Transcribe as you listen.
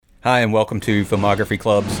Hi, and welcome to Filmography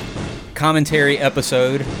Club's commentary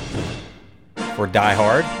episode for Die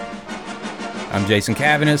Hard. I'm Jason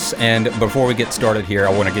Cavanis, and before we get started here,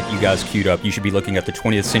 I want to get you guys queued up. You should be looking at the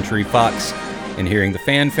 20th Century Fox and hearing the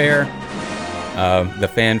fanfare. The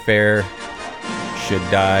fanfare should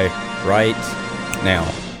die right now.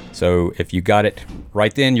 So if you got it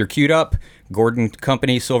right then, you're queued up. Gordon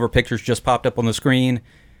Company Silver Pictures just popped up on the screen.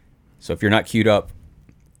 So if you're not queued up,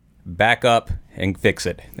 back up and fix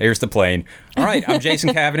it. There's the plane. All right, I'm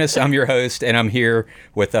Jason Cavanis. I'm your host, and I'm here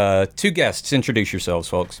with two guests. Introduce yourselves,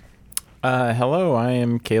 folks. Hello, I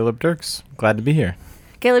am Caleb Dirks. Glad to be here.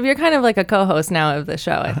 Caleb, you're kind of like a co-host now of the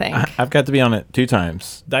show, I think. I've got to be on it 2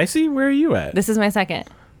 times. Dicey, where are you at? This is my second.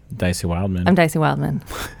 Dicey Wildman. I'm Dicey Wildman.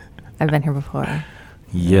 I've been here before.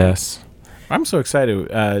 Yes. I'm so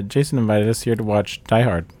excited. Jason invited us here to watch Die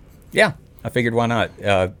Hard. Yeah, I figured why not.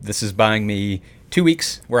 This is buying me 2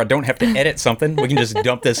 weeks where I don't have to edit something. We can just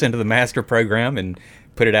dump this into the master program and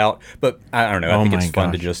put it out. But I don't know. I think it's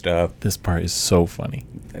fun to just... this part is so funny.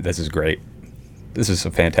 This is great. This is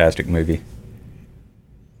a fantastic movie.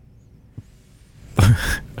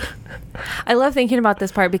 I love thinking about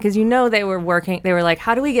this part because they were like,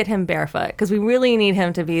 how do we get him barefoot? Because we really need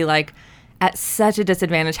him to be like at such a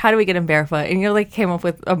disadvantage. How do we get him barefoot? And you came up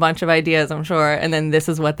with a bunch of ideas, I'm sure, and then this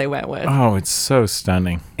is what they went with. Oh, it's so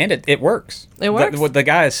stunning. And it works. It works. What the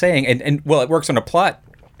guy is saying, and well, it works on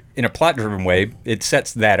in a plot-driven way. It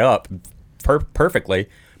sets that up perfectly.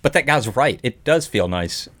 But that guy's right. It does feel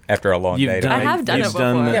nice after a long day. I have done it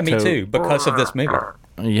before. Yeah, me too, because of this movie.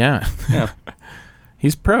 Yeah. Yeah.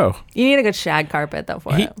 He's pro. You need a good shag carpet, though,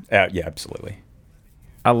 for it. Yeah, absolutely.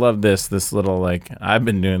 I love this little, like, I've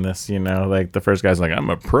been doing this, like the first guy's like, I'm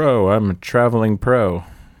a pro. I'm a traveling pro.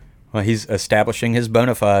 Well, he's establishing his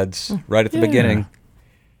bona fides right at the beginning.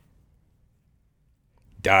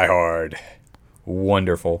 Die Hard.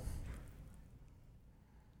 Wonderful.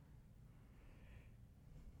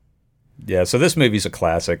 Yeah, so this movie's a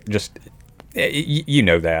classic. Just, you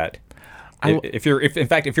know that. If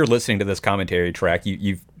you're listening to this commentary track,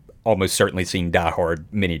 you've almost certainly seen Die Hard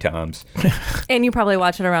many times. And you probably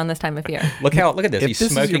watch it around this time of year. Look at this. If He's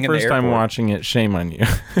this smoking is your in the first airport. time watching it, shame on you.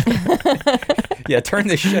 Yeah, turn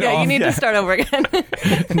this shit off. Yeah, you need to start over again.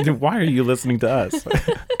 Why are you listening to us?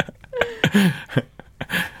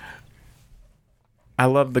 I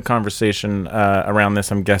love the conversation around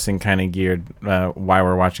this. I'm guessing kind of geared why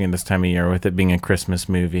we're watching it this time of year, with it being a Christmas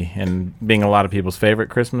movie and being a lot of people's favorite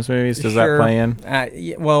Christmas movies. Does that play in?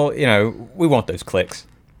 Well, we want those clicks.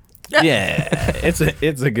 Yeah, it's a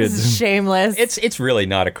good. This is shameless. It's really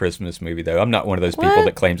not a Christmas movie, though. I'm not one of those people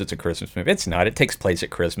that claims it's a Christmas movie. It's not. It takes place at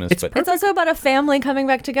Christmas. It's also about a family coming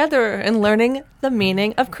back together and learning the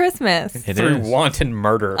meaning of Christmas. Through wanton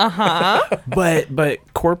murder. But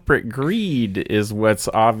corporate greed is what's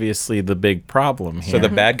obviously the big problem here. So the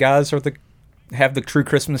bad guys have the true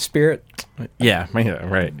Christmas spirit? Yeah,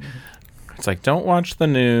 right. It's like, don't watch the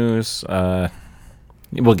news.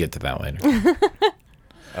 We'll get to that later.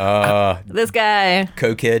 This guy.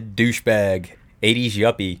 Cokehead, douchebag, 80s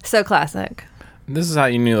yuppie. So classic. This is how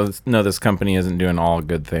you know this company isn't doing all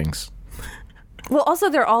good things. Well, also,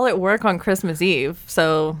 they're all at work on Christmas Eve,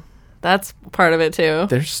 so that's part of it, too.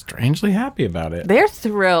 They're strangely happy about it. They're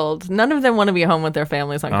thrilled. None of them want to be home with their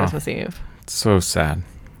families on Christmas Eve. It's so sad.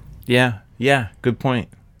 Yeah, good point.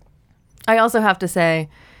 I also have to say,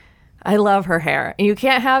 I love her hair. You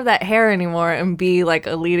can't have that hair anymore and be like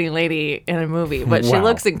a leading lady in a movie, but she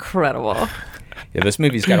looks incredible. Yeah, this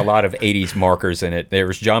movie's got a lot of 80s markers in it. There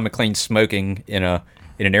was John McClane smoking in an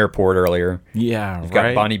airport earlier. Yeah, You've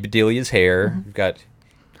got Bonnie Bedelia's hair. You've got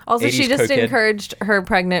Also, 80s she just cokehead. encouraged her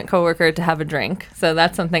pregnant coworker to have a drink. So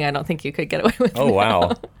that's something I don't think you could get away with. Oh,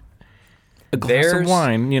 wow. a glass of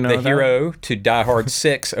wine, the hero to Die Hard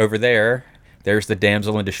 6 over there. There's the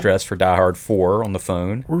damsel in distress for Die Hard 4 on the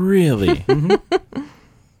phone. Really?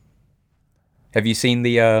 Have you seen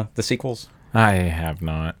the sequels? I have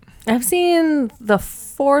not. I've seen the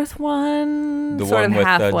fourth one. The sort one of with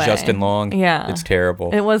halfway. Justin Long? Yeah. It's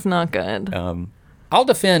terrible. It was not good. I'll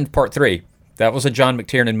defend Part 3. That was a John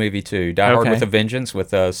McTiernan movie too. Die Hard with a Vengeance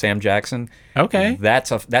with Sam Jackson. Okay.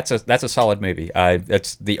 That's a solid movie.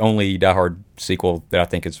 That's the only Die Hard sequel that I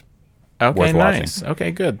think is worth nice. watching.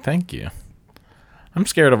 Okay, good. Thank you. I'm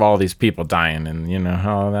scared of all these people dying and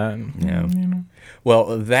all that. Yeah.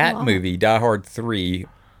 Well, that movie, Die Hard 3,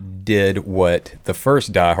 did what the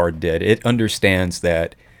first Die Hard did. It understands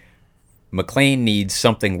that McClane needs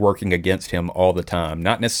something working against him all the time.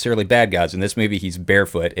 Not necessarily bad guys. In this movie, he's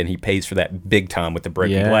barefoot, and he pays for that big time with the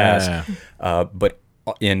broken glass. But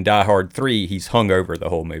in Die Hard 3, he's hungover the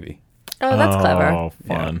whole movie. Oh, that's clever. Oh,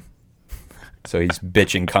 fun. So he's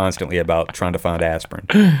bitching constantly about trying to find aspirin.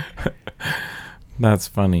 That's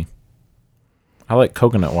funny. I like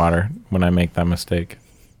coconut water when I make that mistake.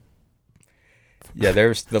 Yeah,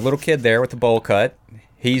 there's the little kid there with the bowl cut.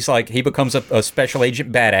 He's like, he becomes a special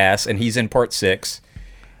agent badass, and he's in part 6,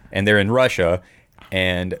 and they're in Russia,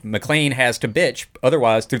 and McClane has to bitch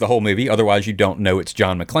otherwise through the whole movie. Otherwise, you don't know it's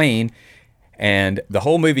John McClane. And the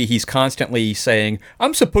whole movie, he's constantly saying,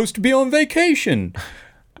 I'm supposed to be on vacation.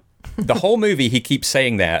 The whole movie, he keeps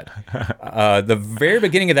saying that. The very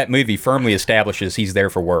beginning of that movie firmly establishes he's there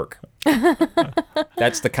for work.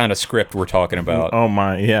 That's the kind of script we're talking about. Oh,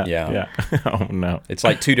 my. Yeah. Yeah. Oh, no. It's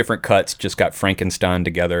like 2 different cuts just got Frankenstein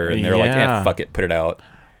together, and they're like, Yeah. fuck it, put it out.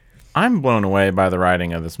 I'm blown away by the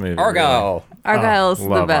writing of this movie. Argyle. Argyle's the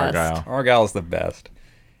Love best. Argyle. Argyle's the best.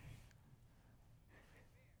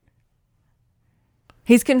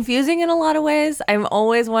 He's confusing in a lot of ways. I'm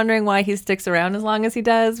always wondering why he sticks around as long as he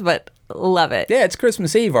does, but love it. Yeah, it's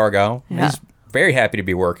Christmas Eve, Argyle. Yeah. He's very happy to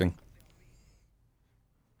be working.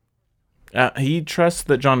 He trusts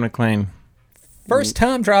that John McClane. First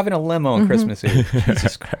time driving a limo on Christmas Eve.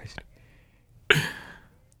 Jesus Christ.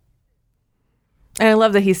 And I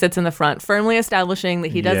love that he sits in the front, firmly establishing that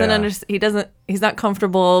he doesn't Yeah. he's not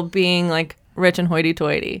comfortable being like rich and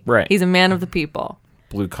hoity-toity. Right. He's a man of the people.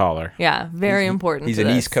 Blue collar. Yeah, very important. He's to an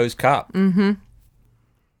this. East Coast cop.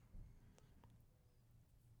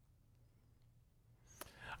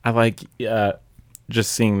 I like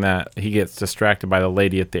just seeing that he gets distracted by the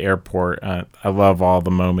lady at the airport. I love all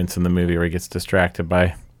the moments in the movie where he gets distracted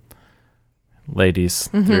by ladies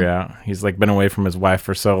throughout. He's like been away from his wife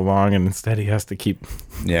for so long, and instead he has to keep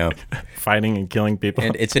Yeah. fighting and killing people.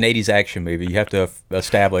 And it's an 80s action movie. You have to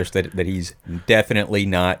establish that he's definitely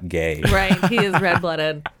not gay. Right, he is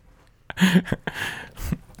red-blooded.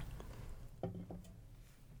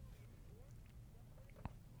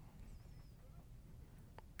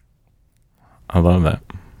 I love that.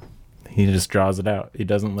 He just draws it out. He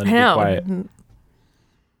doesn't let it I be know. quiet.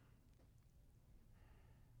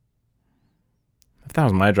 If that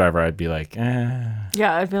was my driver, I'd be like, Yeah,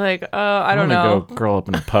 I'd be like, I don't I'm gonna know. go curl up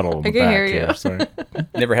in a puddle in the I can back hear here. you. Sorry.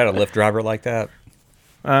 Never had a Lyft driver like that?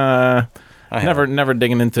 Uh, I have. never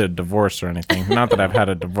digging into a divorce or anything. Not that I've had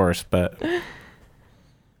a divorce, but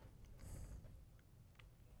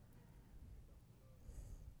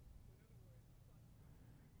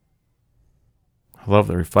I love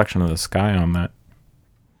the reflection of the sky on that.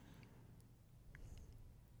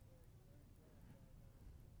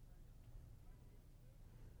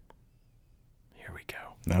 Here we go.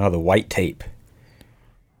 No, the white tape.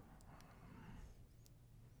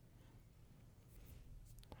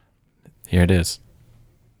 Here it is.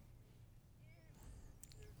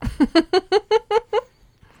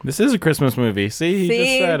 This is a Christmas movie. See, he just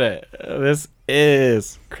See? said it. This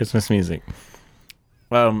is Christmas music.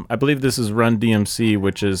 I believe this is Run DMC,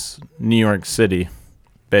 which is New York City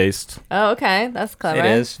based. Oh, okay, that's clever. It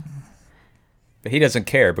is. But he doesn't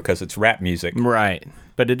care because it's rap music. Right.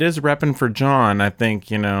 But it is repping for John. I think,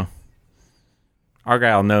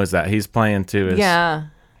 Argyle knows that. He's playing to his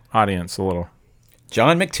audience a little.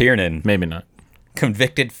 John McTiernan, Maybe not.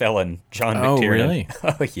 convicted felon. John Oh, McTiernan. really?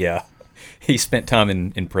 Oh, yeah. He spent time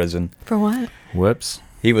in prison. For what? Whoops.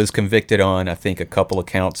 He was convicted on, I think, a couple of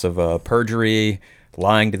counts of perjury,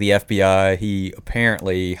 lying to the FBI. He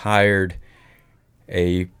apparently hired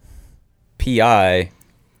a PI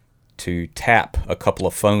to tap a couple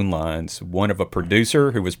of phone lines, one of a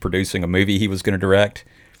producer who was producing a movie he was going to direct,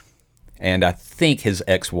 and I think his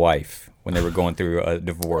ex-wife when they were going through a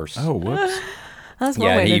divorce. Oh, whoops. That's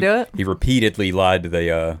one way he, to do it. he repeatedly lied to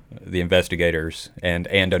the investigators and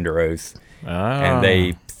under oath, Oh. and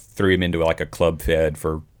they threw him into like a club fed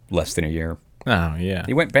for less than a year. Oh, yeah.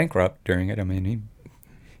 He went bankrupt during it. I mean,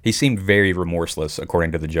 he seemed very remorseless,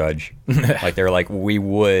 according to the judge. Like they're like,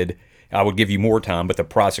 I would give you more time, but the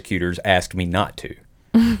prosecutors asked me not to.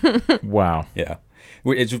 Wow. Yeah,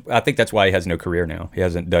 I think that's why he has no career now. He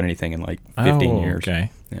hasn't done anything in like 15 years.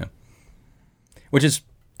 Okay. Yeah, which is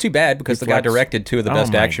too bad because the guy Reflects- directed 2 of the Oh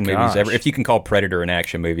best my action movies ever. gosh. If you can call Predator an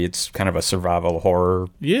action movie, it's kind of a survival horror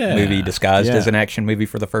Yeah. movie disguised Yeah. as an action movie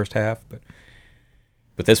for the first half.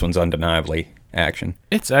 But this one's undeniably action.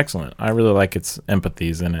 It's excellent. I really like its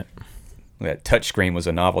empathies in it. That touchscreen was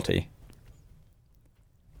a novelty.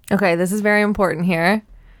 Okay, this is very important here.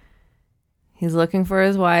 He's looking for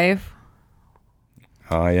his wife.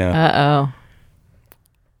 Oh yeah.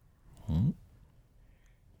 Uh-oh.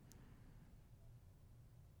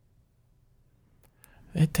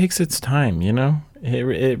 It takes its time,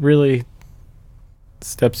 It really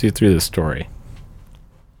steps you through the story.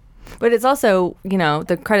 But it's also,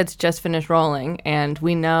 the credits just finished rolling, and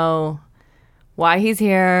we know why he's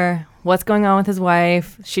here, what's going on with his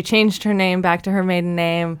wife. She changed her name back to her maiden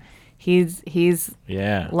name. He's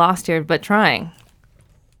Yeah. lost here, but trying.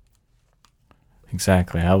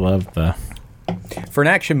 Exactly. I love For an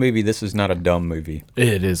action movie, this is not a dumb movie.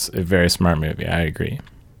 it is a very smart movie. I agree.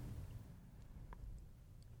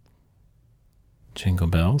 Jingle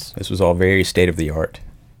bells. This was all very state of the art.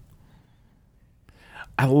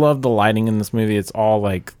 I love the lighting in this movie. It's all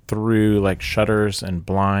like through like shutters and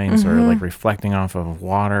blinds or like reflecting off of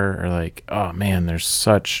water or like, oh man, there's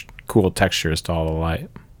such cool textures to all the light.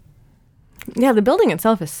 Yeah, the building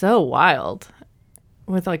itself is so wild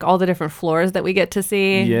with like all the different floors that we get to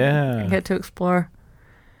see. Yeah. Get to explore.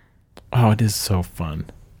 Oh, it is so fun.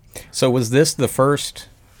 So was this the first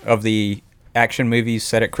of the action movies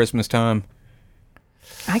set at Christmas time?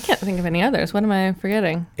 I can't think of any others. What am I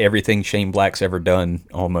forgetting? Everything Shane Black's ever done,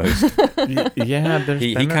 almost. Yeah, there's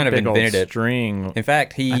He been kind a of big old invented it. string. In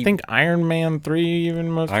fact, I think Iron Man 3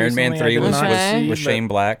 even most Iron Man recently, 3 I did was, not Okay. was, see, was but- Shane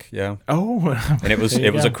Black, yeah. Oh. And it was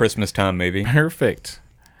There you a go. Christmas time movie, Perfect.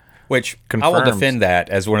 which I will Confirmed. defend that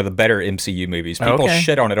as one of the better MCU movies. People Okay.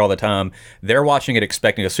 shit on it all the time. They're watching it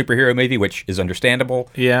expecting a superhero movie, which is understandable.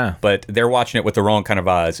 Yeah. But they're watching it with the wrong kind of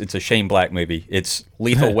eyes. It's a Shane Black movie. It's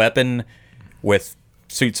Lethal Weapon with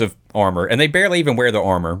suits of armor, and they barely even wear the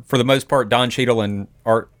armor. For the most part, Don Cheadle and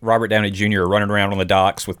Robert Downey Jr. are running around on the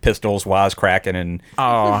docks with pistols, wisecracking, and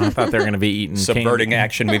Oh, I thought they were going to be eating subverting candy,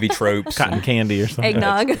 action movie tropes. cotton candy or something.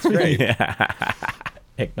 Eggnog.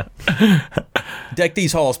 Eggnog. Deck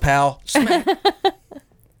these halls, pal. Smack.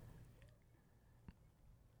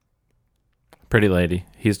 Pretty lady.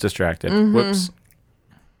 He's distracted. Whoops.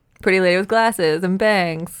 Pretty lady with glasses and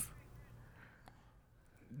bangs.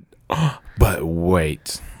 But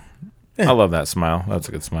wait. I love that smile. That's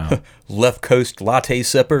a good smile. Left Coast latte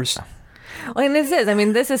sippers. Well, and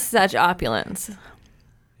this is such opulence.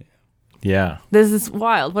 Yeah. This is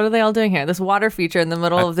wild. What are they all doing here? This water feature in the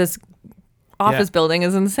middle of this office building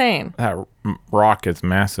is insane. That rock is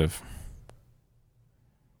massive.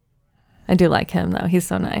 I do like him, though. He's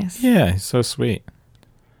so nice. Yeah, he's so sweet.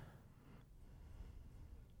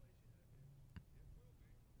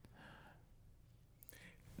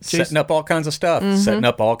 Setting up all kinds of stuff. Setting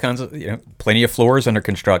up all kinds of, plenty of floors under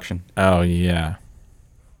construction. Oh, yeah.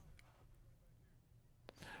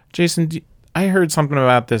 Jason, I heard something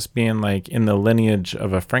about this being like in the lineage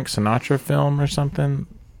of a Frank Sinatra film or something.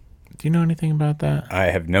 Do you know anything about that? I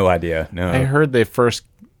have no idea. No. I heard they first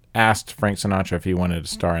asked Frank Sinatra if he wanted to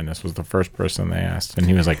star in this. Was the first person they asked, and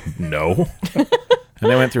he was like, "No." And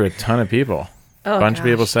they went through a ton of people. Oh, A bunch of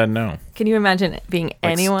people gosh. said no. Can you imagine it being Like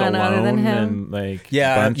anyone other than Stallone him? And like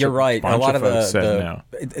Yeah, you're right. A bunch lot of folks said the no.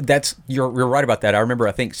 that's you're right about that. I remember.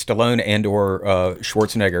 I think Stallone and or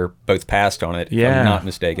Schwarzenegger both passed on it. Yeah, if I'm not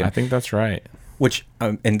mistaken. I think that's right. Which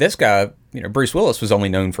and this guy, Bruce Willis was only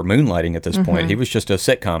known for moonlighting at this point. He was just a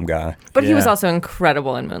sitcom guy. But he was Yeah. also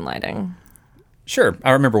incredible in Moonlighting. Sure, I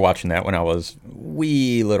remember watching that when I was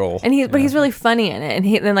wee little. And he's really funny in it.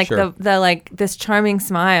 And then like Sure. the like this charming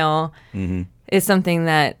smile is something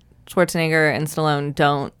that Schwarzenegger and Stallone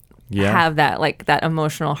don't Yeah. have that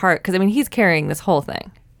emotional heart. Because I mean, he's carrying this whole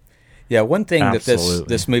thing. Yeah, one thing that Absolutely.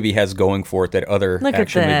 this movie has going for it that other Look at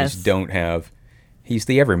action movies this. don't have. He's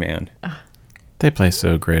the everyman. They play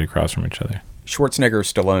so great across from each other. Schwarzenegger or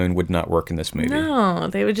Stallone would not work in this movie. No,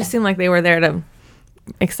 they would just seem like they were there to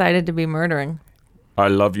excited to be murdering. I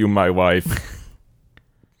love you, my wife.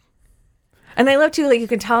 And I love too, like you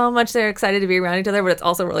can tell how much they're excited to be around each other, but it's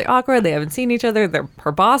also really awkward. They haven't seen each other.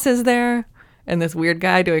 Her boss is there, and this weird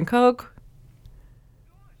guy doing coke.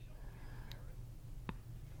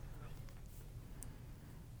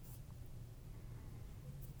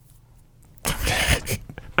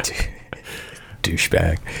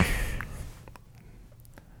 Douchebag.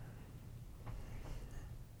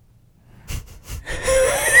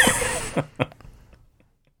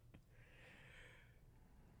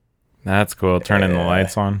 That's cool. Turning the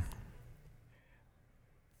lights on.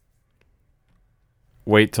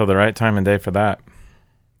 Wait till the right time of day for that.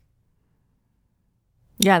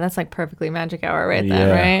 Yeah, that's like perfectly magic hour right Yeah.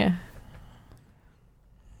 there, right?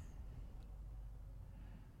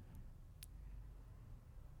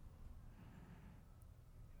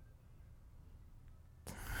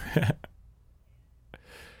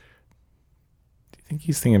 Do you think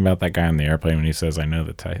he's thinking about that guy on the airplane when he says, I know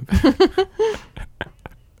the type?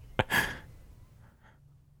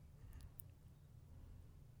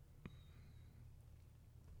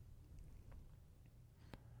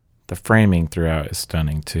 The framing throughout is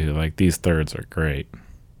stunning too. Like these thirds are great.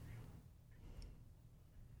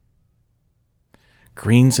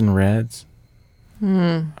 Greens and reds.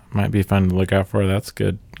 Might be fun to look out for. That's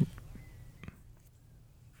good.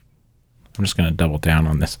 I'm just gonna double down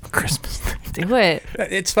on this Christmas thing. Do it.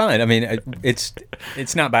 It's fine. I mean,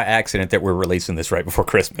 it's not by accident that we're releasing this right before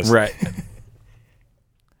Christmas. Right.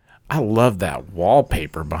 I love that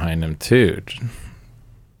wallpaper behind him too.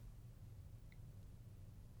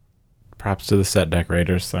 Props to the set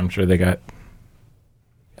decorators. I'm sure they got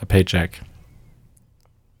a paycheck.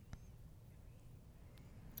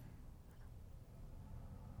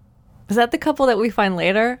 Is that the couple that we find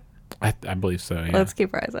later? I believe so, yeah. Let's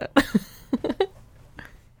keep our eyes out.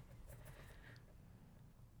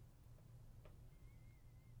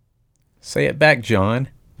 Say it back, John.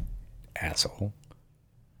 Asshole.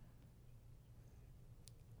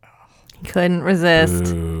 Couldn't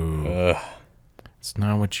resist. Ooh. It's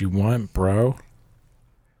not what you want, bro.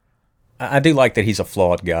 I do like that he's a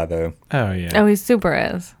flawed guy, though. Oh, yeah. Oh, he super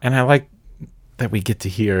is. And I like that we get to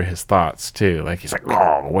hear his thoughts, too. Like, he's like,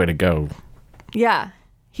 oh, way to go. Yeah.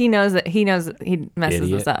 He knows he messes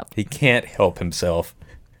Idiot. this up. He can't help himself.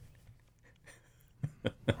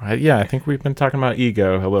 Yeah, I think we've been talking about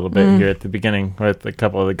ego a little bit here at the beginning with a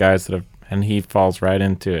couple of the guys that have, and he falls right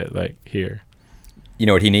into it, like here. You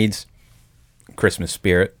know what he needs? Christmas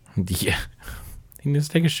spirit. Yeah. He needs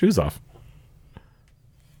to take his shoes off.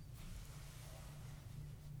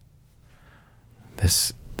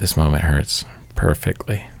 This moment hurts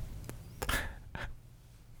perfectly.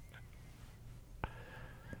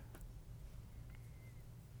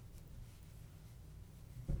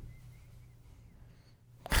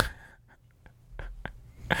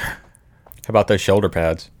 How about those shoulder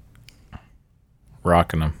pads?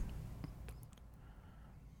 Rocking them.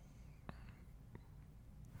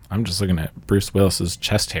 I'm just looking at Bruce Willis's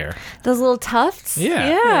chest hair. Those little tufts? Yeah.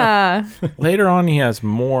 Yeah. Later on, he has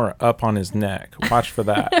more up on his neck. Watch for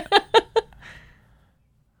that.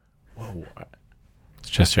 Whoa. His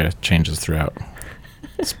chest hair changes throughout.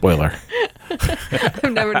 Spoiler.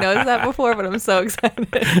 I've never noticed that before, but I'm so excited.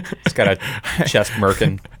 It's got a chest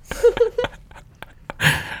merkin.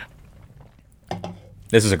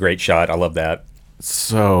 This is a great shot. I love that.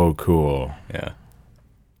 So cool. Yeah.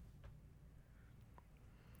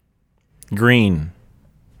 Green.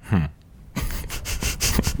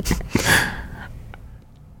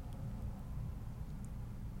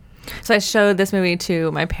 So I showed this movie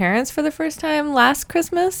to my parents for the first time last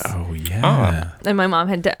Christmas. Oh, yeah. And my mom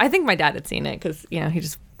had, I think my dad had seen it because, you know, he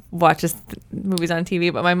just watches movies on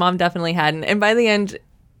TV, but my mom definitely hadn't. And by the end,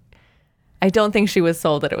 I don't think she was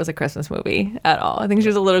sold that it was a Christmas movie at all. I think she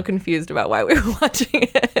was a little confused about why we were watching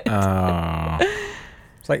it. Oh.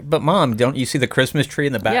 It's like, but Mom, don't you see the Christmas tree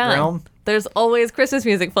in the background? Yeah, there's always Christmas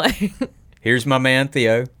music playing. Here's my man,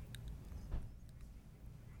 Theo.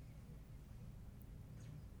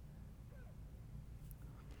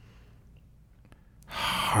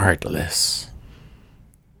 Heartless.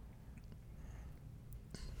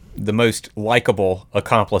 The most likable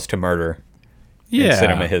accomplice to murder in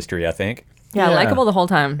cinema history, I think. Yeah, Yeah. likable the whole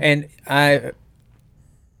time. And I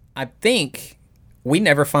think we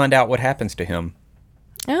never find out what happens to him.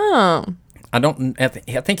 Oh. I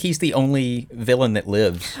think he's the only villain that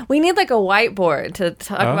lives. We need like a whiteboard to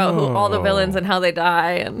talk about all the villains and how they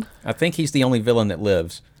die. And I think he's the only villain that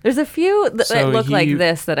lives. there's a few that So look like he-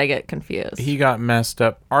 this that I get confused. He got messed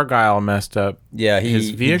up. Argyle messed up Yeah, his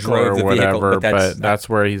he vehicle drove or the vehicle, whatever, but that's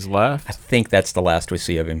where he's I left. think that's the last we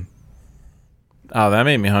see of him. Oh, that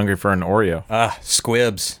made me hungry for an Oreo.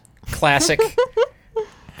 Squibs. Classic.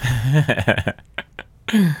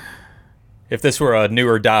 If this were a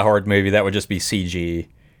newer Die Hard movie, that would just be CG.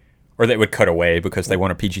 Or they would cut away because they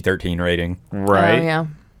want a PG-13 rating. Right? Oh, yeah.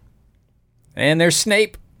 And there's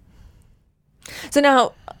Snape. So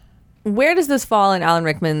now, where does this fall in Alan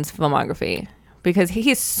Rickman's filmography? Because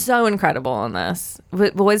he's so incredible in this.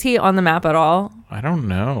 Was he on the map at all? I don't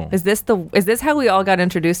know. Is this how we all got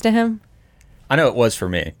introduced to him? I know it was for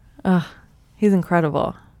me. He's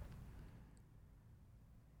incredible.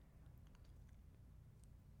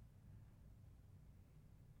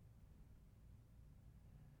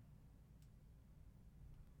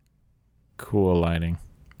 Cool lighting.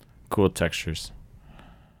 Cool textures.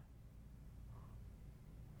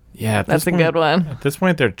 Yeah, at That's this a good one. At this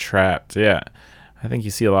point, they're trapped. Yeah. I think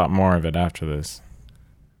you see a lot more of it after this.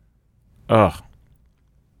 Ugh.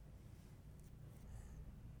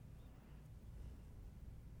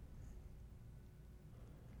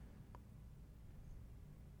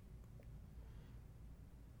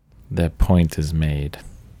 The point is made.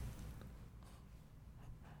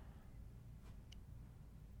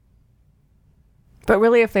 But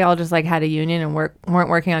really, if they all just like had a union and weren't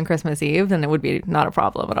working on Christmas Eve, then it would be not a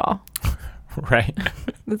problem at all. Right?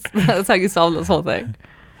 That's how you solve this whole thing.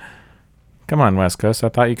 Come on, West Coast. I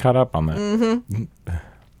thought you caught up on that.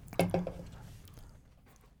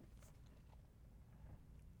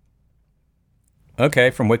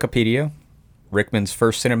 Okay, from Wikipedia. Rickman's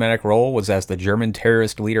first cinematic role was as the German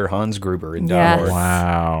terrorist leader Hans Gruber in Die Yes. Hard.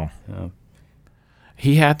 Wow.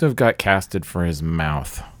 He had to have got casted for his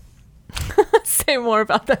mouth. Say more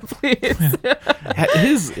about that, please.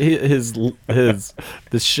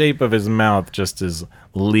 The shape of his mouth just is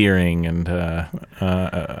leering, and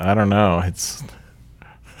I don't know. It's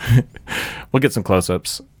we'll get some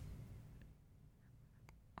close-ups.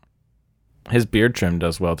 His beard trim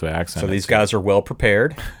does well to accent. So these guys are well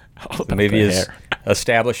prepared. The movie is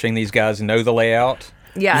establishing these guys know the layout.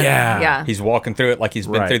 Yeah. He's walking through it like he's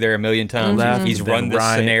been Right. through there a million times. Left, He's run then this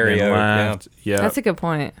right, scenario. then Yeah. left. Yep. That's a good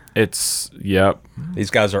point. Yep.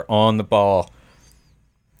 These guys are on the ball.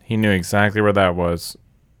 He knew exactly where that was.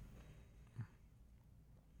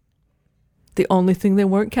 The only thing they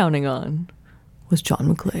weren't counting on was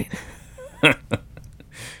John McClane.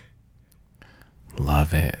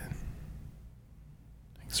 Love it.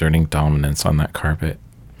 Exerting dominance on that carpet.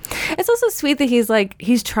 It's also sweet that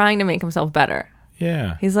he's trying to make himself better.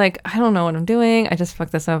 Yeah. He's like, I don't know what I'm doing. I just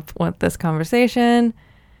fucked this up with this conversation.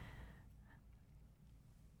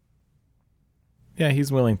 Yeah,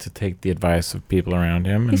 he's willing to take the advice of people around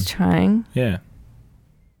him. He's And, trying. yeah.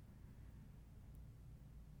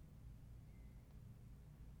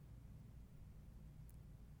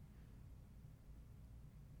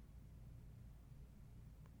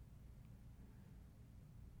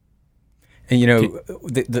 And you know,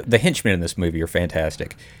 the henchmen in this movie are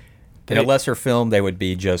fantastic. In a lesser film, they would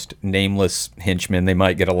be just nameless henchmen. They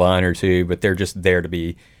might get a line or two, but they're just there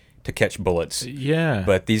to catch bullets. Yeah.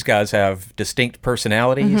 But these guys have distinct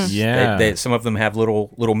personalities. Yeah. Some of them have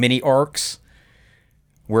little mini arcs.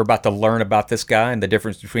 We're about to learn about this guy and the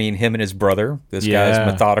difference between him and his brother. This guy's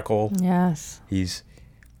methodical. Yes. He's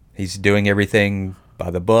doing everything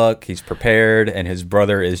by the book. He's prepared, and his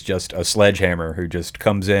brother is just a sledgehammer who just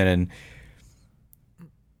comes in and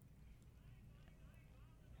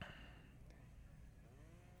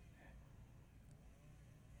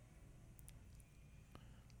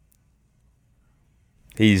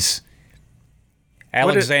he's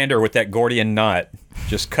Alexander with that Gordian knot.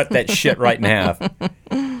 Just cut that shit right in half.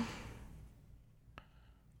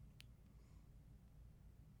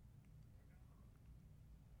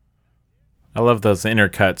 I love those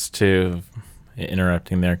intercuts too,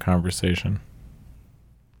 interrupting their conversation.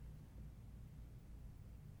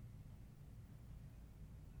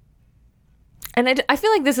 And I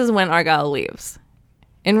feel like this is when Argyle leaves.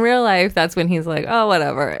 In real life, that's when he's like, oh,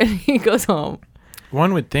 whatever. And he goes home.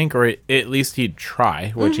 One would think, or at least he'd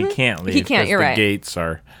try, which he can't leave. He can't, 'cause you're the right. gates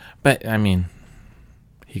are. But, I mean,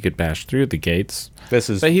 he could bash through the gates. This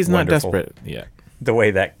is But he's wonderful. not desperate yet. The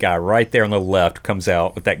way that guy right there on the left comes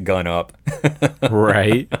out with that gun up.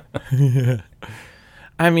 Right?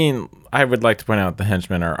 I mean, I would like to point out the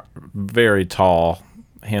henchmen are very tall,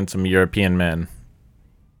 handsome European men.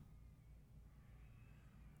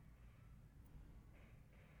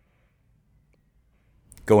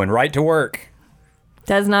 Going right to work.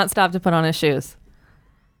 Does not stop to put on his shoes.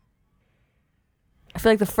 I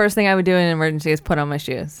feel like the first thing I would do in an emergency is put on my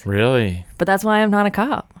shoes. Really? But that's why I'm not a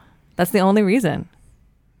cop. That's the only reason.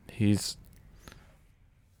 He's...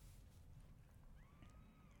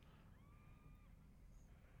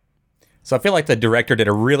 So I feel like the director did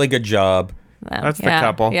a really good job That's the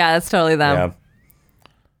couple. Yeah, that's totally them.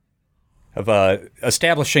 of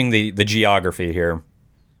establishing the geography here.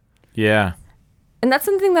 Yeah. And that's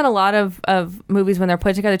something that a lot of movies, when they're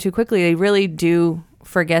put together too quickly, they really do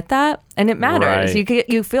forget that. And it matters. Right.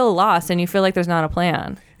 You feel lost and you feel like there's not a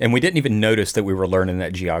plan. And we didn't even notice that we were learning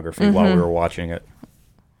that geography while we were watching it.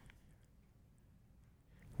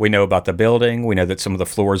 We know about the building. We know that some of the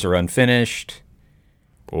floors are unfinished.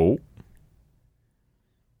 Oh.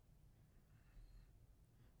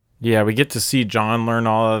 Yeah, we get to see John learn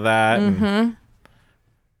all of that. And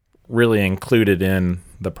really included in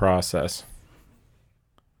the process.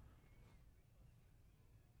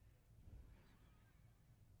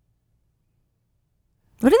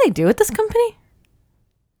 What do they do at this company?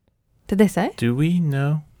 Did they say? Do we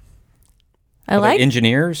know? I Are they like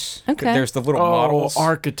engineers. Okay. There's the little models.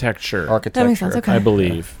 Architecture. Architecture. That makes sense, okay. I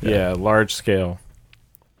believe. Yeah, large scale.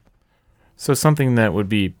 So something that would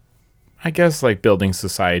be, I guess, like building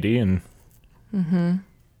society and...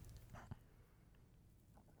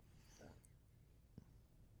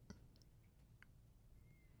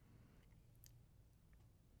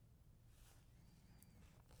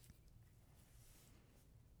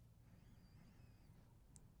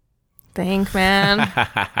 Think, man.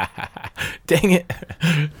 Dang it.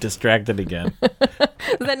 Distracted again.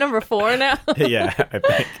 Is that number 4 now? Yeah, I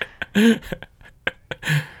think.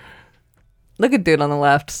 Look at dude on the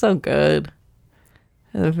left. So good.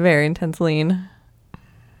 A very intense lean.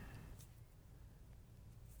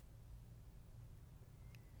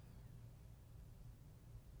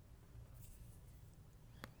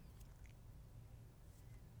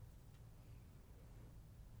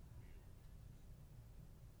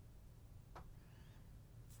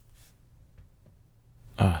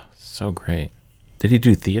 Oh, so great. Did he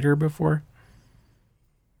do theater before?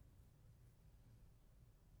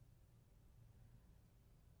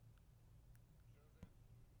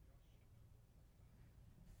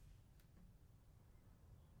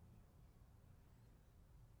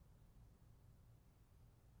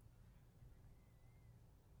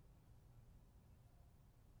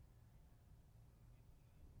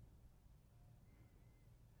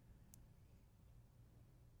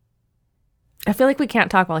 I feel like we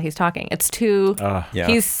can't talk while he's talking. It's too. Yeah.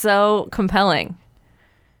 He's so compelling.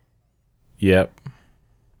 Yep.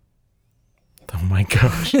 Oh my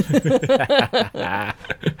gosh.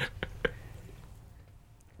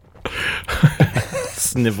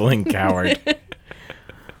 Sniveling coward.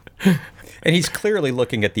 And he's clearly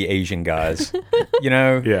looking at the Asian guys. You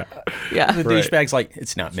know? Yeah. Yeah. The Right. douchebag's like,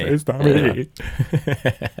 it's not me. It's not me.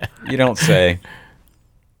 You don't say.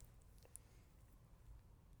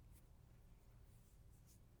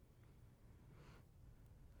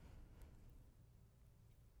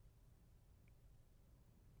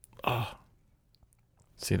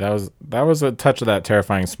 See, that was a touch of that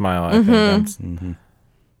terrifying smile. I think that's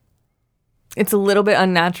It's a little bit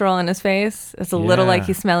unnatural in his face. It's a little like Yeah.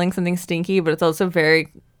 he's smelling something stinky, but it's also very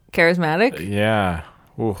charismatic. yeah.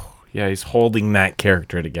 Ooh, yeah, he's holding that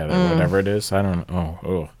character together, whatever it is. I don't know.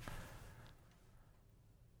 Oh.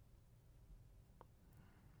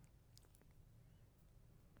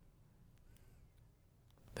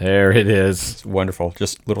 There it is. It's wonderful.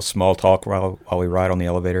 Just little small talk while we ride on the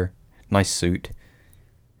elevator. Nice suit.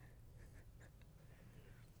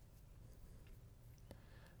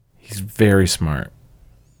 He's very smart.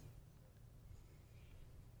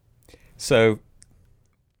 So,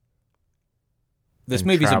 this And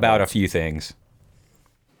movie's about a travels. few things.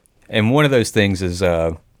 And one of those things is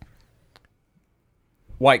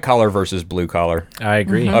white collar versus blue collar. I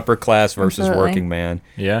agree. Upper class versus Absolutely. working man.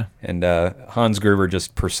 Yeah. And Hans Gruber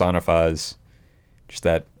just personifies just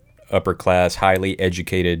that upper class, highly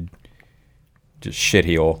educated, just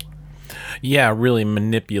shitheel. Yeah, really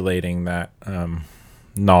manipulating that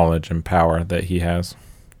knowledge and power that he has.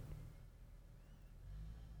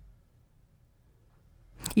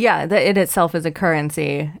 Yeah, that it itself is a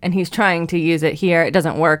currency, and he's trying to use it here. It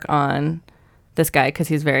doesn't work on this guy because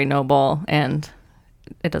he's very noble, and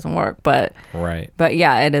it doesn't work. But Right.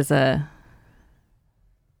 yeah, it is a,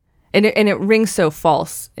 and it rings so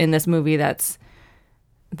false in this movie that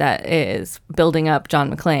is building up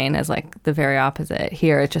John McClane as like the very opposite.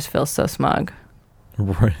 Here, it just feels so smug.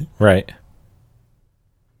 Right.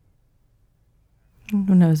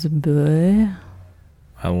 Who knows, boy?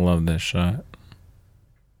 I love this shot.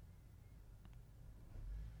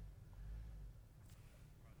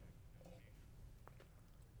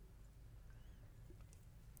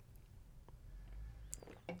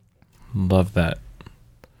 Love that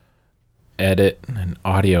edit and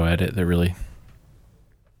audio edit that really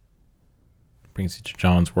brings you to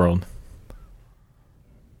John's world.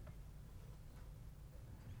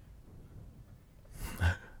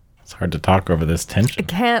 It's hard to talk over this I tension.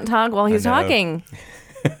 can't talk while he's I know. talking.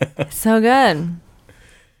 So good.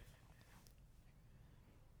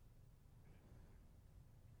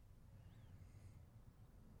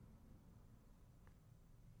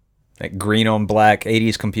 That green on black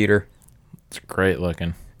 80s computer. It's great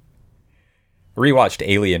looking. Rewatched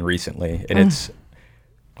Alien recently, and it's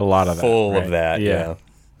A lot of that. full right? of that. Yeah.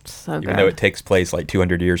 So good. Even though it takes place like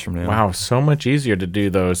 200 years from now. Wow, so much easier to do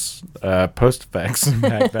those post effects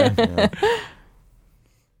back then.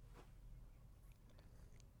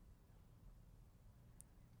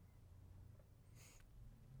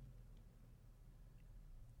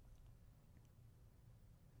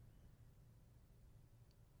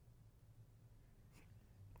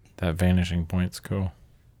 That vanishing point's cool.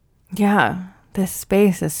 Yeah, this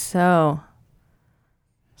space is so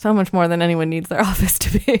much more than anyone needs their office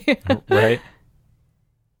to be. Right?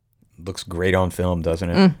 Looks great on film, doesn't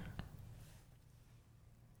it?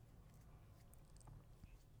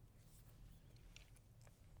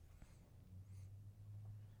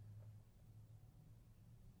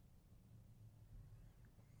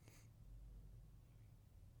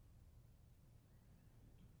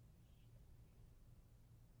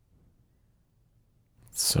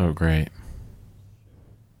 So great.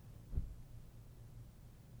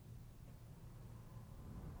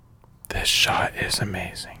 This shot is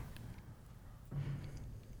amazing.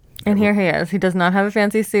 And here he is. He does not have a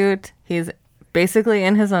fancy suit. He's basically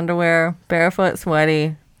in his underwear, barefoot,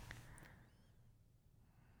 sweaty.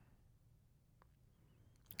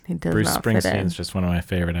 He does Bruce not fit in. Springsteen's just one of my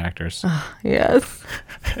favorite actors. Yes.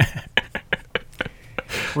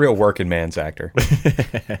 Real working man's actor.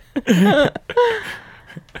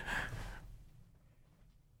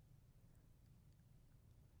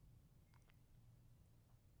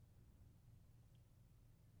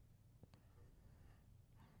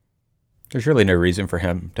 There's really no reason for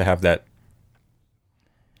him to have that.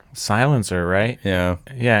 Silencer, right? Yeah.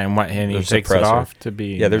 Yeah, and he The takes it suppressor. off to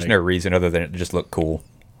be. Yeah, there's like- no reason other than it just looked cool.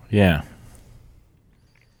 Yeah.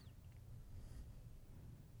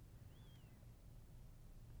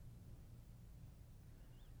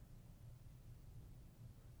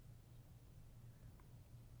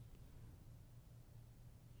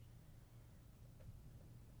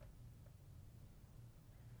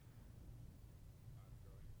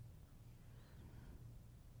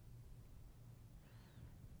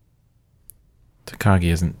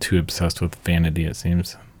 Takagi isn't too obsessed with vanity, it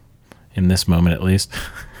seems. In this moment, at least.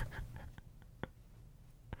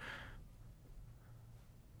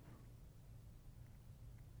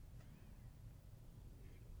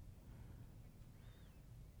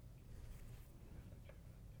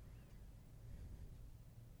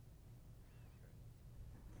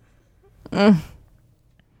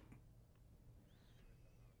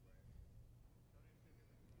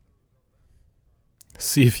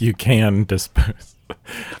 See if you can dispose.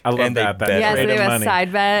 I love And they that. That bet Yeah, so Rate they rate of have a money.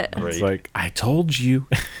 side bet. Right. It's like, I told you.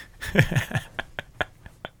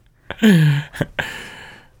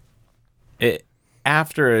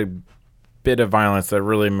 After a bit of violence that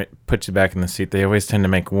really puts you back in the seat, they always tend to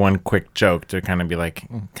make one quick joke to kind of be like,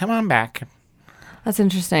 come on back. That's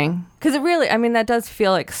interesting. Because it really, I mean, that does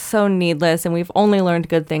feel like so needless, and we've only learned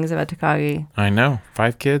good things about Takagi. I know.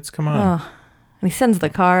 5 kids? Come on. Oh. And he sends the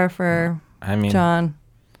car for I mean, John.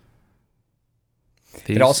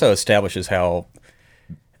 It also establishes how,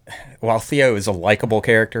 while Theo is a likable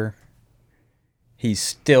character, he's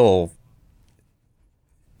still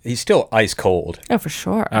ice cold. Oh, for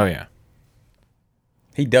sure. Oh, yeah.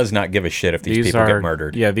 He does not give a shit if these people get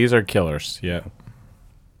murdered. Yeah, these are killers. Yeah.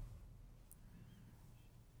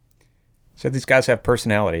 So these guys have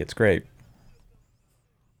personality. It's great.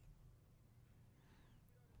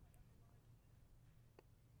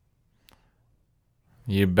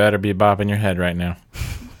 You better be bobbing your head right now.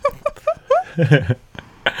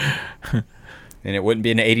 And it wouldn't be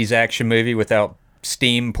an 80s action movie without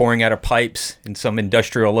steam pouring out of pipes in some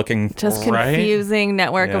industrial looking. Just Right? confusing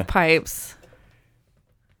network Yeah. of pipes.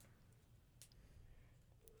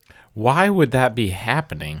 Why would that be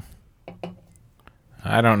happening?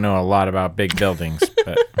 I don't know a lot about big buildings,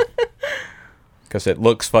 but Because it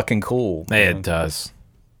looks fucking cool. it does.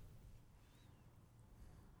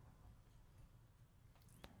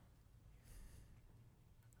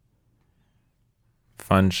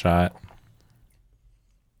 Fun shot.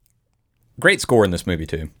 Great score in this movie,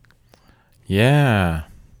 too. Yeah.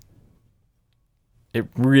 It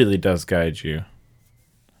really does guide you.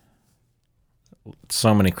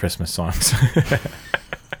 So many Christmas songs.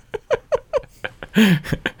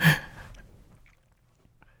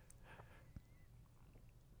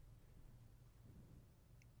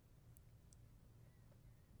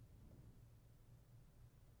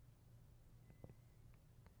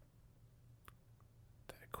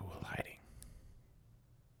 That cool lighting.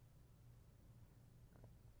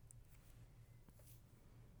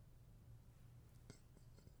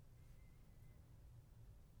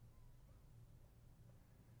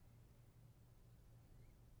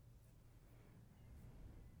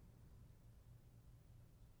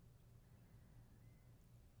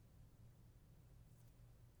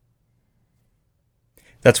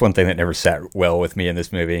 That's one thing that never sat well with me in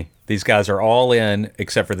this movie. These guys are all in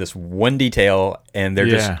except for this one detail, and they're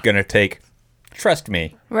Yeah. just going to take, trust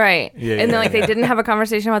me. Right. Yeah, and then, yeah. like, they didn't have a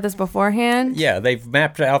conversation about this beforehand. Yeah, they've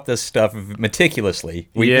mapped out this stuff meticulously.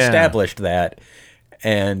 We've Yeah. established that.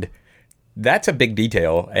 And that's a big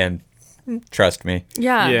detail, and trust me.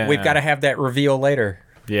 Yeah. Yeah. We've got to have that reveal later.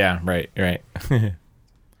 Yeah, right.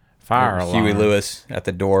 Fire alarm. Huey Lewis at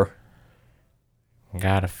the door.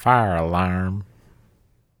 Got a fire alarm.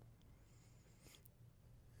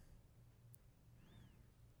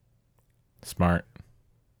 Smart.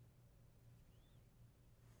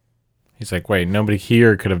 He's like, wait, nobody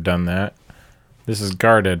here could have done that. This is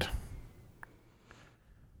guarded.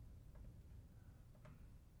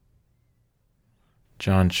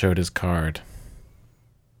 John showed his card.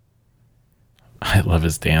 I love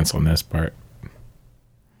his dance on this part.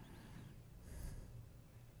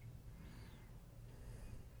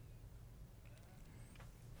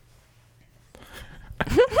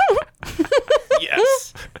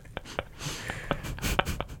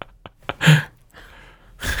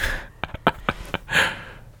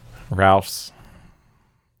 Ralph's.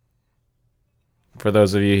 For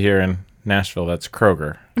those of you here in Nashville, that's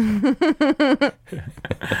Kroger.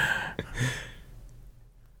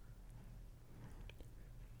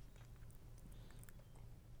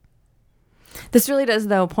 This really does,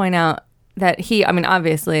 though, point out that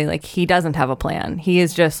obviously, like, he doesn't have a plan. He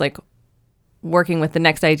is just, like, working with the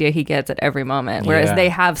next idea he gets at every moment, whereas they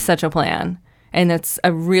have such a plan, and it's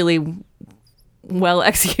a really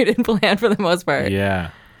well-executed plan for the most part.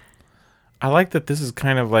 Yeah. I like that this is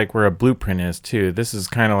kind of like where a blueprint is, too. This is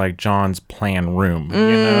kind of like John's plan room. You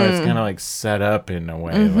know, it's kind of like set up in a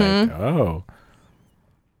way. Like, oh.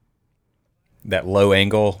 That low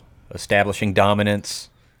angle, establishing dominance.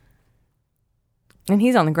 And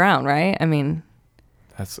he's on the ground, right? I mean,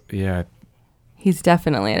 That's, yeah, he's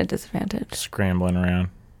definitely at a disadvantage. scrambling around.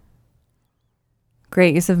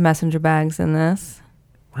 Great use of messenger bags in this.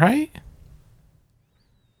 Right?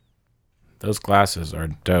 Those glasses are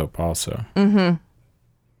dope also. Mm-hmm.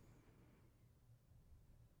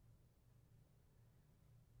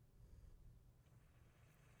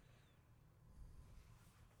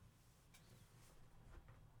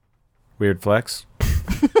 Weird flex.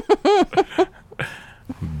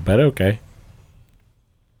 But okay.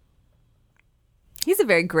 He's a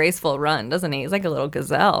very graceful run, doesn't he? He's like a little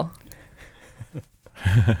gazelle.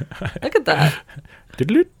 Look at that.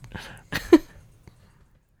 Doodle-oot.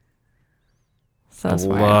 So I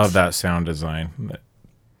smart. love that sound design.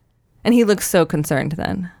 And he looks so concerned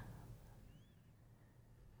then.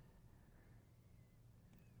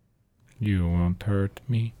 You won't hurt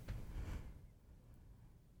me.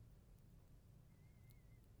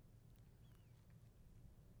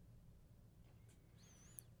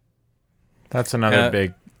 That's another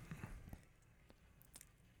big...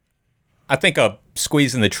 I think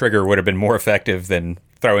squeezing the trigger would have been more effective than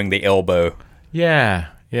throwing the elbow. Yeah.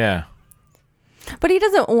 But he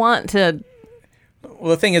doesn't want to. Well,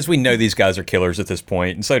 the thing is, we know these guys are killers at this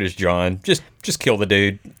point, and so does John. Just kill the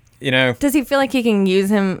dude, you know? Does he feel like he can use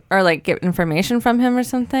him or like get information from him or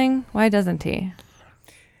something? Why doesn't he?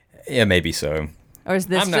 Yeah, maybe so. Or is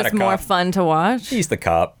this I'm not just a more cop. fun to watch? He's the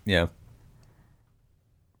cop, yeah.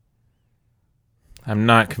 I'm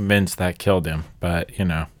not convinced that killed him, but, you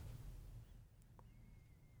know.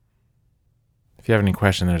 If you have any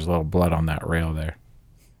question, there's a little blood on that rail there.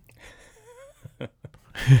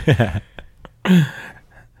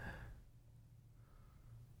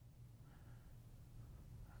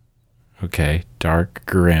 Okay, dark,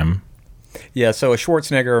 grim. Yeah, so a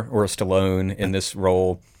Schwarzenegger or a Stallone in this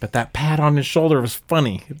role. But that pat on his shoulder was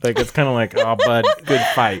funny. Like, it's kind of like, oh, bud, good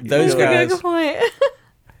fight. Those guys, Good point.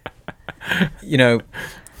 you know,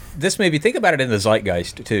 this movie, think about it in the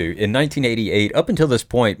zeitgeist, too. In 1988, up until this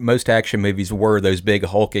point, most action movies were those big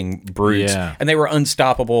hulking brutes. Yeah. And they were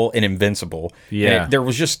unstoppable and invincible. Yeah. And there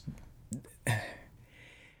was just...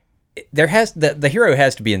 The hero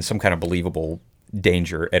has to be in some kind of believable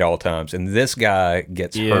danger at all times, and this guy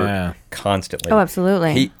gets hurt constantly. Oh,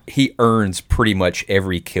 absolutely. He earns pretty much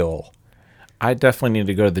every kill. I definitely need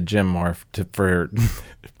to go to the gym more for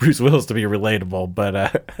Bruce Willis to be relatable,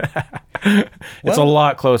 but it's a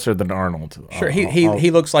lot closer than Arnold. Sure,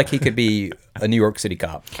 he looks like he could be a New York City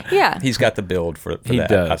cop. Yeah. He's got the build for He that,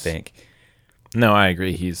 does. I think. No, I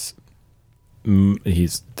agree. He's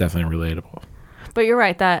definitely relatable. But you're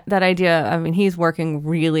right, that idea, I mean, he's working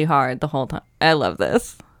really hard the whole time. I love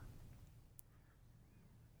this.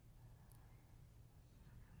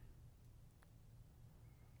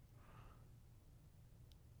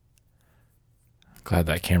 Glad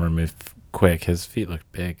that camera moved quick. His feet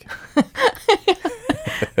looked big.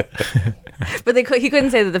 But he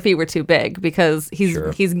couldn't say that the feet were too big because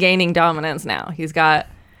he's gaining dominance now. He's got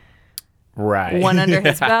one under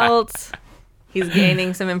his belt. He's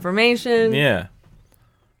gaining some information. Yeah.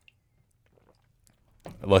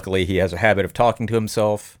 Luckily, he has a habit of talking to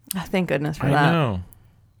himself. Oh, thank goodness for I that. know.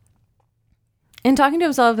 And talking to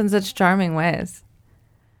himself in such charming ways.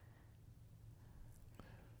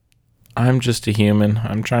 I'm just a human.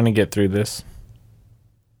 I'm trying to get through this.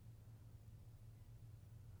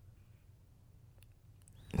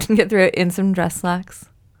 Get through it in some dress slacks.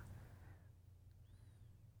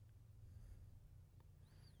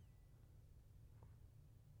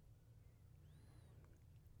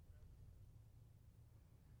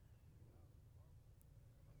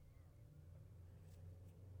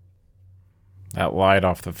 That light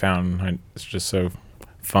off the fountain, it's just so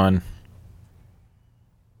fun.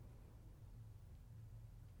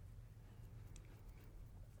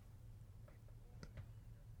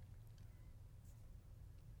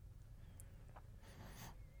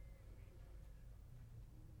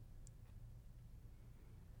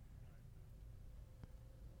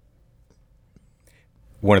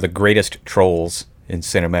 one of the greatest trolls in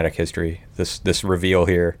cinematic history. This reveal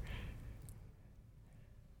here.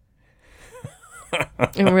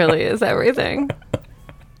 It really is everything.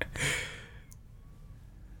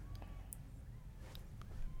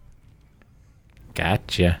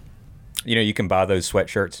 Gotcha. You know, you can buy those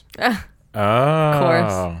sweatshirts. Oh. Of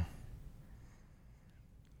course.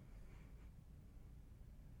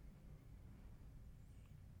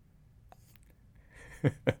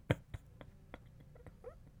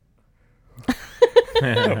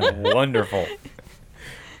 Wonderful.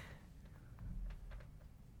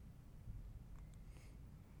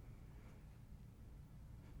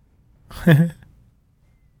 Are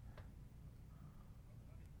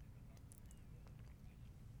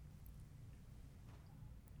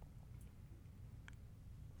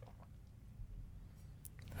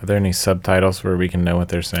there any subtitles where we can know what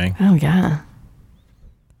they're saying? Oh, yeah.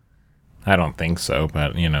 I don't think so,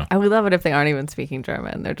 but you know. I would love it if they aren't even speaking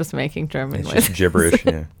German. They're just making German It's noises. just gibberish.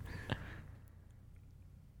 Yeah.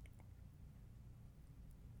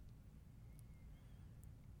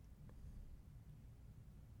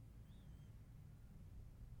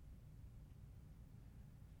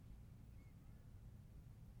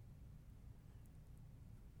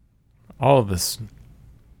 All of this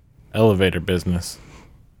elevator business.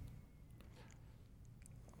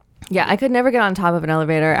 Yeah, I could never get on top of an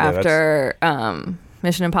elevator after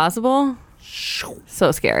Mission Impossible.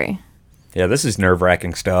 So scary. Yeah, this is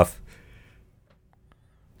nerve-wracking stuff.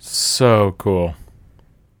 So cool.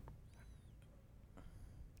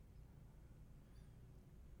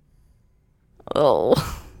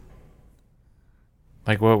 Oh.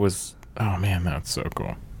 Like what was... Oh man, that's so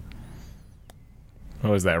cool.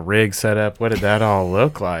 What was that rig set up? What did that all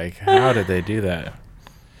look like? How did they do that?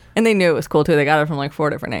 And they knew it was cool, too. They got it from, like, 4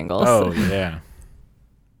 different angles. Oh, yeah.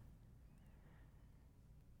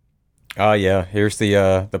 Oh, yeah. Here's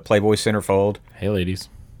the Playboy centerfold. Hey, ladies.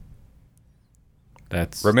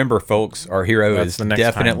 That's... Remember, folks, our hero That's is the next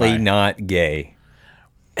time definitely by. not gay.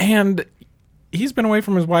 And he's been away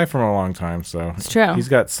from his wife for a long time, so... It's true. He's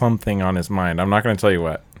got something on his mind. I'm not going to tell you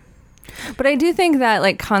what. But I do think that,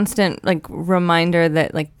 like, constant, like, reminder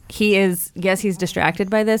that, like, he is... Yes, he's distracted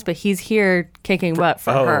by this, but he's here kicking butt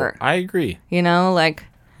for her. I agree. You know? Like,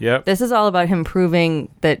 Yep. this is all about him proving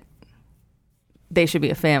that they should be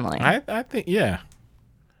a family. I think, yeah.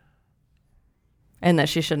 And that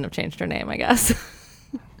she shouldn't have changed her name, I guess.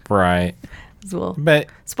 Right. Well, But,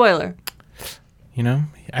 spoiler. you know,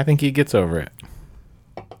 I think he gets over it.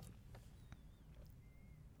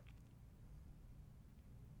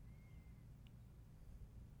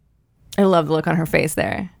 I love the look on her face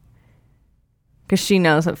there. Because she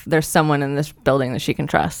knows that there's someone in this building that she can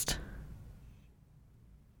trust.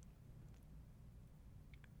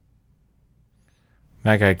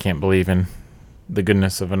 That guy can't believe in the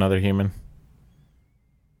goodness of another human.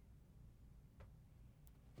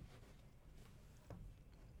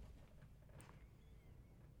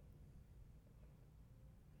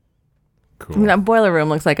 I mean, Cool. that boiler room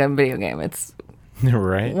looks like a video game. It's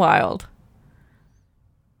Right? wild.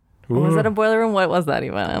 Was Ooh. that a boiler room? What was that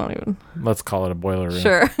even? I don't even. Let's call it a boiler room.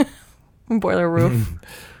 Sure. Boiler roof.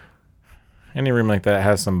 Any room like that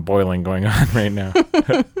has some boiling going on right now.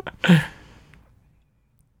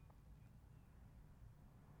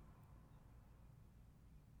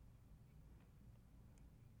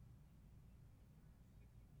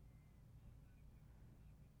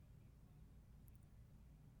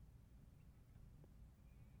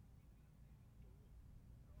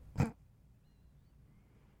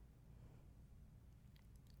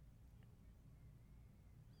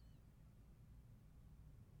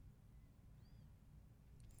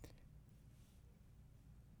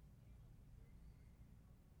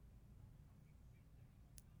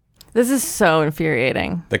 This is so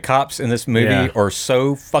infuriating. The cops in this movie Yeah. are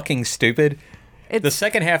so fucking stupid. It's The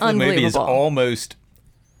second half of the movie is unbelievable.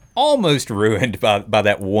 almost ruined by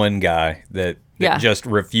that one guy that Yeah. just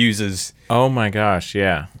refuses Oh my gosh,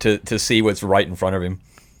 yeah. to see what's right in front of him.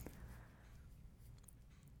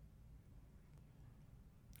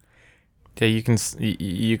 Yeah, you can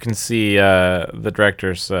see the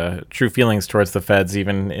director's true feelings towards the feds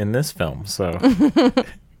even in this film. So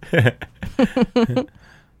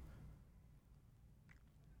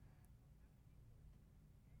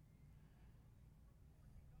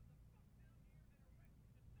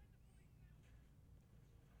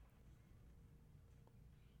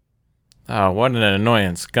oh, what an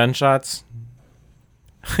annoyance! Gunshots,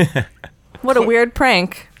 What a weird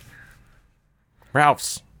prank.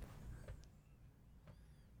 Ralph's.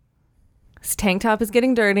 His tank top is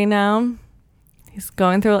getting dirty now. He's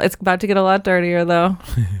going through. It's about to get a lot dirtier, though.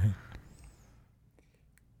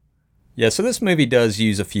 Yeah, so this movie does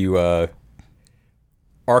use a few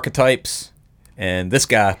archetypes, and this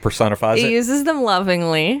guy personifies It it. uses them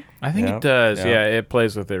lovingly. I think Yeah, it does. yeah. Yeah, it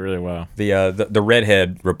plays with it really well. The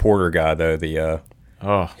redhead reporter guy, though,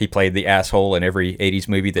 Oh, he played the asshole in every 80s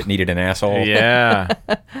movie that needed an asshole. yeah.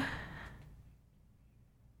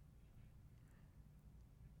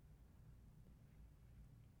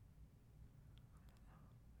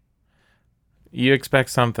 You expect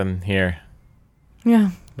something here,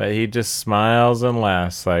 Yeah. but he just smiles and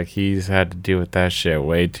laughs like he's had to deal with that shit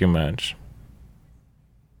way too much.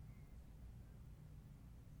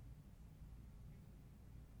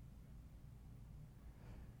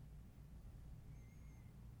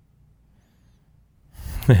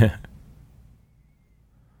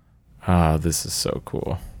 Ah, this is so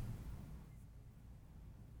cool.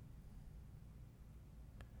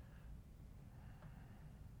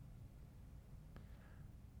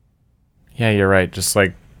 Yeah, you're right. Just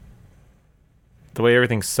like the way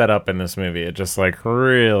everything's set up in this movie, it just like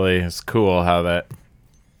really is cool how that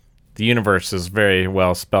the universe is very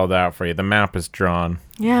well spelled out for you. The map is drawn.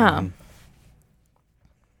 Yeah.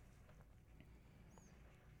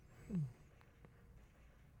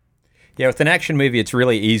 Yeah, with an action movie, it's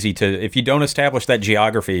really easy to, if you don't establish that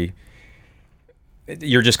geography,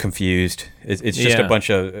 you're just confused. It's just Yeah. a bunch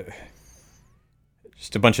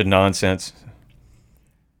of nonsense.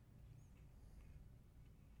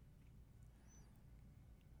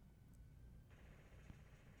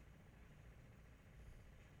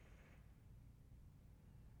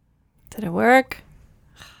 Did it work?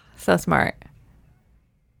 So smart.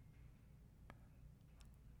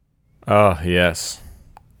 Oh, yes.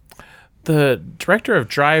 The director of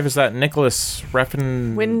Drive, is that Nicholas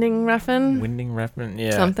Refn? Winding Refn? Winding Refn?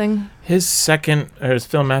 Yeah. Something. His second, or his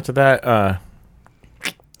film after that,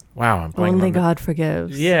 wow, I'm blanking Only on the- God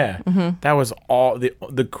forgives. Yeah, that was all.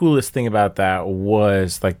 The coolest thing about that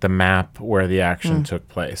was like the map where the action took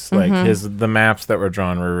place. Like the maps that were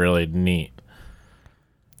drawn were really neat.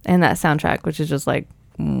 And that soundtrack, which is just like,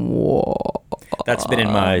 whoa. That's been in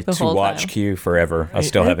my The whole to-watch time. queue forever. I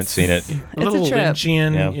still haven't seen it. A little trip.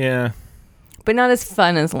 Lynchian, Yeah. yeah. But not as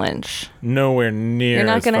fun as Lynch. Nowhere near. You're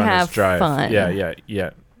not as gonna fun as have Drive. fun. Yeah.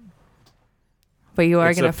 But you are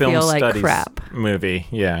It's going a to film feel like studies crap. movie.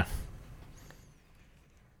 Yeah.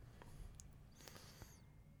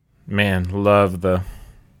 Man, love the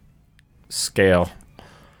scale.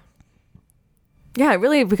 Yeah, it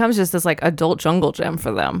really becomes just this like adult jungle gym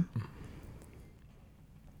for them.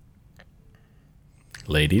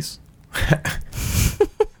 Ladies.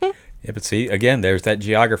 Yeah, but see, again, there's that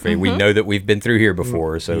geography. We know that we've been through here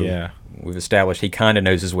before, so Yeah. we've established he kind of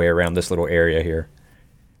knows his way around this little area here.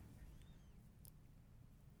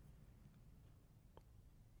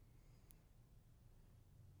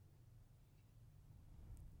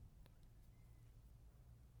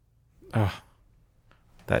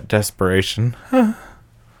 That desperation. I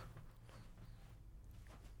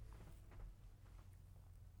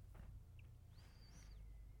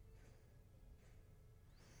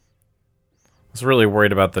was really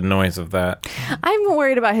worried about the noise of that. I'm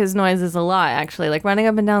worried about his noises a lot, actually. Like running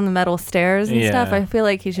up and down the metal stairs and stuff. Yeah. I feel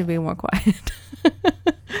like he should be more quiet.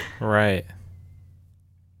 Right.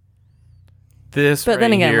 This But right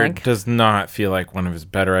then again, here like- does not feel like one of his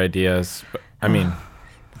better ideas. But, I mean,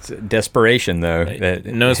 It's desperation, though. That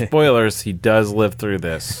no spoilers. He does live through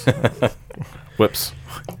this. Whoops.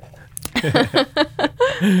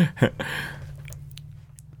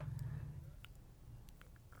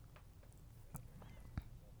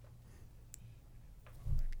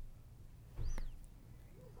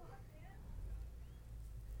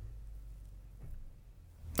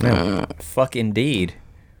 fuck indeed.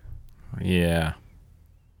 Yeah.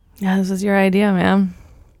 Yeah, this is your idea, man.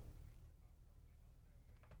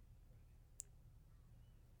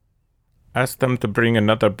 Ask them to bring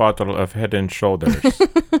another bottle of Head and Shoulders.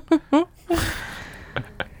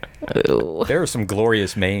 Ooh. There are some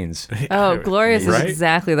glorious mains Oh, glorious Right? is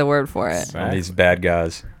exactly the word for it. on these bad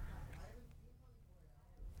guys.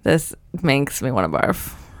 This makes me want to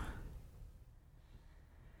barf.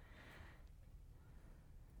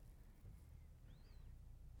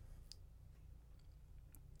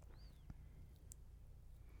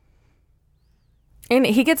 And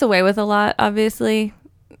he gets away with a lot, obviously,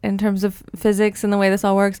 in terms of physics and the way this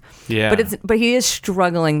all works. Yeah. But he is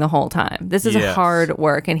struggling the whole time. This is Yes. hard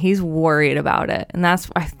work, and he's worried about it. And that's,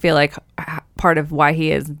 I feel like, part of why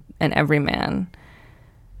he is an everyman.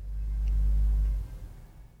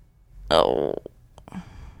 Oh.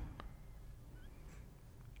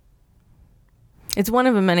 It's one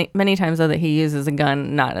of the many times, though, that he uses a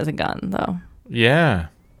gun not as a gun, though. Yeah.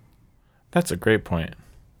 That's a great point.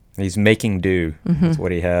 He's making do. That's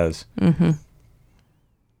what he has. And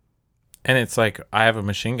it's like, I have a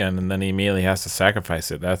machine gun, and then he immediately has to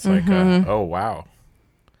sacrifice it. That's like, oh, wow.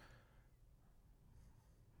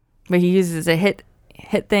 But he uses it to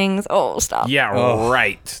hit things. Oh, stop. Yeah,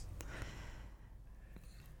 right.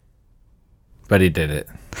 But he did it.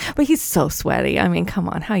 But he's so sweaty. I mean, come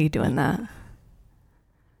on. How are you doing that?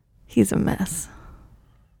 He's a mess.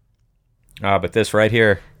 But this right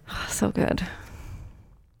here, So good.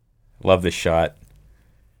 love this shot.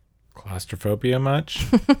 Claustrophobia much?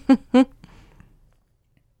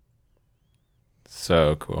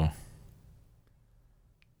 So cool.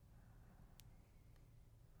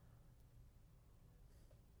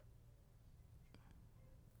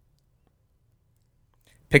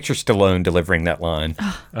 Picture Stallone delivering that line.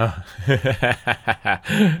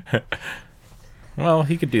 Well,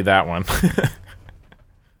 he could do that one.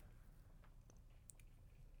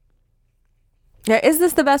 Yeah, is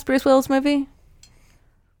this the best Bruce Willis movie?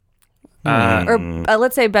 Or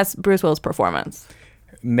let's say best Bruce Willis performance.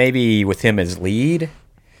 Maybe with him as lead.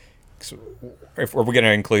 So if we're going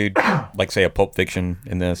to include, like, say, a Pulp Fiction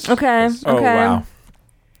in this. Okay. Oh, okay. wow.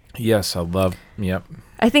 Yes, I love, yep.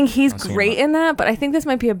 I think he's I've seen great in that, but I think this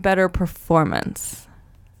might be a better performance.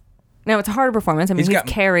 No, it's a harder performance. I mean, he's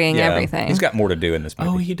carrying everything. He's got more to do in this movie.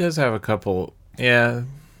 Oh, he does have a couple. Yeah.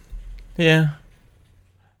 Yeah.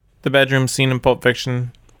 The bedroom scene in Pulp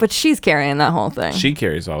Fiction. But she's carrying that whole thing. She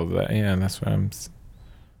carries all of that. Yeah, that's what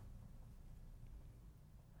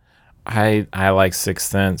I like Sixth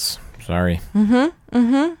Sense. Sorry. M.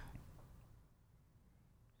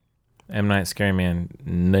 Night Scary Man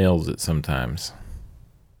nails it sometimes.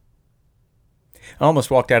 I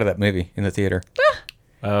almost walked out of that movie in the theater.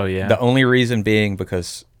 Oh, yeah. The only reason being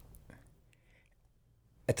because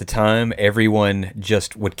at the time, everyone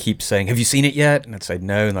just would keep saying, "Have you seen it yet?" And I'd say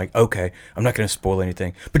no. And like, okay, I'm not going to spoil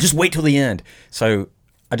anything, but just wait till the end. So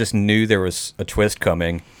I just knew there was a twist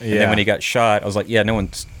coming. And then when he got shot, I was like, yeah, no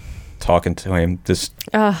one's talking to him. Just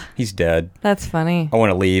he's dead. That's funny. I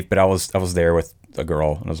want to leave, but I was there with a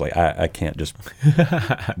girl, and I was like, I can't just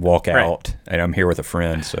walk out, and I'm here with a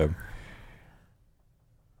friend. So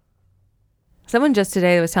Someone just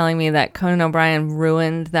today was telling me that Conan O'Brien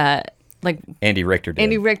ruined that, like, Andy Richter did.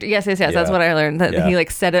 Andy Richter. Yes, that's Yeah. what I learned. That Yeah. he, like,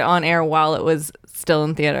 said it on air while it was still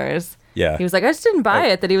in theaters. Yeah. He was like, I just didn't buy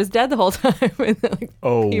it that he was dead the whole time. And, like,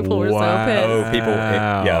 people were so pissed. Oh, people,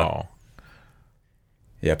 yeah.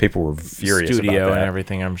 Yeah, people were furious Studio about that. and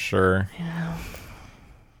everything, I'm sure. Yeah.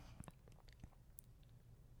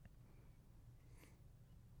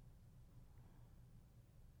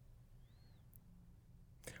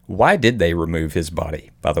 Why did they remove his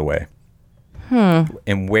body, by the way?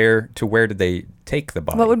 And where did they take the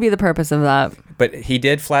body? What would be the purpose of that? But he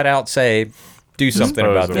did flat out say, do something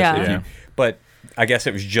about this. Yeah. If you- but I guess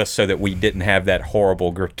it was just so that we didn't have that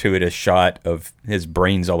horrible, gratuitous shot of his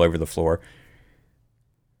brains all over the floor.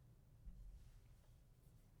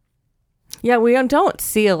 Yeah, we don't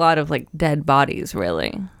see a lot of, like, dead bodies,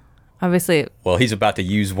 really. Obviously. Well, he's about to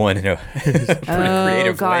use one in a pretty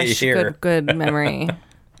creative way here. Good memory.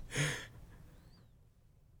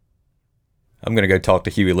 I'm going to go talk to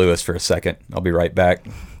Huey Lewis for a second. I'll be right back.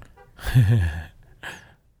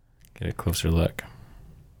 Get a closer look.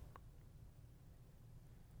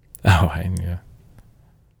 Oh, I knew.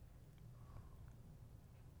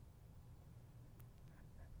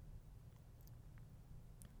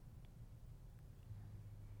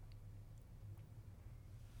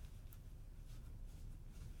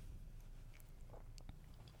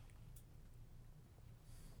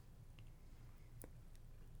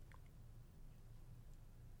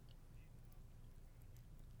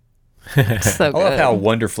 So I good. love how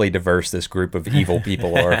wonderfully diverse this group of evil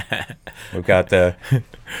people are. We've got the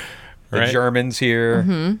Right. Germans here.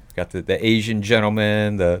 We've got the Asian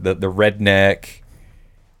gentleman, the redneck.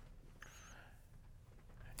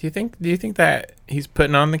 Do you think that he's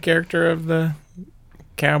putting on the character of the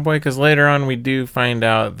cowboy? Because later on we do find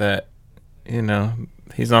out that, you know,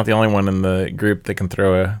 he's not the only one in the group that can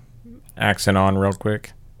throw a accent on real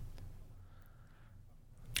quick.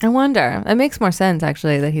 I wonder. It makes more sense,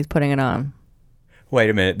 actually, that he's putting it on. Wait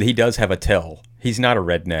a minute. He does have a tail. He's not a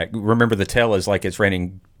redneck. Remember, the tail is like it's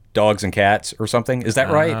raining dogs and cats or something. Is that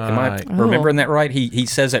right? Am I remembering that right? He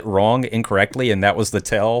says it wrong, incorrectly, and that was the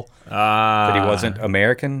tell that he wasn't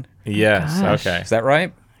American. Yes. Gosh. Okay. Is that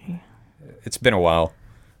right? It's been a while.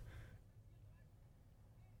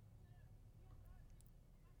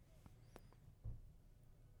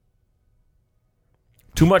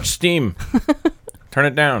 Too much steam. Turn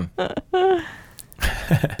it down.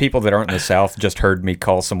 People that aren't in the South just heard me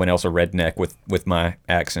call someone else a redneck with my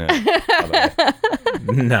accent. By the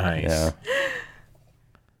way. Nice. Yeah.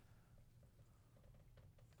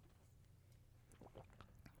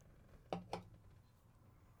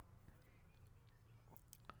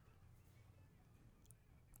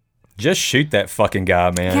 Just shoot that fucking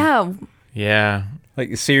guy, man. Yeah. Yeah.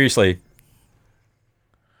 Like, seriously.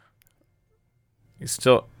 He's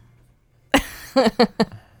still.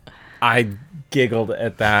 I giggled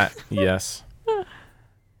at that. Yes.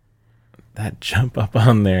 That jump up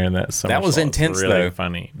on there and that That was intense, really though.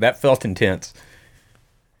 Funny. That felt intense.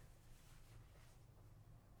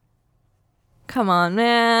 Come on,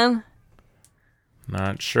 man.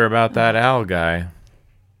 Not sure about that Al guy.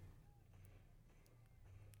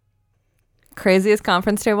 Craziest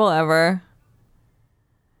conference table ever.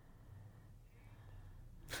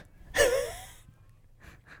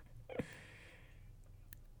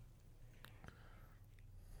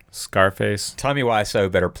 Scarface. Tommy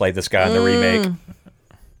Wiseau better play this guy in the remake.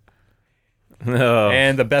 No.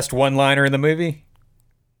 And the best one-liner in the movie?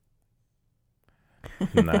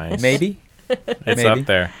 Nice. Maybe? It's Maybe. up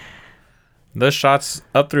there. Those shots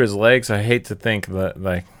up through his legs, I hate to think that,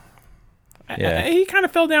 like, Yeah. he kind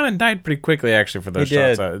of fell down and died pretty quickly, actually, for those He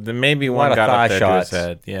shots. did. Maybe A one lot of got thigh up there shots. to his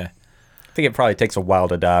head. Yeah. I think it probably takes a while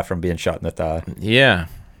to die from being shot in the thigh. Yeah.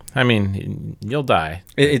 I mean, you'll die.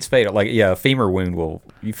 It's fatal. Like, yeah, a femur wound will...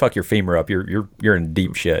 You fuck your femur up, you're in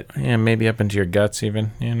deep shit. Yeah, maybe up into your guts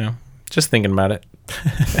even, you know. Just thinking about it.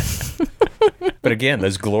 But again,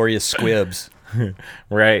 those glorious squibs.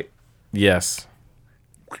 Right. Yes.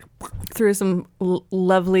 Through some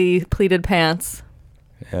lovely pleated pants.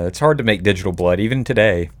 Yeah, it's hard to make digital blood, even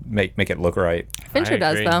today, make it look right. Fincher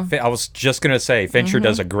does, agree. though. I was just going to say, Fincher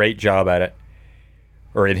does a great job at it.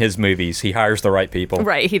 Or in his movies, he hires the right people.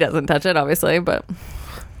 Right, he doesn't touch it, obviously, but...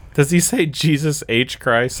 Does he say Jesus H.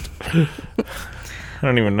 Christ? I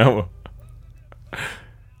don't even know.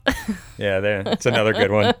 Yeah, it's another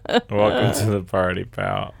good one. Welcome to the party,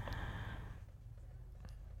 pal.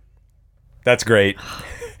 That's great.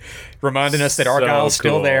 Reminding us that So Argyle's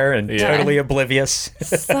still cool. there and Yeah. totally oblivious.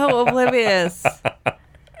 So oblivious.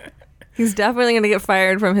 He's definitely going to get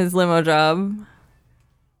fired from his limo job.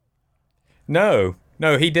 No,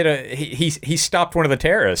 he did he stopped one of the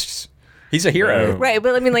terrorists. He's a hero. Right,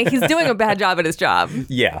 but I mean, like, he's doing a bad job at his job.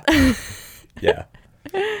 Yeah. Yeah.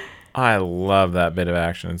 I love that bit of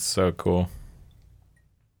action. It's so cool.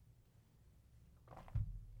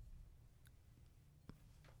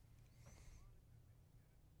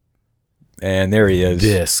 And there he is.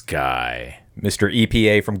 This guy. Mr.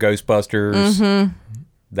 EPA from Ghostbusters.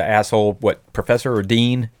 The asshole, professor or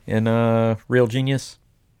dean in Real Genius?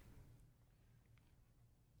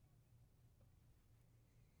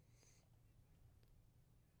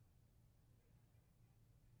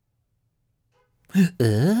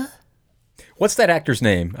 What's that actor's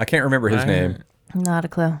name? I can't remember his name. Not a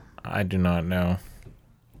clue. I do not know.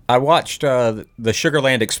 I watched the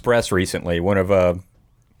Sugarland Express recently, one of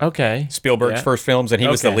Okay. Spielberg's Yeah. first films, and he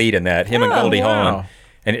was the Okay. lead in that, him and Oh, Goldie wow. Hawn.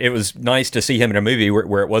 And it was nice to see him in a movie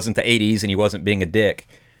where it wasn't the 80s and he wasn't being a dick.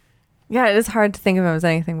 Yeah, it is hard to think of him as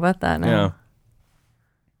anything but that now. Yeah.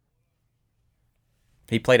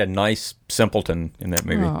 He played a nice simpleton in that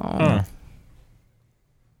movie. Huh.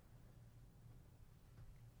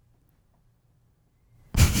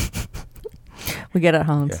 We get it,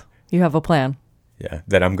 Hans. Yeah. You have a plan. Yeah,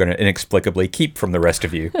 that I'm going to inexplicably keep from the rest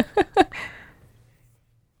of you.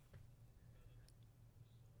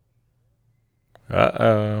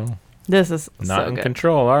 Uh-oh. This is Not so in good.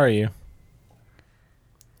 control, are you?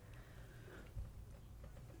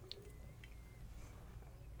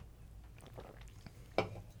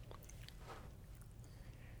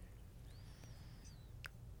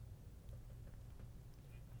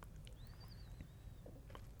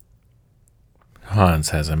 Hans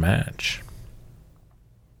has a match.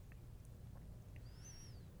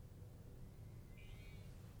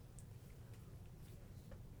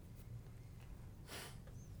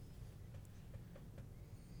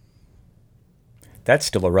 That's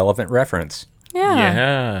still a relevant reference. Yeah.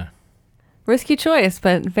 Yeah. Risky choice,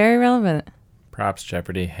 but very relevant. Props,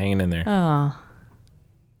 Jeopardy. Hanging in there. Oh.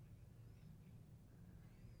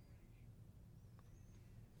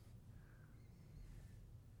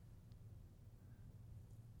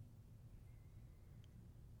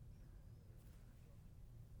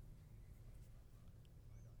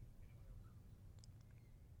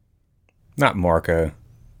 Not Marco.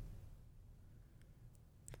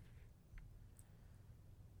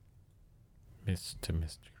 Mr.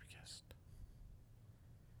 Mystery Guest.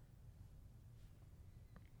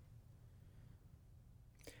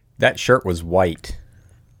 That shirt was white.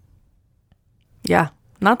 Yeah,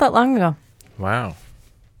 not that long ago. Wow.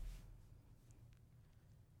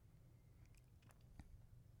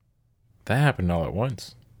 That happened all at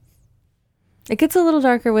once. It gets a little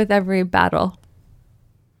darker with every battle.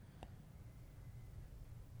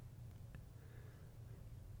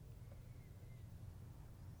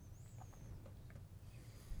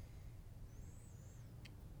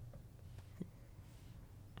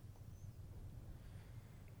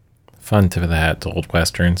 Fun tip of the hat to old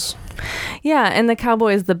westerns. Yeah, and the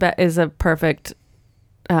cowboy is a perfect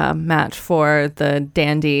match for the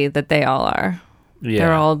dandy that they all are. Yeah.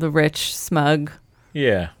 They're all the rich, smug,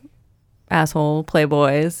 asshole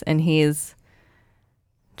playboys, and he's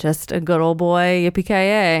just a good old boy,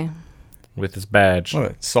 yippee-ki-yay. With his badge.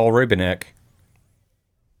 What? Saul Rubinek.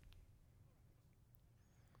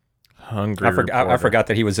 Hungry I reporter. forgot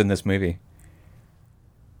that he was in this movie.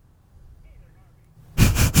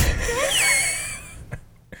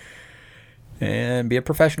 And be a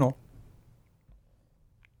professional.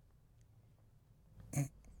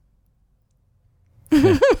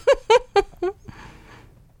 The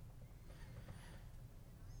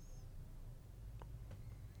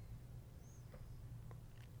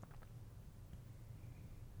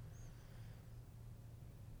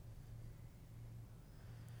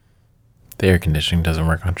air conditioning doesn't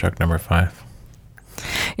work on truck number 5.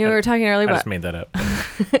 You know, we were talking earlier I about, just made that up.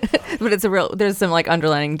 but there's some like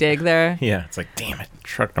underlining dig there. Yeah, it's like, damn it,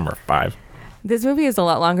 truck number 5. This movie is a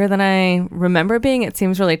lot longer than I remember being. It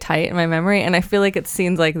seems really tight in my memory, and I feel like it's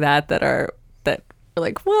scenes like that are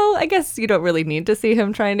like, well, I guess you don't really need to see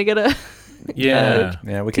him trying to get a Yeah.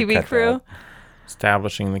 Yeah, we could TV cut crew. that.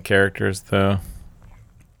 Establishing the characters, though.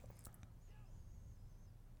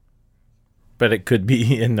 But it could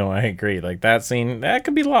be, and no, I agree. Like that scene, that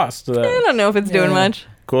could be lost. I don't know if it's doing much.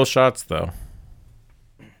 Cool shots, though.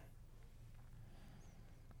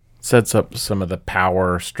 Sets up some of the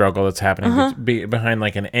power struggle that's happening behind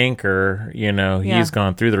like an anchor. You know, Yeah. he's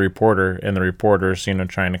gone through the reporter, and the reporter's, you know,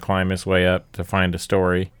 trying to climb his way up to find a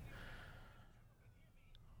story.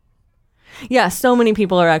 Yeah, so many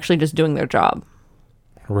people are actually just doing their job.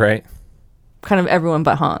 Right. Kind of everyone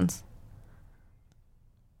but Hans.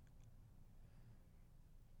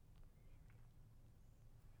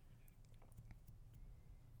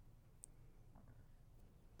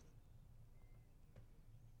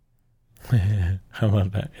 I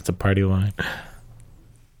love that. It's a party line.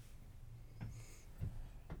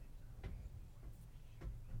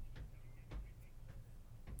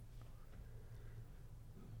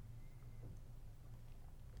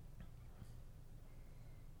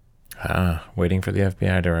 Waiting for the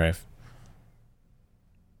FBI to arrive.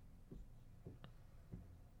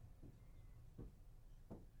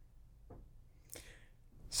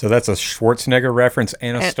 So that's a Schwarzenegger reference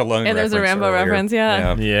and a Stallone reference. And there's a Rambo earlier. reference,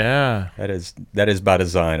 yeah. Yeah. That is by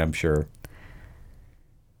design, I'm sure.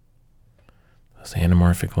 Those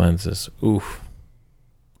anamorphic lenses. Oof.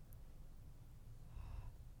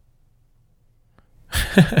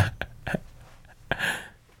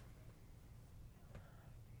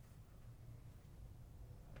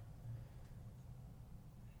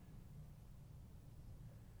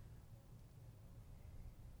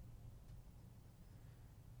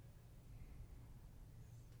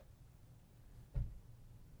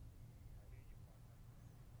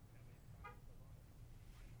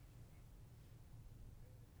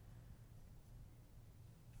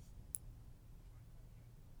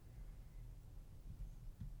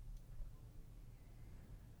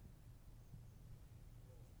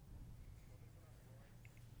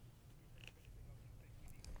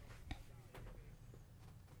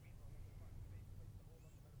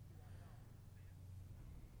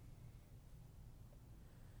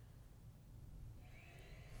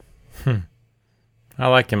 I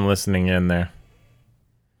like him listening in there.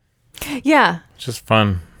 Yeah. It's just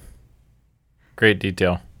fun. Great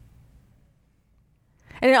detail.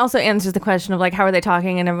 And it also answers the question of like, how are they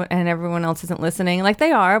talking and everyone else isn't listening? Like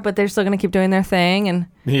they are, but they're still going to keep doing their thing, and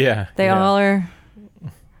Yeah. they all are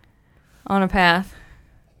on a path.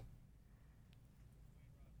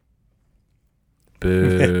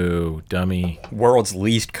 Boo, dummy. World's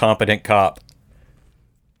least competent cop.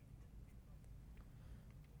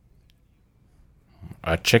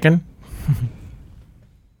 A chicken?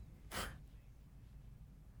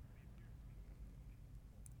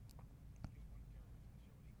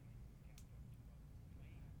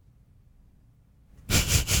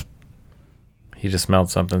 He just smelled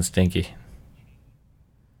something stinky.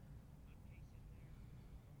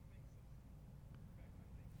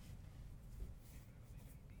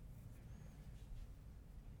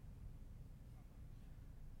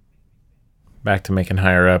 Back to making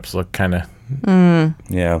higher ups look kind of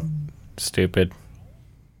Yeah. Stupid.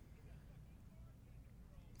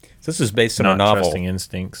 This is based on Not a novel. trusting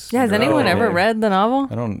instincts. Yeah, has anyone ever read the novel?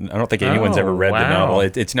 I don't think anyone's ever read the wow. novel.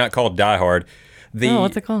 It's not called Die Hard.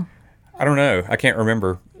 What's it called? I don't know. I can't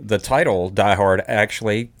remember. The title, Die Hard,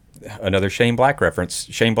 actually, another Shane Black reference.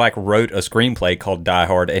 Shane Black wrote a screenplay called Die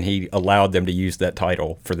Hard, and he allowed them to use that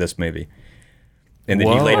title for this movie. And then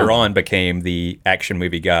he Whoa. later on became the action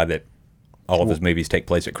movie guy that all of his movies take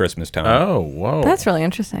place at Christmas time. Oh, whoa. That's really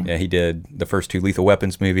interesting. Yeah, he did the first 2 Lethal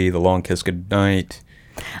Weapons movie, The Long Kiss Goodnight,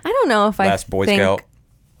 I don't know if Last Boy Scout.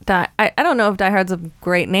 I don't know if Die Hard's a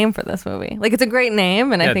great name for this movie. Like, it's a great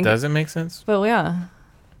name, and Yeah, I think... does it make sense? But yeah.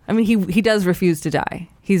 I mean, he does refuse to die.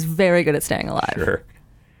 He's very good at staying alive. Sure.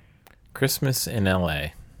 Christmas in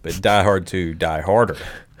L.A. But Die Hard 2, Die Harder.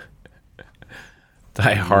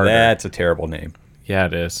 Die Harder. That's a terrible name. Yeah,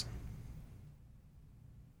 it is.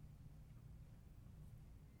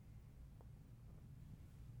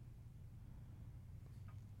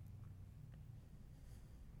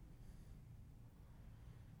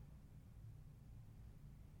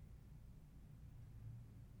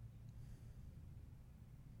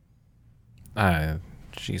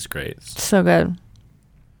 She's great. So good.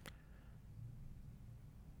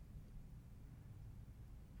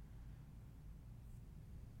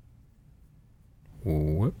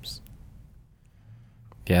 Whoops.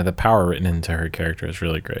 Yeah, the power written into her character is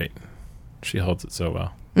really great. She holds it so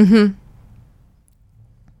well. Mm-hmm.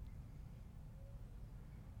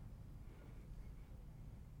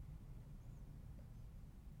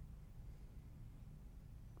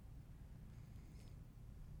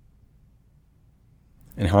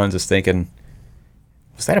 And Hans is thinking,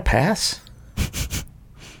 was that a pass?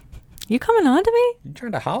 You coming on to me? You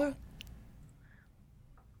trying to holler?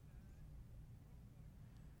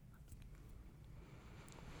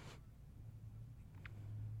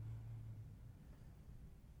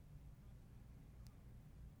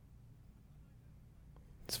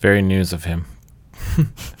 It's very news of him.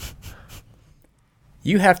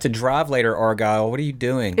 You have to drive later, Argyle. What are you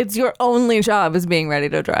doing? It's your only job is being ready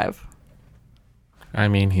to drive. I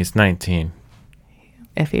mean, he's 19,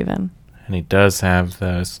 If even. and he does have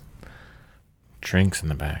those drinks in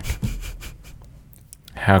the back.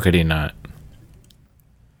 How could he not?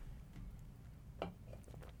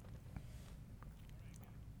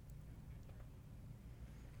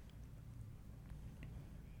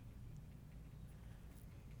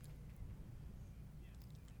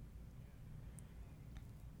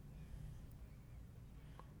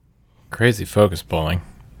 Crazy focus bowling.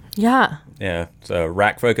 Yeah. Yeah, so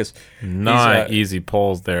rack focus. Not He's, easy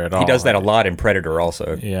pulls there at all. He does that a lot in Predator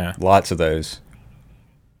also. Yeah. Lots of those.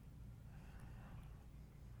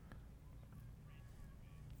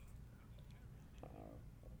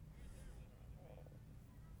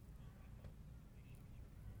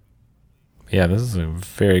 Yeah, this is a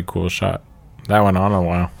very cool shot. That went on a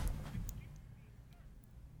while.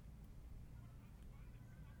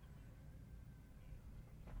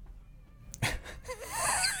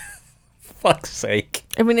 Fuck's sake.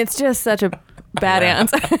 I mean, it's just such a bad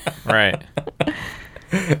answer. Right.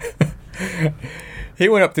 He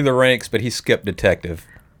went up through the ranks, but he skipped detective.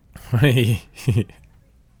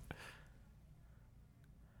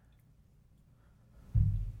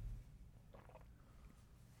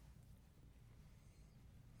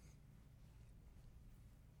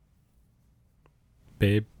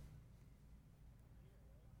 Babe.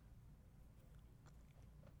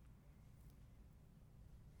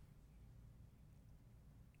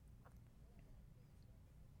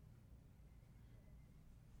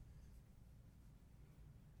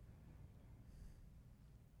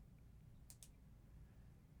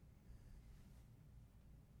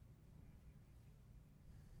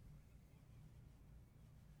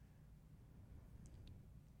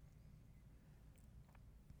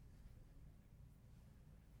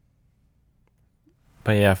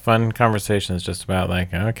 But yeah, fun conversation is just about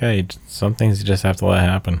like, okay, some things you just have to let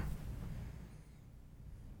happen.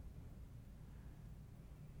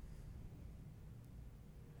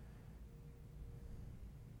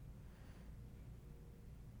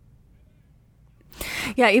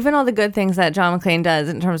 Yeah, even all the good things that John McClane does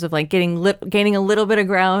in terms of like gaining a little bit of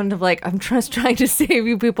ground of like, I'm just trying to save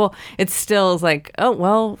you people. It still is like, oh,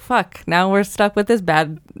 well, fuck. Now we're stuck with this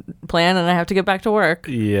bad plan and I have to get back to work.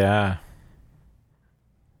 Yeah.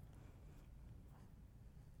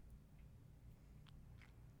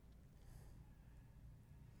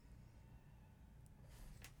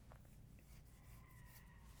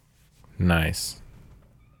 Nice.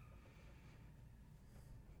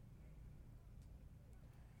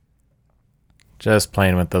 Just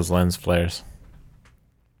playing with those lens flares.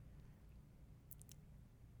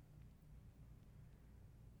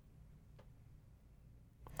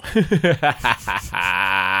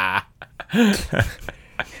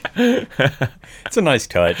 It's a nice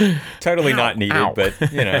touch. Totally not needed, Ow. but,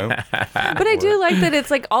 you know. But I do like that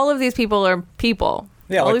it's like all of these people are people.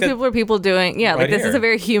 Yeah, all like these that- people are people doing, right like this is here. a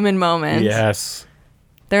very human moment. Yes.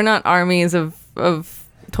 They're not armies of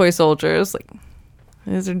toy soldiers. Like,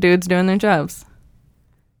 these are dudes doing their jobs.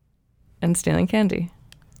 And stealing candy.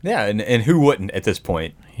 Yeah, and who wouldn't at this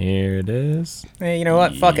point? Here it is. Hey, you know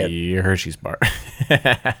what? Fuck it. Hershey's bar.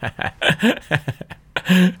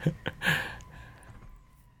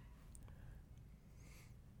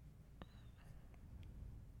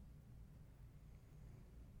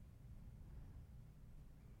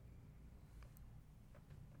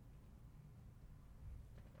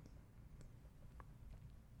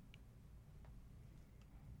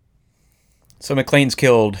 So McLean's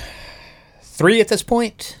killed 3 at this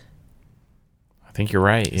point? I think you're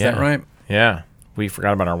right. Is that right? Yeah. We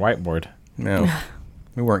forgot about our whiteboard. No.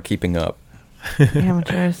 We weren't keeping up.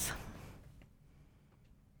 Amateurs.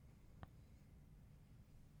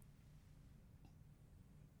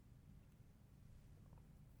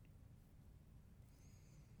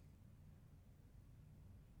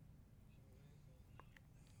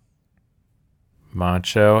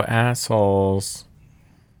 Macho assholes.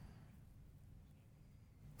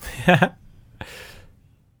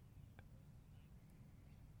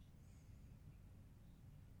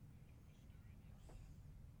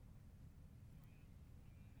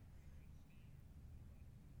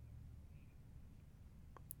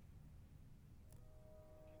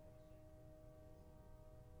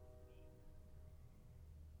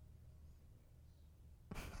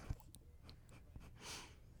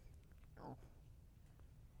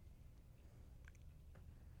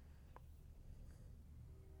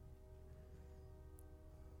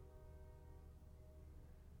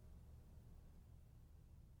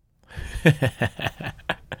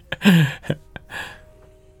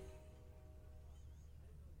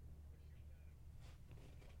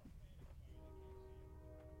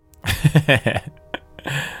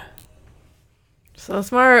 So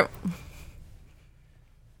smart.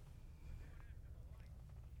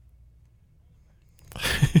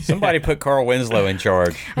 Somebody put Carl Winslow in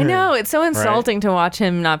charge. I know, it's so insulting to watch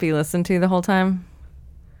him not be listened to the whole time.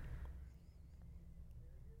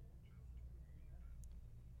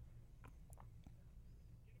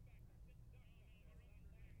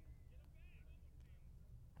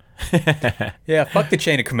 Yeah, fuck the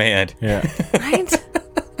chain of command. Yeah. Right?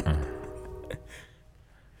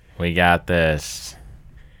 We got this.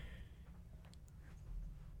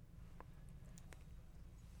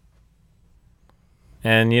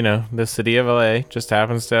 And, you know, the city of LA just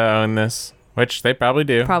happens to own this, which they probably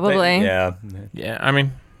do. Probably. Yeah. Yeah, I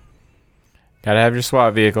mean, gotta have your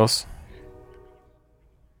SWAT vehicles.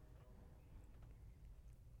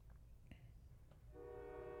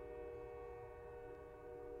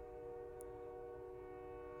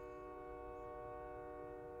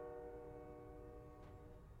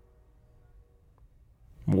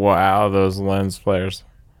 Wow, those lens flares.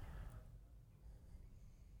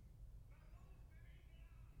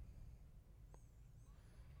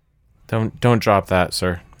 Don't drop that,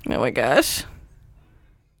 sir. Oh my gosh.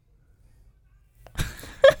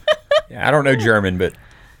 Yeah, I don't know German, but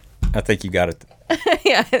I think you got it.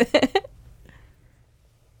 Yeah.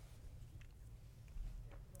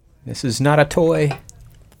 This is not a toy.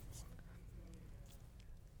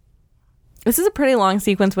 This is a pretty long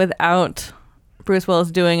sequence without Bruce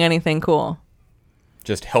Willis doing anything cool.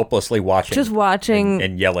 Just helplessly watching. Just watching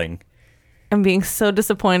and yelling. and being so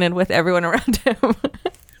disappointed with everyone around him.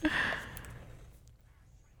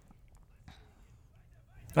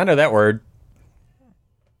 I know that word.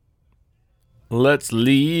 Let's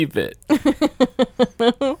leave it.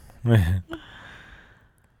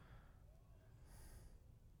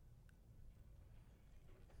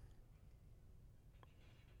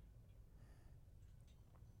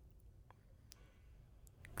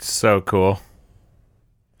 So cool.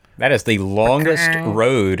 That is the longest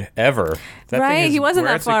road ever. That thing Right? is- He wasn't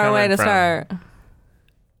that where's it far away coming to from? start.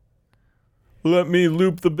 Let me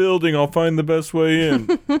loop the building. I'll find the best way in.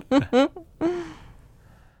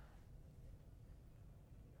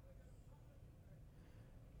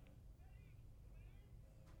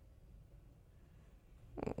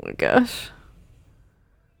 Oh my gosh.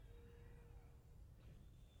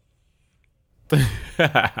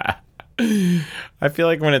 I feel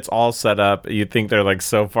like when it's all set up, you think they're like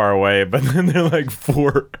so far away, but then they're like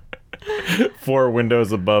four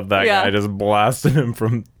windows above that Yeah. guy, just blasting him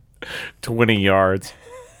from 20 yards.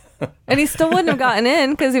 And he still wouldn't have gotten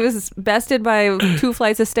in because he was bested by 2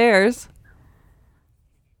 flights of stairs.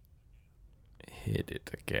 hit it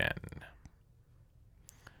again.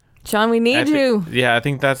 Sean, we need you. Yeah, I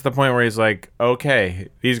think that's the point where he's like, okay,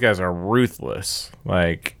 these guys are ruthless.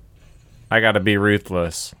 Like, I got to be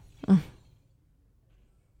ruthless.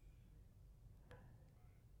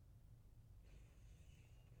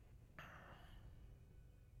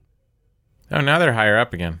 Oh, now they're higher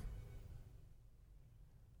up again.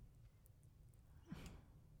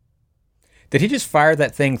 Did he just fire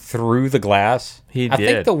that thing through the glass? He I did.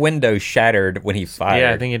 think the window shattered when he fired.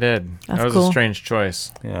 Yeah, I think he did. That's that was cool. a strange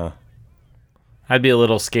choice. Yeah. I'd be a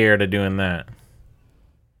little scared of doing that.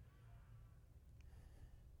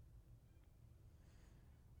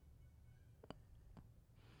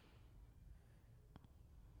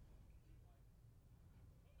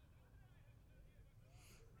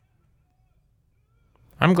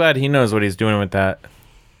 I'm glad he knows what he's doing with that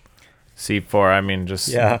C4. I mean,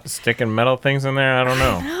 just sticking metal things in there. I don't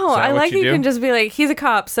know. No, I like you can just be like, he's a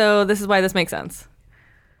cop, so this is why this makes sense.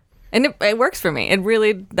 And it works for me. It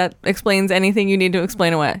really, that explains anything you need to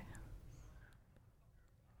explain away.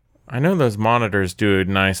 I know those monitors do a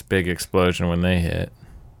nice big explosion when they hit.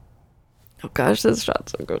 Oh gosh, this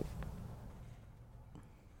shot's so good.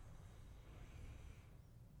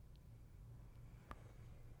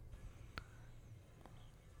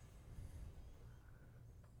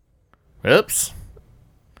 Oops.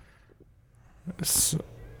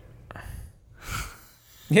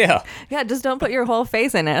 Yeah. Yeah, just don't put your whole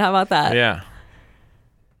face in it. How about that? Yeah.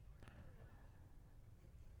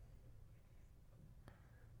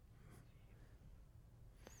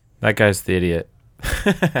 That guy's the idiot.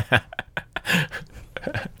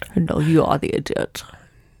 No, you are the idiot.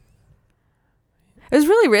 It was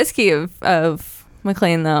really risky of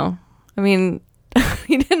McClane, though. I mean,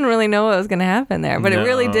 he didn't really know what was going to happen there, but it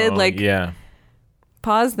really did, like,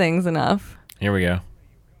 pause things enough. Here we go.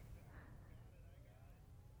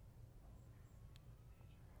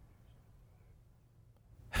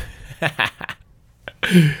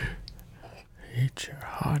 Eat your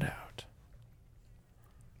heart out.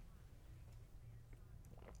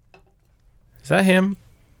 Is that him?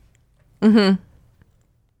 Mm-hmm.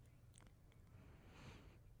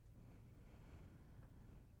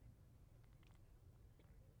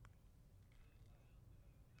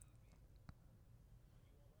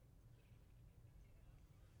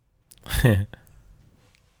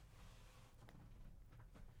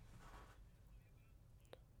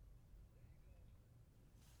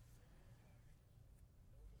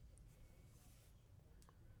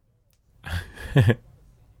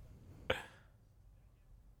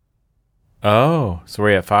 Oh, so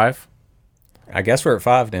we're at 5? I guess we're at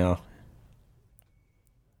 5 now.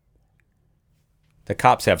 The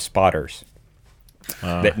cops have spotters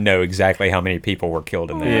that know exactly how many people were killed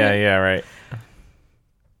in there. Yeah, right.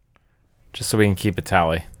 Just so we can keep a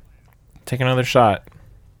tally. Take another shot.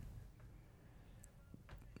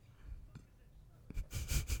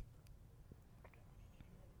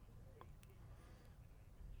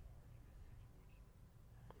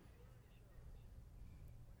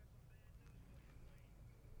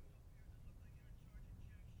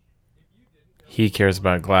 He cares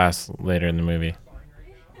about glass later in the movie.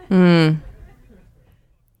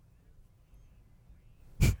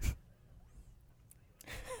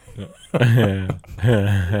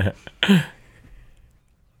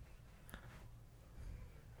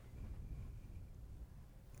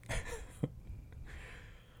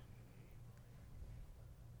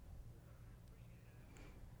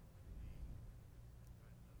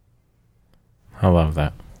 I love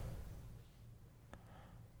that.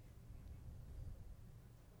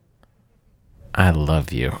 I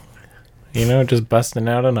love you. You know, just busting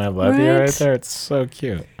out an I love you right there. It's so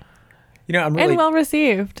cute. You know, I'm really... And well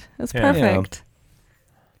received. It's perfect.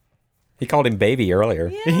 He called him baby earlier.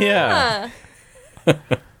 Yeah.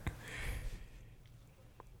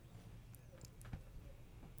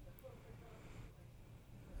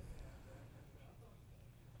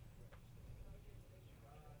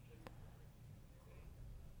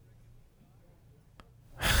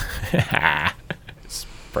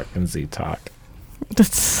 Frickin' Z talk.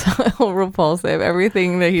 That's so repulsive.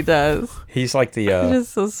 Everything that he does. He's like the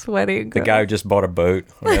Just so sweaty. the guy who just bought a boat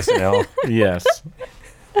on SNL. Yes.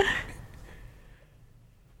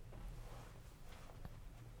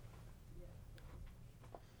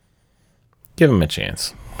 Give him a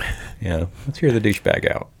chance. Yeah, let's hear the douchebag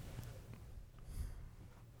out.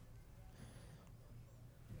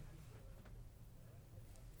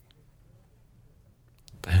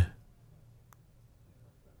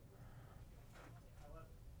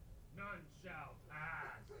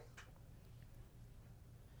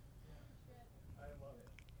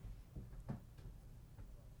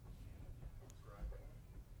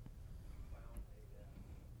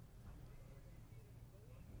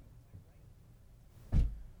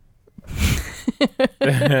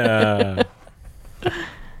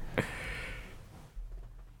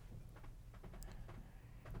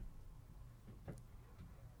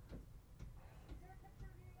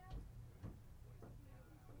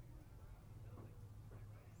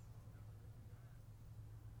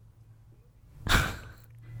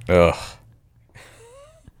 Ugh.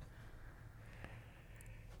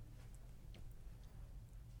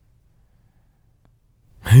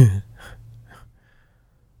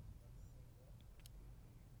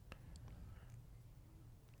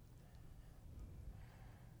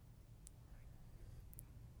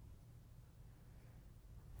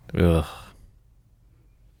 Ugh.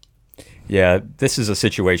 Yeah, this is a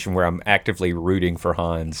situation where I'm actively rooting for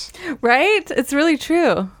Hans. Right? It's really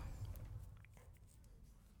true.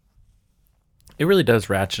 It really does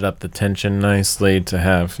ratchet up the tension nicely to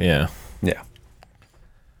have, yeah. Yeah.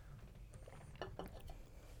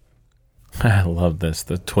 I love this,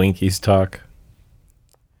 the Twinkies talk.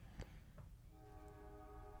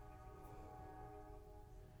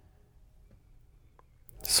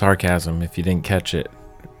 Sarcasm, if you didn't catch it.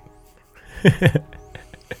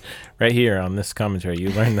 Right here on this commentary, you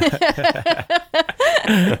learned that.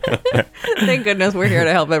 Thank goodness we're here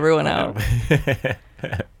to help everyone out.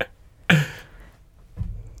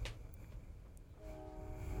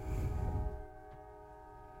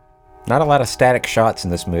 Not a lot of static shots in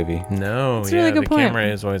this movie. No, That's a really good the point. camera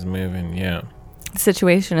is always moving, yeah. The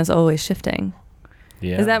situation is always shifting.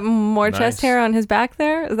 Yeah. Is that more Nice. chest hair on his back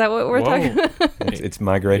there? Is that what we're Whoa. talking about? It's It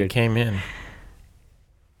migrated. came in.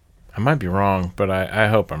 I might be wrong, but I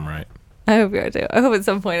hope I'm right. I hope you are too. I hope at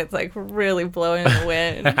some point it's like really blowing in the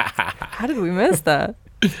wind. How did we miss that?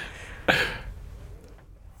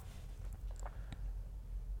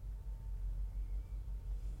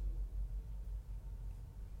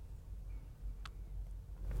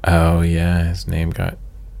 Oh, yeah, his name got...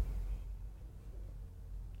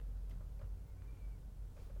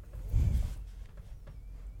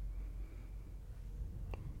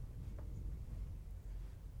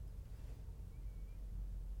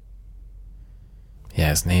 Yeah,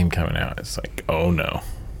 his name coming out. It's like, oh no.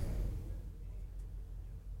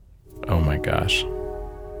 Oh my gosh.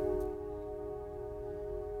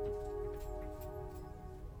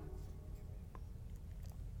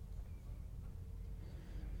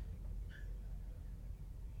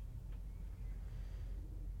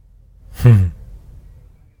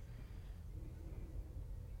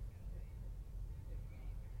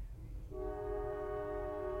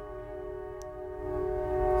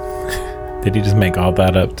 Did he just make all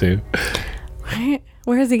that up too? Right?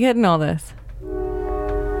 Where is he getting all this?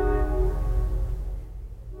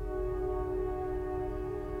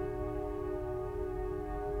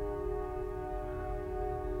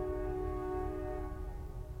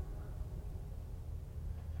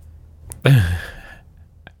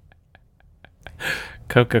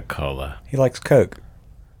 Coca-Cola. He likes Coke.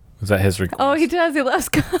 Was that his request? Oh, he does. He loves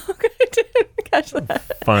Coke. I didn't catch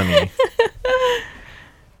that. Funny.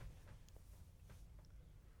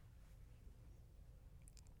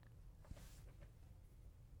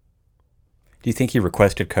 Do you think he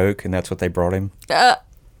requested Coke and that's what they brought him?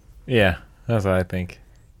 Yeah, that's what I think.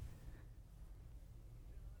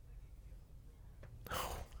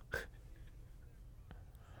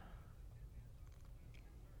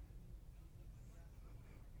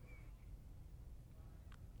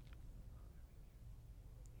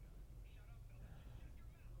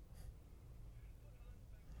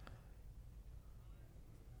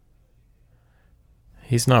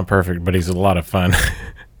 He's not perfect, but he's a lot of fun.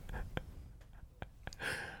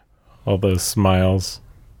 All those smiles.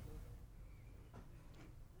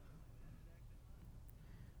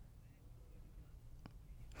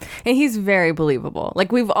 And he's very believable.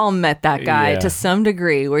 Like, we've all met that guy Yeah. to some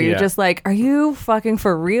degree where you're Yeah. just like, are you fucking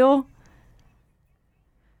for real?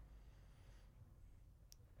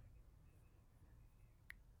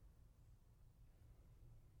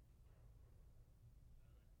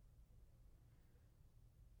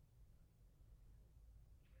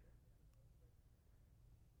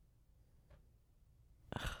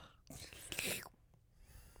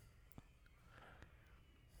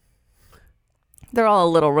 They're all a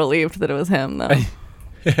little relieved that it was him, though.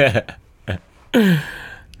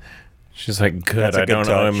 She's like, good, That's a I good don't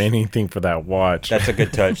owe touch. him anything for that watch. That's a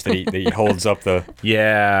good touch that he holds up the...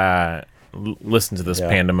 Yeah. Listen to this Yeah.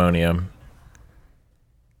 pandemonium.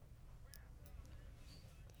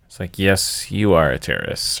 It's like, yes, you are a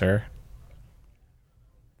terrorist, sir.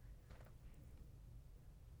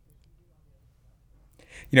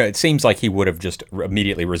 You know, it seems like he would have just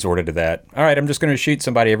immediately resorted to that. All right, I'm just going to shoot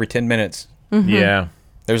somebody every 10 minutes. Yeah.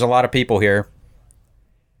 There's a lot of people here.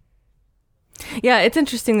 Yeah, it's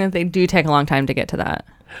interesting that they do take a long time to get to that.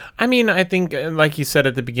 I mean, I think, like he said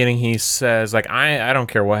at the beginning, he says, like, I don't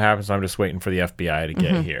care what happens. I'm just waiting for the FBI to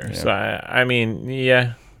get here. Yeah. So, I mean,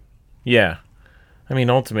 yeah. I mean,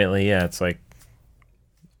 ultimately, yeah, it's like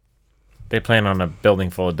they plan on a building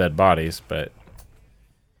full of dead bodies, but...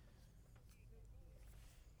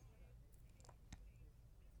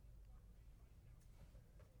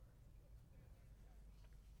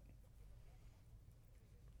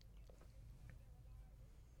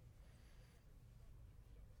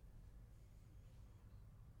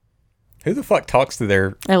 Who the fuck talks to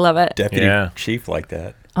their I love it. deputy chief like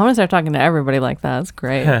that? I want to start talking to everybody like that. It's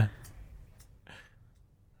great.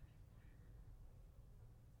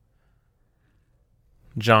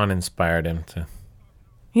 John inspired him to.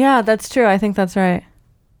 Yeah, that's true. I think that's right.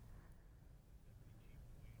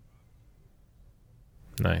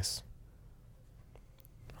 Nice.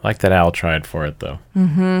 I like that Al tried for it, though.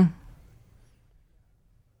 Mm-hmm.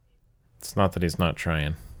 It's not that he's not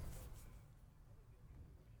trying.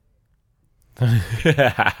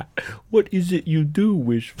 What is it you do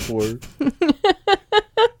wish for?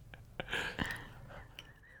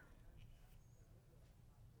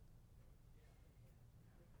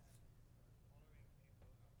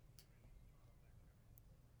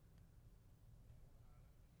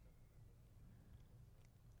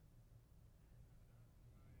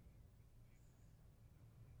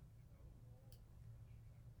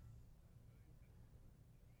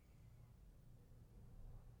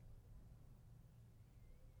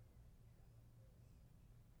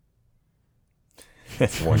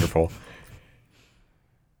 That's wonderful.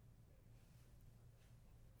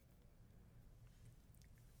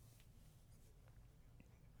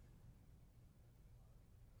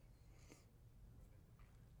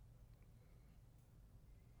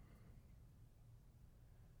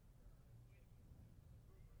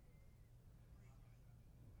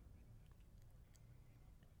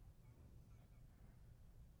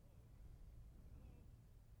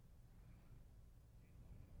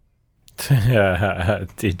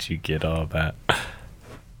 Did you get all that? I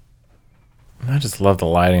just love the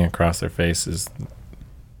lighting across their faces.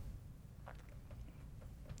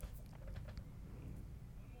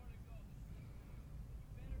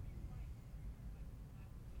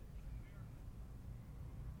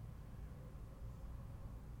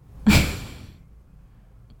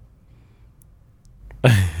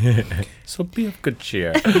 So be of good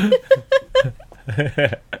cheer.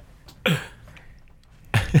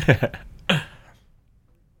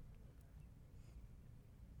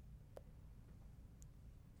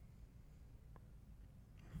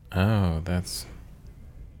 Oh, that's...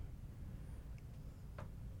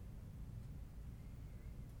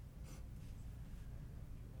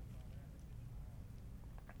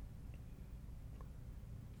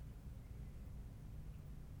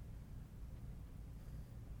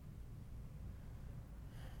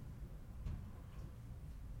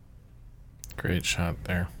 Great shot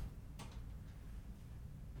there.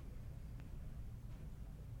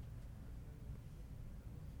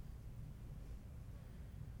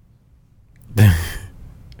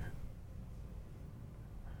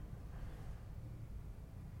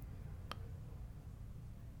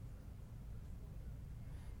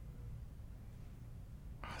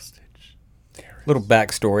 Hostage. Little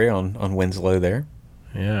backstory on Winslow there.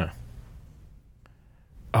 Yeah.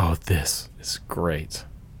 Oh, this is great.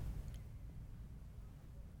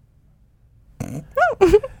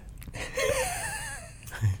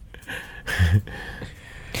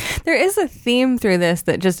 There is a theme through this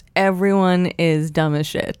that just everyone is dumb as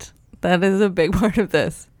shit. That is a big part of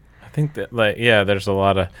this. I think that, like, yeah, there's a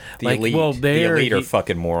lot of The elite are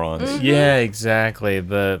fucking morons. Mm-hmm. Yeah, exactly.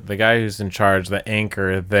 The guy who's in charge, the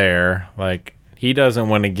anchor there, like, he doesn't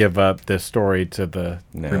want to give up this story to the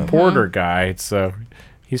reporter guy, so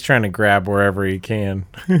he's trying to grab wherever he can.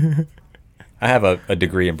 I have a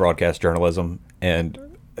degree in broadcast journalism, and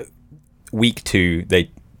week 2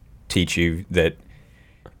 they teach you that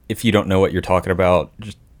if you don't know what you're talking about,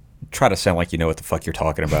 just try to sound like you know what the fuck you're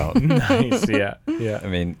talking about. Nice, yeah. I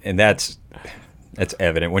mean, and that's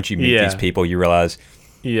evident. Once you meet these people, you realize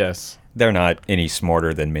Yes. they're not any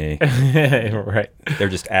smarter than me. Right. They're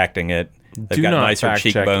just acting it. They've Do got not nicer fact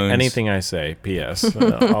check cheekbones. anything I say. P.S.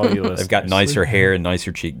 All you listeners. They've got nicer hair and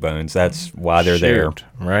nicer cheekbones. That's why they're there. Shoot,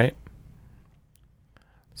 right?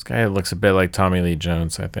 This guy looks a bit like Tommy Lee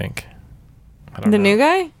Jones, I think. I don't The know. new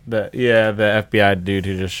guy? The FBI dude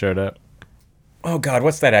who just showed up. Oh, God,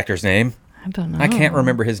 what's that actor's name? I don't know. I can't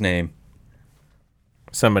remember his name.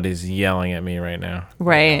 Somebody's yelling at me right now.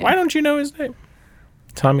 Right. Why don't you know his name?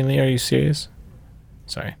 Tommy Lee, are you serious?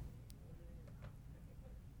 Sorry.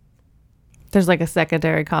 There's like a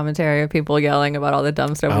secondary commentary of people yelling about all the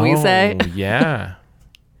dumb stuff we say. Yeah.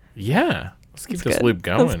 Yeah. Let's keep this loop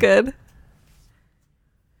going. That's good.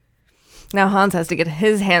 Now Hans has to get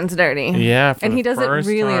his hands dirty. Yeah, and he does it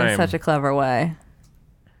really time. in such a clever way.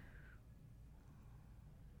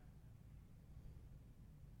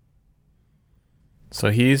 So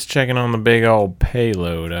he's checking on the big old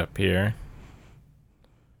payload up here.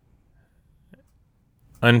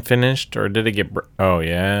 Unfinished, or did it get... oh,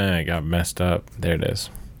 yeah, it got messed up. There it is.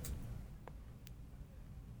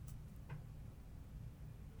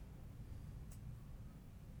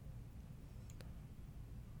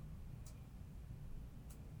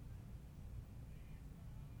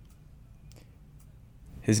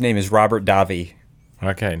 His name is Robert Davi.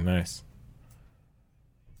 Okay, nice.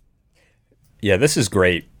 Yeah, this is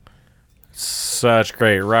great. Such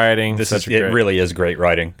great writing. It really is great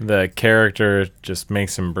writing. The character just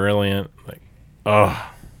makes him brilliant. Like,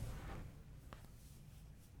 oh.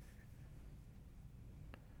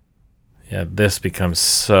 Yeah, this becomes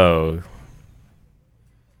so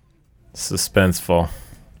suspenseful.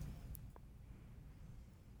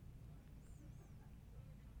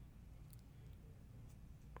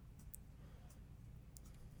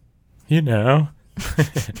 You know.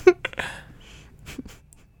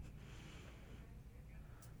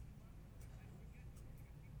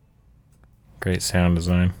 Great sound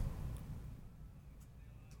design.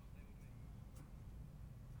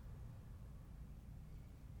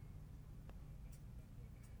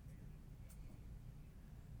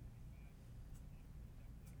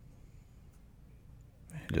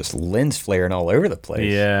 Just lens flaring all over the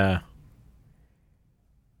place. Yeah.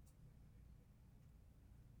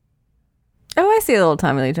 Oh, I see a little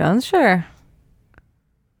Tommy Lee Jones. Sure.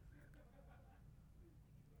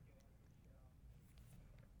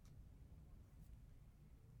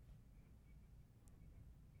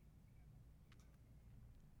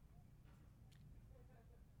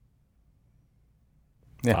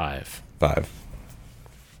 Yeah. 5.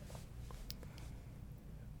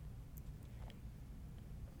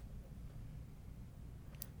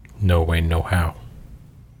 No way, no how.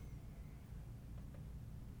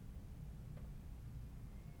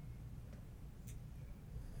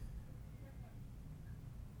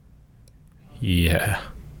 Yeah.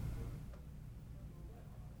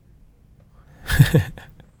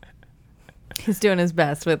 He's doing his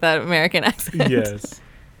best with that American accent. Yes.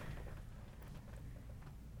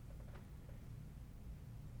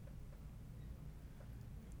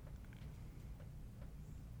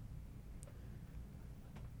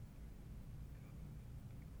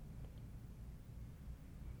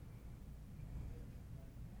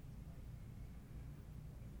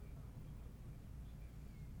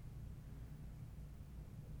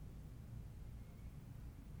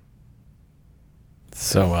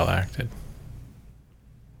 So well acted.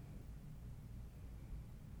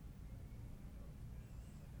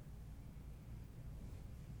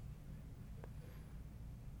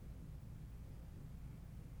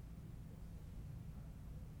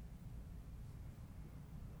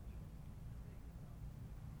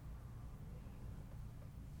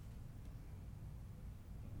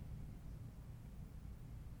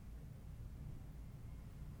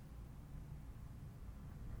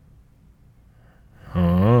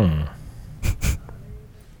 Oh.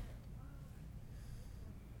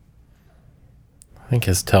 I think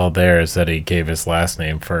his tell there is that he gave his last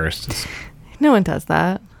name first. No one does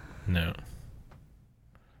that. No.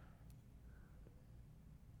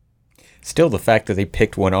 Still, the fact that they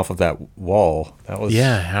picked one off of that wall, that was...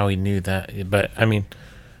 Yeah, how he knew that. But, I mean,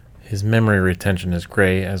 his memory retention is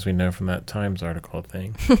great, as we know from that Times article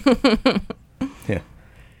thing. Yeah.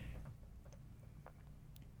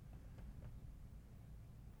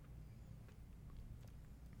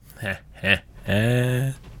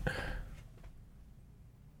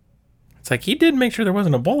 It's like he did make sure there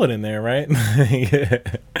wasn't a bullet in there, right?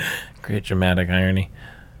 Great dramatic irony.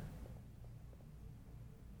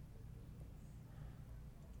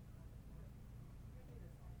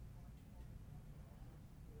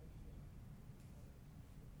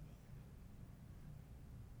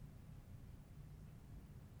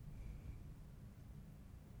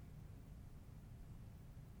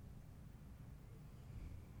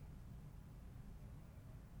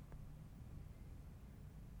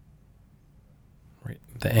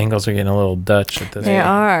 The angles are getting a little Dutch at this They point.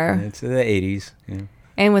 are. It's the 80s. Yeah.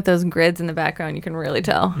 And with those grids in the background, you can really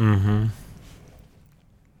tell. Mm-hmm.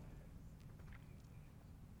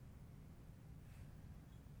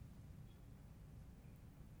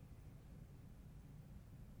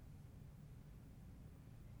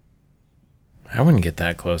 I wouldn't get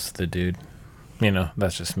that close to the dude. You know,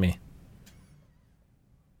 that's just me.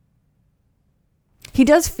 He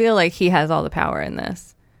does feel like he has all the power in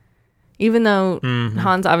this. Even though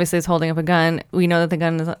Hans obviously is holding up a gun, we know that the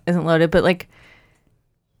gun isn't loaded, but like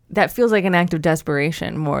that feels like an act of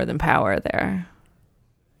desperation more than power there.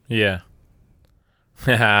 Yeah.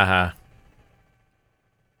 Do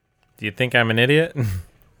you think I'm an idiot?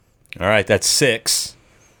 All right, that's 6.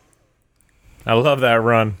 I love that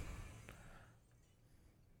run.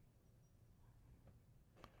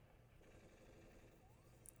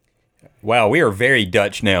 Wow, we are very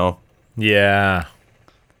Dutch now. Yeah.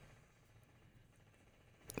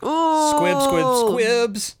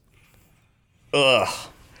 Squibs. Ugh.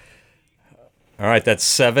 All right, that's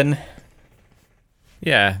 7.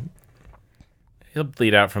 Yeah. He'll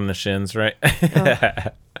bleed out from the shins, right?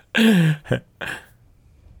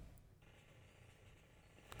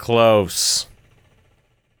 Close.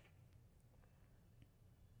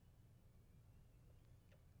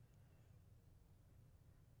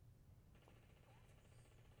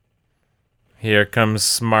 Here comes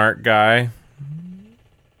smart guy.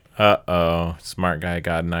 Uh-oh. Smart guy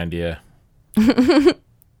got an idea.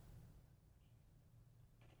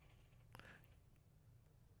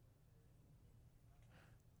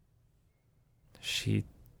 She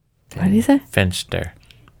What did he say? Fenster.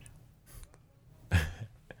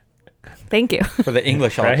 Thank you. For the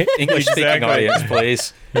English Right? English-speaking Exactly. audience,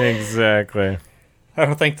 please. Exactly. I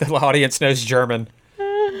don't think the audience knows German.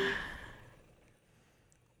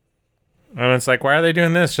 And it's like, why are they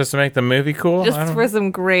doing this? Just to make the movie cool? Just for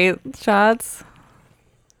some great shots.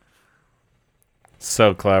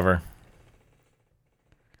 So clever.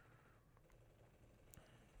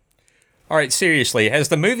 All right, seriously, has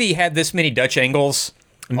the movie had this many Dutch angles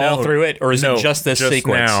all No. through it, or is No, it just this just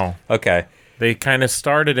sequence? now. Okay. They kind of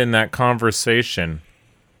started in that conversation.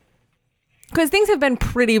 Because things have been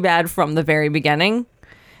pretty bad from the very beginning.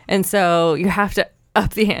 And so you have to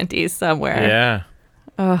up the antes somewhere. Yeah.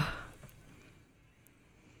 Ugh.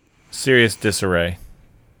 Serious disarray.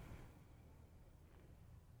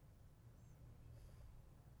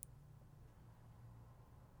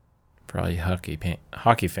 For all you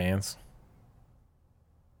hockey fans.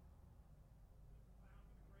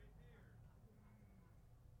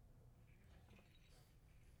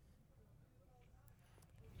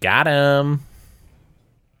 Got him.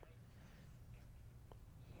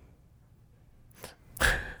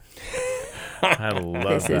 I love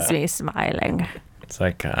This that. is me smiling. It's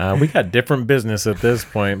like, we got different business at this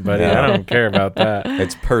point, buddy. I don't care about that.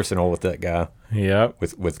 It's personal with that guy, Yep.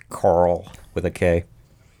 with Carl, with a K.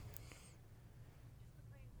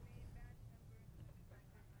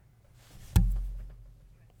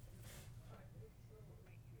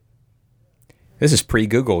 This is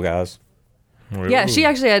pre-Google, guys. Yeah, she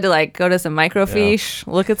actually had to like go to some microfiche,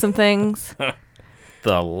 look at some things.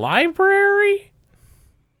 The library?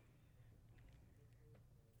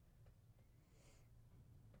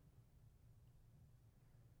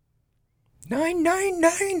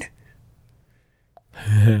 $9.99.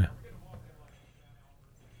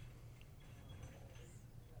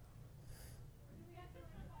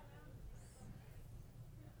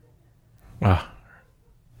 Oh.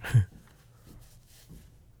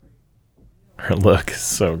 Her look is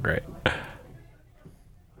so great.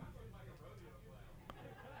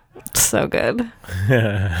 So good.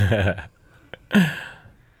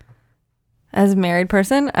 As a married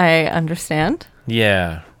person, I understand.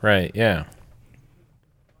 Yeah, right, yeah.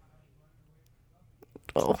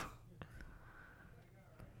 Oh.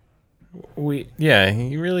 You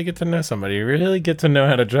really get to know somebody. You really get to know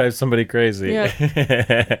how to drive somebody crazy.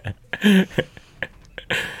 Yeah.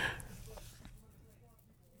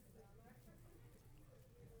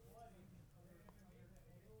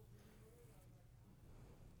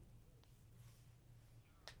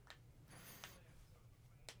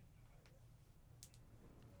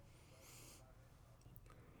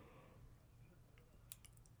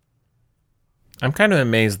 I'm kind of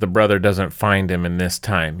amazed the brother doesn't find him in this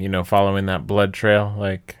time, following that blood trail.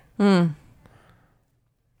 Like, I'm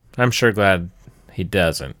sure glad he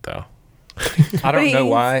doesn't, though. I don't know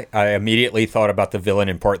why I immediately thought about the villain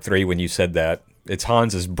in part 3 when you said that. It's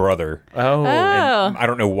Hans's brother. Oh. Oh. I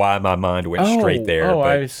don't know why my mind went straight there. Oh, but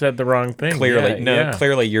I said the wrong thing. clearly, Yeah.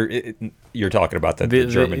 clearly you're talking about the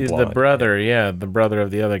German the blonde. brother, yeah, the brother of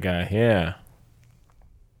the other guy, yeah.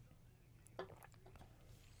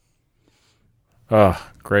 Oh,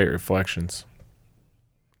 great reflections.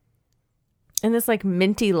 And this like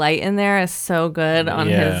minty light in there is so good on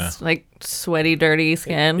Yeah. his like sweaty, dirty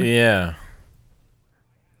skin. Yeah.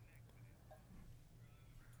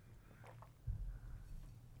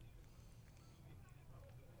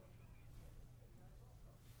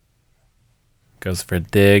 Goes for a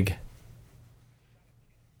dig.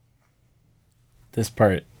 This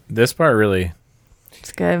part really.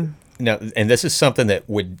 It's good. No, and this is something that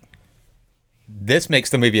this makes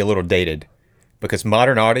the movie a little dated because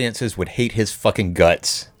modern audiences would hate his fucking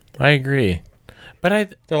guts. I agree.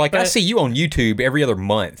 But They're like, I see you on YouTube every other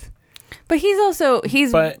month. But he's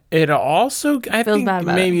But it also, I Feels think bad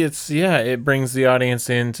about maybe it brings the audience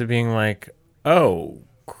into being like, oh,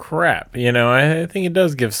 crap. You know, I think it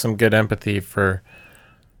does give some good empathy for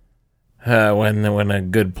when a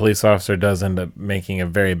good police officer does end up making a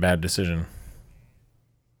very bad decision.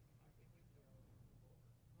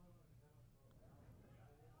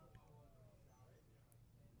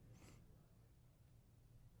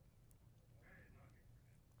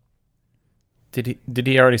 Did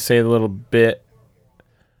he already say a little bit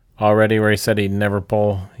already where he said he's never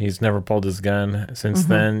pulled his gun since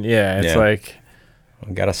then? Yeah, it's like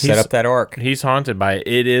Got to set up that arc. he's haunted by it.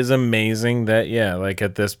 It is amazing that like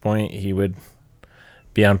at this point he would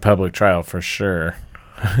be on public trial for sure.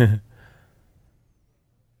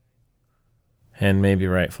 And maybe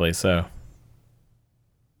rightfully so.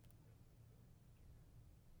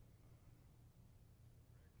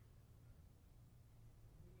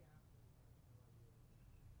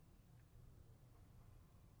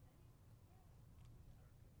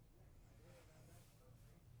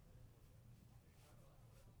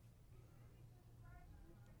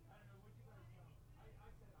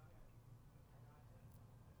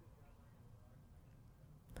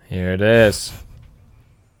 Here it is.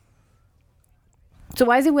 So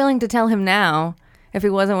why is he willing to tell him now if he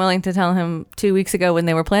wasn't willing to tell him 2 weeks ago when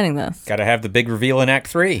they were planning this? Got to have the big reveal in Act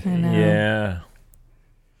 3. Yeah.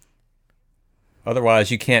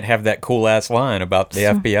 Otherwise, you can't have that cool-ass line about the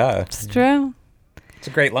FBI. It's true. It's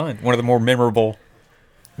a great line. One of the more memorable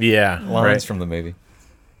Yeah. lines from the movie.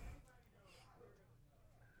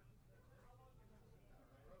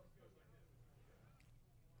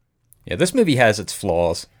 Yeah, this movie has its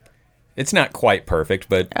flaws. It's not quite perfect,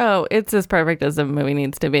 but Oh, it's as perfect as a movie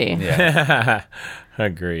needs to be. yeah.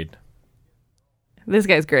 Agreed. This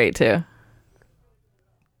guy's great too.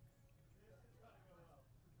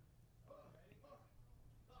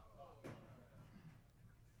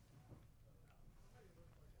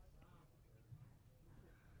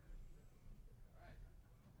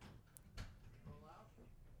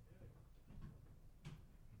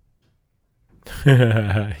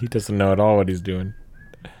 He doesn't know at all what he's doing.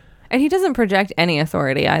 And he doesn't project any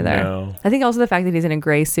authority either. No. I think also the fact that he's in a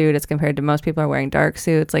gray suit as compared to most people are wearing dark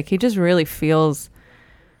suits, like he just really feels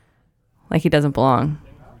like he doesn't belong.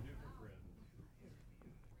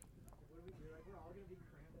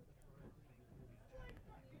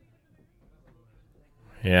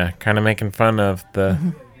 Yeah, kind of making fun of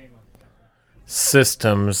the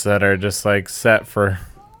systems that are just like set for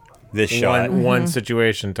This shot, one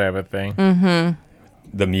situation type of thing.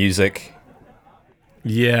 the music,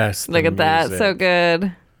 Yes. Look the at that. music. So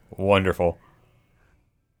good. wonderful.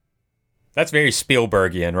 That's very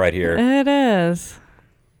Spielbergian right here. It is.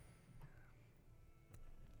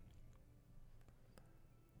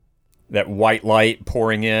 That white light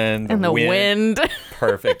pouring in, And the wind.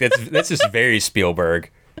 Perfect. This is very Spielberg.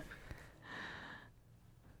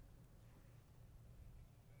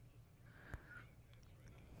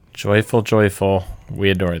 Joyful, joyful, we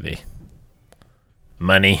adore thee.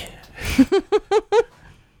 Money.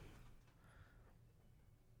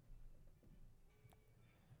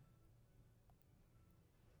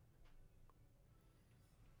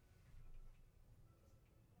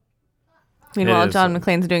 Meanwhile, is. John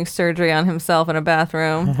McClane's doing surgery on himself in a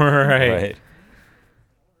bathroom. Right.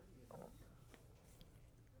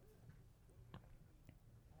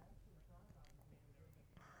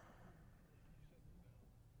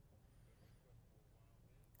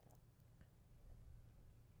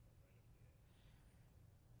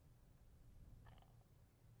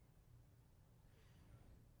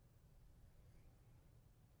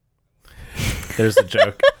 There's the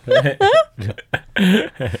joke.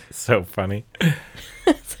 So funny.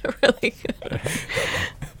 It's really good.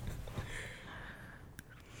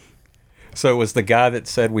 So was the guy that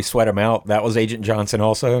said we sweat him out, that was Agent Johnson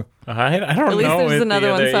also? I don't At least know. there's if the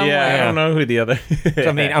another one other- Yeah, I somewhere. don't know who the other. So,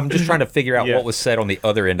 I mean, I'm just trying to figure out Yeah. what was said on the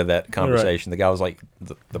other end of that conversation. The guy was like,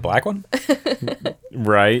 the black one?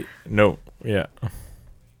 Right? No. Yeah.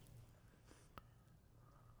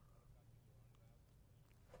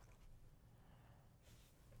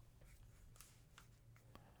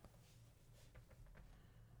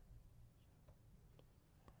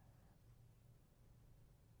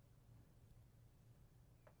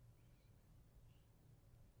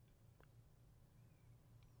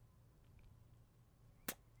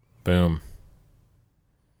 Boom.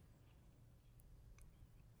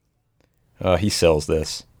 He sells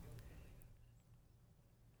this.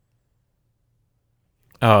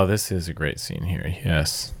 Oh, this is a great scene here.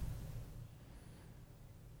 Yes.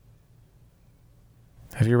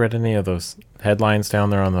 Have you read any of those headlines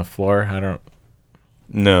down there on the floor?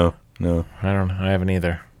 No. I haven't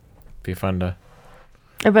either. Be fun to.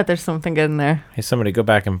 I bet there's something good in there. Hey, somebody go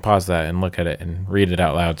back and pause that and look at it and read it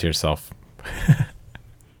out loud to yourself.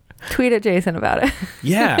 Tweet at Jason about it.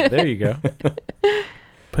 Yeah, there you go.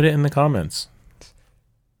 Put it in the comments.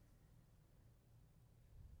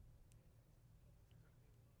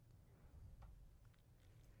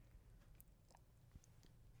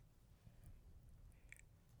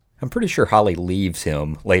 I'm pretty sure Holly leaves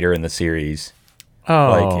him later in the series.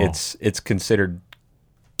 Oh, Like it's considered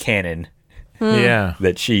canon yeah.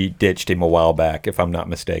 that she ditched him a while back, if I'm not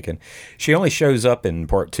mistaken. She only shows up in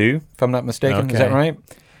part 2, if I'm not mistaken. Is that Okay. right?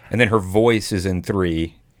 And then her voice is in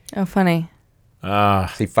 3. Oh, funny.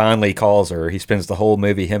 He finally calls her. He spends the whole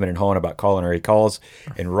movie hemming and hawing about calling her. He calls,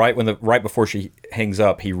 and right before she hangs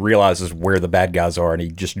up, he realizes where the bad guys are, and he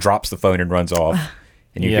just drops the phone and runs off.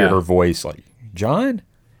 And you hear Yeah. her voice like, "John."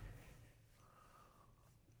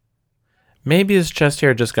 Maybe his chest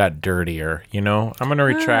hair just got dirtier, you know? I'm going to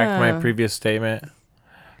retract my previous statement.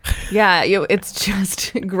 Yeah, it's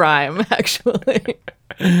just grime, actually.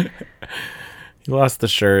 He lost the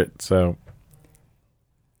shirt, so.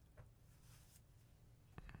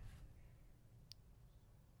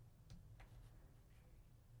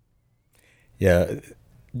 Yeah,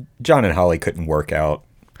 John and Holly couldn't work out.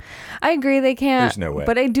 I agree they can't. There's no way.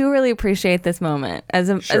 But I do really appreciate this moment as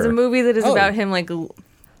a Sure. movie that is Oh. about him like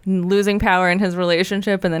losing power in his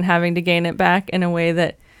relationship and then having to gain it back in a way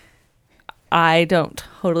that I don't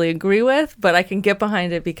totally agree with, but I can get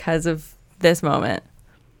behind it because of this moment.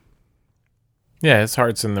 Yeah, his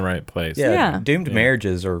heart's in the right place. Yeah, Yeah. doomed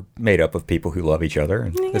marriages are made up of people who love each other,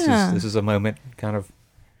 and Yeah. this is a moment kind of.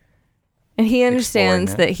 And he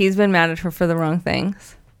understands that. that he's been mad at her for the wrong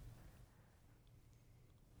things.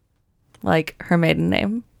 Like her maiden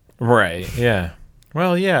name. Right, yeah.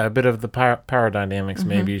 Well, yeah, a bit of the power dynamics.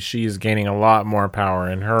 Maybe she's gaining a lot more power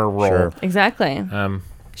in her role. Sure. Exactly.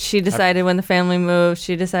 She decided when the family moved,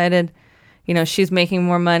 she decided, she's making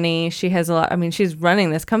more money. She has a lot. I mean, she's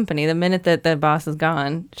running this company. The minute that the boss is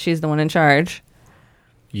gone, she's the one in charge.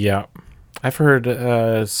 Yeah. I've heard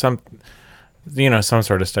some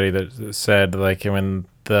sort of study that said, like, when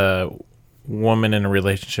the woman in a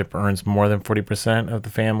relationship earns more than 40% of the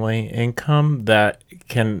family income, that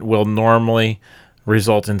will normally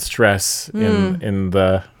result in stress in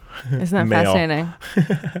the Isn't that male. fascinating?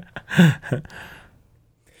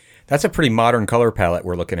 That's a pretty modern color palette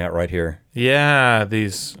we're looking at right here. Yeah,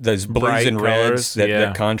 those Blues bright and reds colors,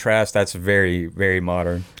 that contrast. That's very, very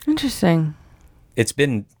modern. Interesting. It's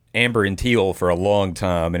been amber and teal for a long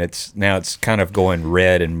time, and it's kind of going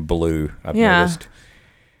red and blue. I've noticed.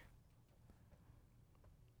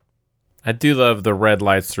 I do love the red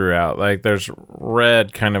lights throughout. Like, there's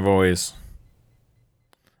red kind of always.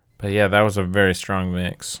 But yeah, that was a very strong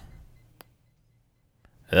mix.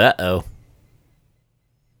 Uh-oh.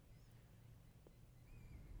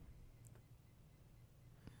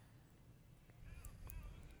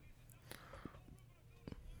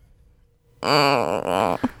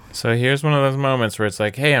 So here's one of those moments where it's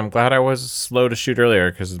like, hey, I'm glad I was slow to shoot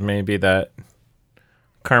earlier, because maybe that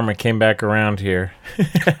karma came back around here.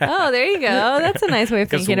 Oh, there you go. That's a nice way of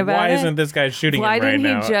thinking about why it. isn't this guy shooting Why him right didn't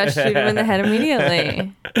now? he just shoot him in the head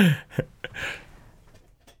immediately?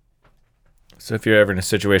 So if you're ever in a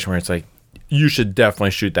situation where it's like, you should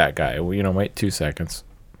definitely shoot that guy. Well, wait 2 seconds.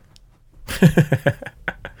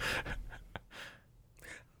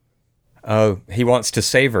 Oh, he wants to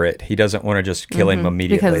savor it. He doesn't want to just kill him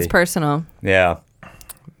immediately. Because it's personal. Yeah.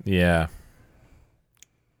 Yeah.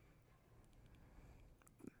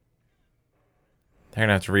 They're going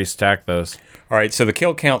to have to restack those. All right, so the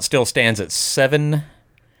kill count still stands at 7.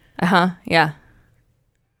 Yeah.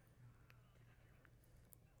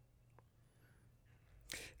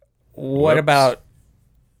 What Whoops. about...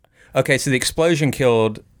 Okay, so the explosion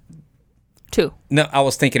killed... 2. No, I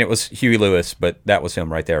was thinking it was Huey Lewis, but that was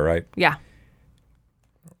him right there, right? Yeah.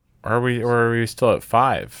 Are we still at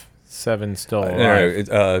 5? 7 still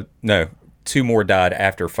alive? No. 2 more died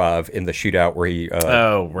after 5 in the shootout where he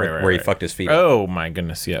where he fucked his feet up. Oh my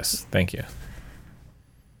goodness, yes. Thank you.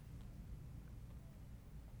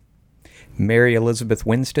 Mary Elizabeth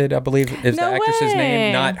Winstead, I believe, is No the actress's way.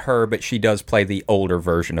 name. Not her, but she does play the older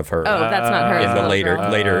version of her Oh, that's not her. in It's the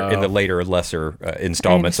little girl. later lesser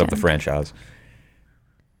installments of the understand. franchise.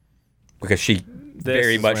 Because she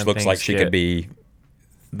very is much when looks like things she get could be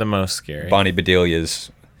The most scary. Bonnie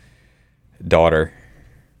Bedelia's daughter.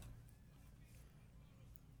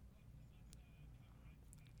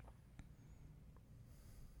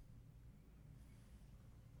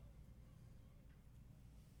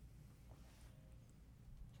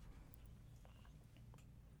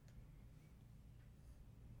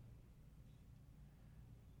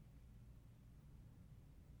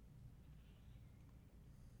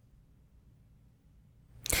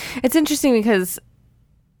 It's interesting because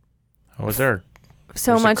Was there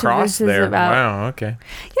so there's a much of cross this is there? about. Wow, okay.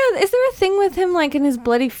 Yeah, is there a thing with him like in his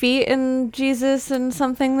bloody feet and Jesus and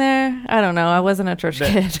something there? I don't know. I wasn't a church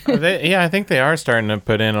kid. I think they are starting to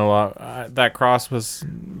put in a lot. That cross was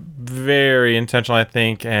very intentional, I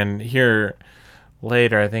think. And here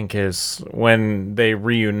later, I think, is when they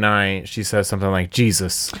reunite, she says something like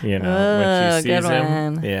Jesus, when she sees good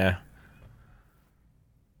him. one. Yeah.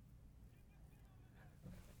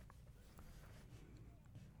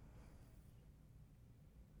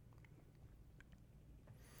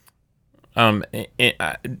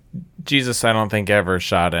 Jesus, I don't think ever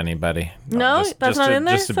shot anybody. No? That's not in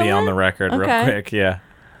there Just to be on the somewhere? record real Okay. quick, yeah.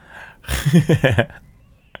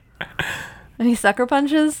 Any sucker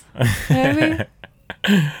punches? Maybe?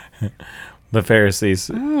 The Pharisees.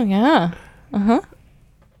 Oh, yeah. Uh-huh.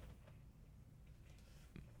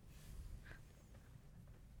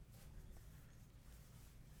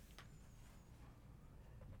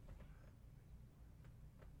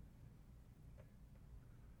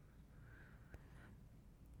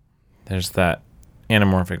 There's that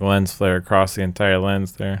anamorphic lens flare across the entire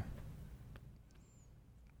lens there.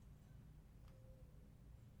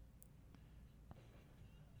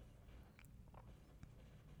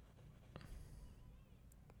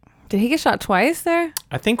 Did he get shot twice there?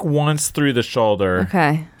 I think once through the shoulder,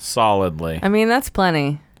 Okay. solidly. I mean, that's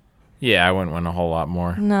plenty. Yeah, I wouldn't want a whole lot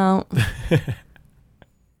more. No.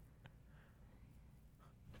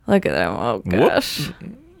 Look at him. Oh, gosh.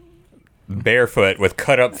 Barefoot with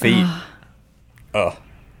cut up feet. Ugh.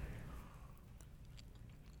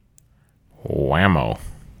 Whammo.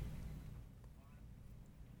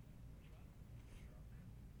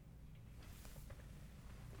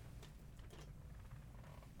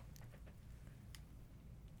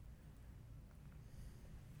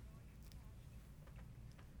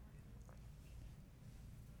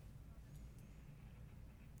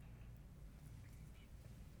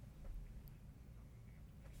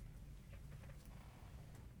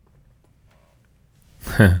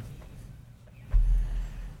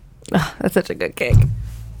 That's such a good cake.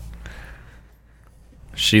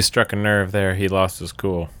 She struck a nerve there. He lost his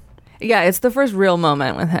cool. Yeah, it's the first real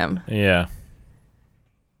moment with him. Yeah.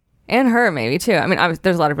 And her, maybe, too. I mean,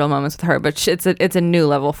 there's a lot of real moments with her, but it's a new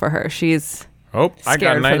level for her. She's Oh, I got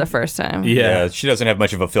scared an for the first time. Yeah. She doesn't have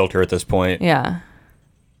much of a filter at this point. Yeah.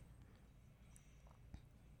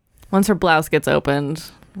 Once her blouse gets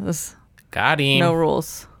opened, there's Got him. no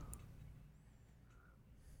rules.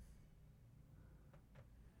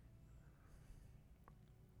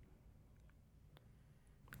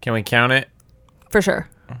 Can we count it? For sure.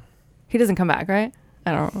 He doesn't come back, right?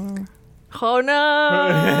 I don't remember. Oh, no.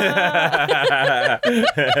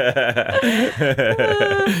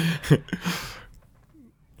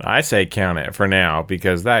 I say count it for now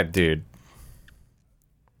because that dude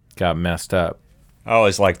got messed up. I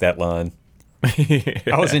always liked that line.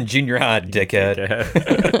 I was in junior high, dickhead.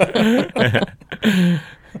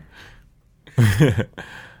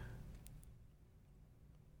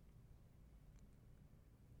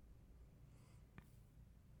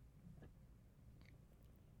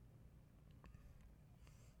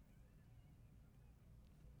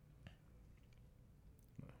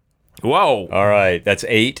 Whoa. All right, that's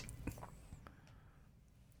 8.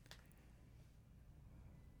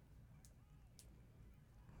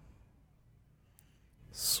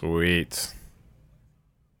 Sweet.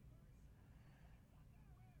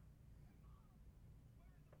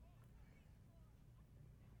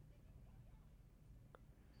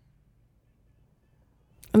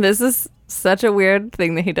 This is such a weird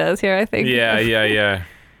thing that he does here, I think. Yeah.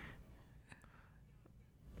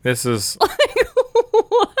 This is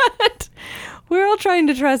What? We're all trying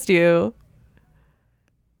to trust you.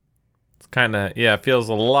 kind of, it feels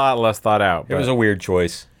a lot less thought out. It was a weird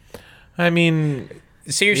choice. I mean,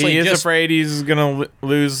 Seriously, he is just, afraid he's going to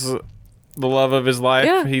lose the love of his life.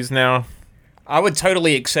 Yeah. He's now... I would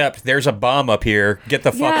totally accept there's a bomb up here. Get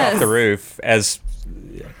the fuck Yes. off the roof. As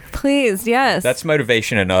Please, yes. that's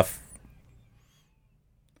motivation enough.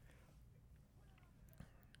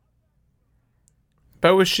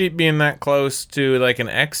 But with Sheep being that close to like an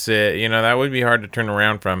exit, that would be hard to turn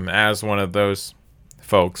around from as one of those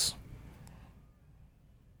folks.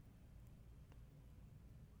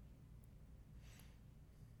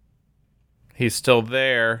 He's still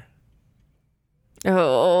there.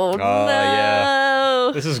 Oh, no.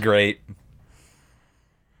 Yeah. This is great.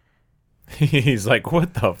 He's like,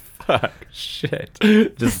 what the fuck? Shit.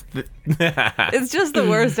 Just It's just the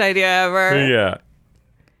worst idea ever. yeah.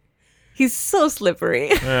 He's so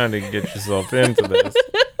slippery. How to get yourself into this.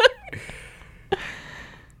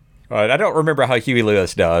 All right, I don't remember how Huey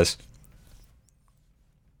Lewis does.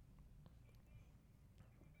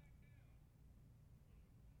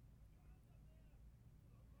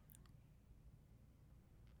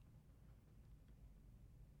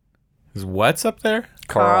 Is what's up there?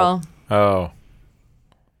 Carl. Oh. All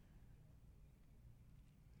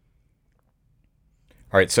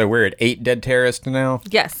right, so we're at 8 dead terrorists now.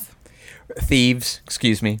 Yes. Thieves,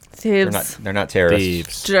 excuse me. Thieves. They're not terrorists.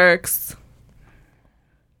 Thieves. Jerks.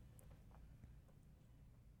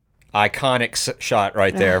 Iconic shot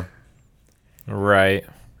right there. Right.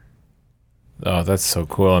 Oh, that's so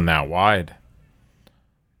cool and that wide.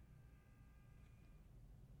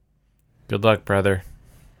 Good luck, brother.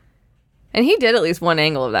 And he did at least one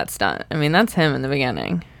angle of that stunt. I mean, that's him in the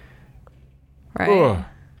beginning. Right. Ugh.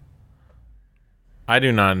 I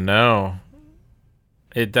do not know.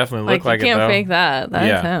 It definitely looked like you it, can't though. fake that. That's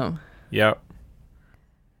Yeah. him. Yep.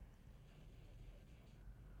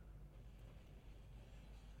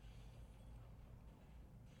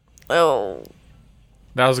 Oh.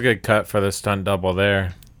 That was a good cut for the stunt double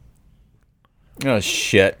there. Oh,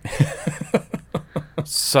 shit.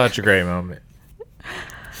 Such a great moment.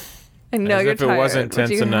 I know As you're if it tired, wasn't but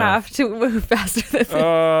tense you enough. have to move faster than this.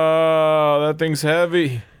 Oh, that thing's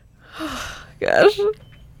heavy. Gosh.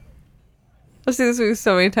 I've seen this movie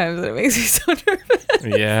so many times and it makes me so nervous.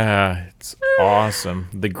 Yeah, it's awesome.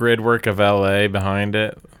 The grid work of LA behind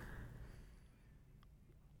it.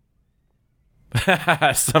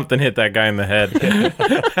 Something hit that guy in the head.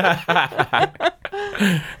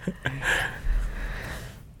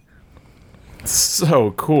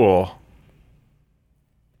 So cool.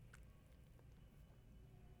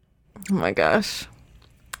 Oh my gosh.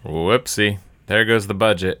 Whoopsie. There goes the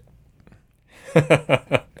budget.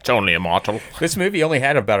 It's only a mortal. This movie only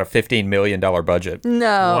had about a $15 million budget. No.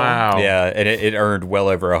 Wow. Yeah, and it earned well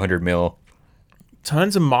over $100 million.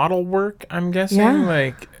 Tons of model work, I'm guessing. Yeah.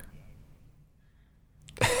 Like,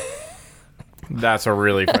 that's a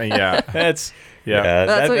really funny. Yeah. That's Yeah.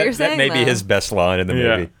 That's what you're that saying, may be though. his best line in the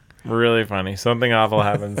movie. Really funny. Something awful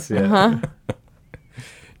happens. Yeah. Uh-huh.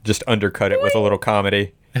 Just undercut it with a little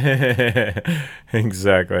comedy.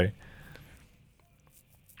 Exactly.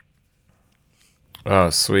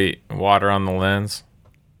 Oh, sweet. Water on the lens.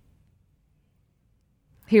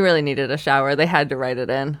 He really needed a shower. They had to write it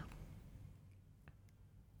in.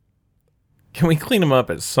 Can we clean him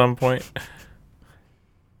up at some point?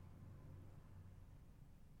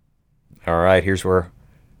 All right, here's where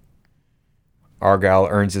Argyle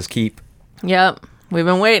earns his keep. Yep. We've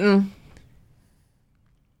been waiting.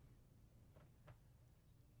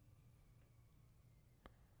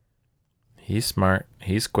 He's smart.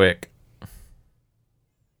 He's quick.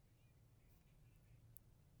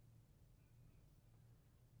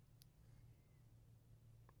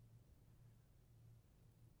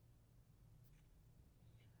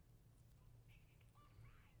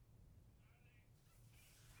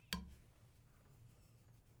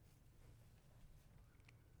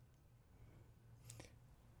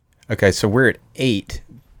 Okay, so we're at 8,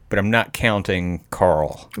 but I'm not counting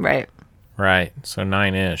Carl. Right. Right. So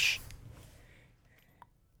 9-ish.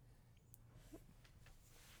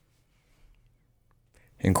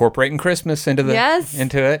 Incorporating Christmas into the Yes.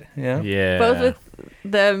 into it. Yeah. Yeah. Both with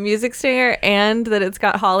the music stinger and that it's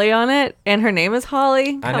got Holly on it and her name is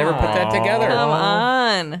Holly. I never put that together. Come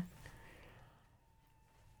on.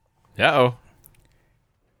 Uh-oh.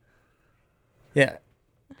 Yeah.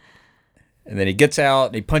 And then he gets out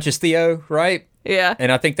and he punches Theo, right? Yeah.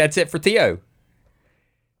 And I think that's it for Theo.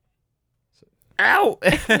 Ow!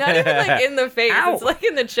 Not even like in the face. Ow. It's like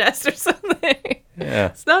in the chest or something. Yeah.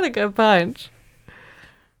 It's not a good punch.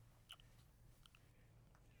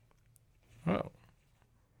 Oh.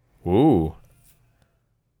 Ooh.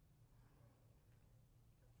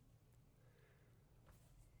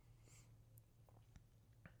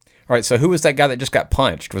 All right, so who was that guy that just got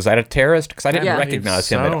punched? Was that a terrorist? Because I didn't Yeah. recognize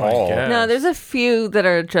him at So, I all. guess. No, there's a few that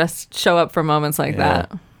are just show up for moments like Yeah.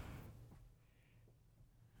 that.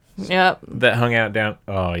 Yep. That hung out down.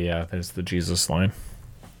 Oh, yeah. There's the Jesus line.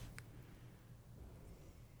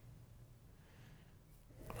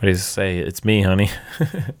 What does he say? It's me, honey.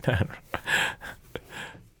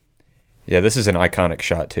 Yeah, this is an iconic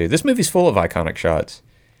shot, too. This movie's full of iconic shots.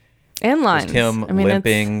 And lines. Just him I mean, it's-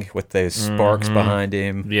 limping with those sparks behind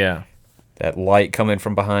him. Yeah. That light coming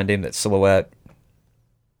from behind him, that silhouette.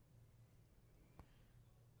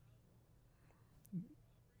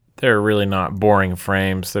 They're really not boring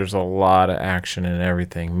frames. There's a lot of action and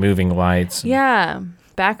everything. Moving lights. Yeah.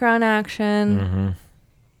 Background action. Mm-hmm.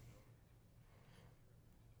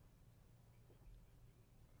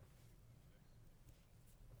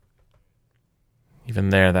 even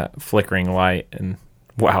there, that flickering light, and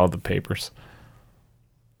wow, the papers.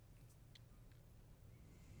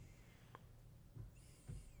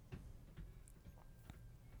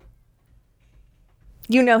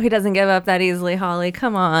 You know he doesn't give up that easily, Holly.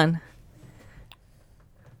 Come on.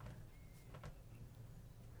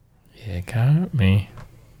 You got me.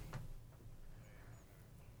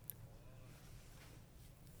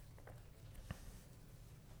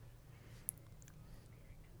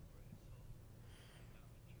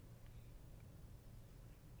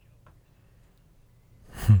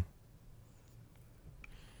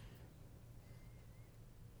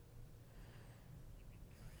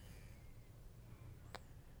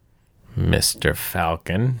 Mr.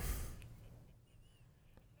 Falcon.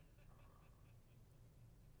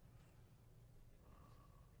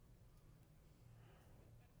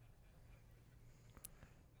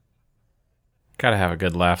 Gotta have a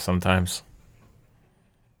good laugh sometimes.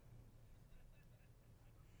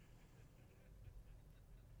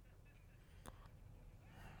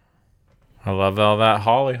 I love all that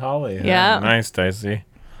holly. Yeah. Nice, Dicey.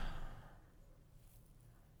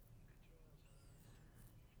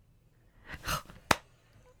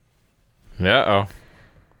 Uh-oh.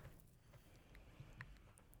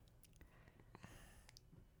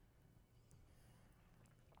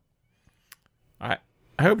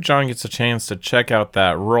 I hope John gets a chance to check out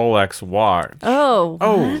that Rolex watch. Oh.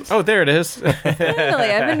 Oh, there it is. Really?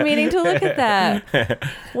 I've been meaning to look at that.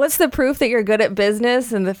 What's the proof that you're good at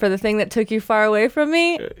business and for the thing that took you far away from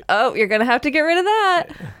me? Oh, you're going to have to get rid of that.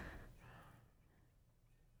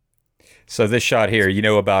 So this shot here, you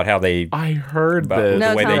know about how they I heard about this.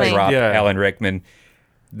 No, the way tell they me. dropped Yeah. Alan Rickman.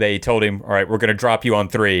 They told him, "All right, we're going to drop you on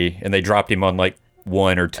 3," and they dropped him on like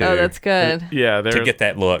 1 or 2 Oh, that's good. Yeah, to get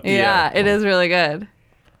that look. Yeah, it is really good.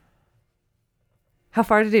 How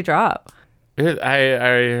far did he drop? I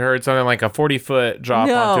heard something like a 40-foot drop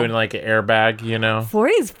No. onto it, like an airbag, you know?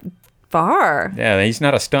 40's far. Yeah, he's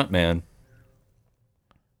not a stuntman.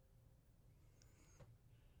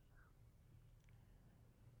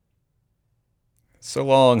 So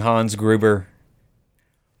long, Hans Gruber.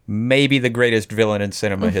 Maybe the greatest villain in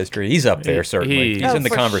cinema history. He's up there, certainly. He's Oh, in the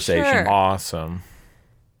for conversation. sure. Awesome.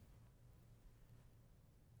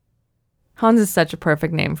 Hans is such a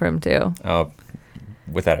perfect name for him, too. Oh,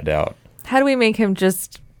 without a doubt. How do we make him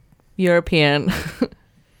just European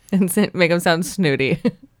and make him sound snooty?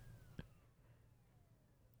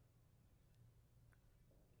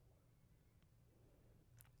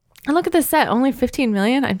 And look at this set, only 15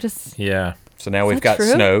 million. I'm just, Yeah. So now we've that got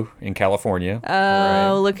true? snow in California.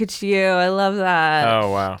 oh, look at you. I love that.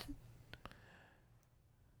 Oh, wow.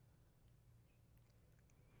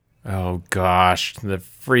 Oh, gosh. The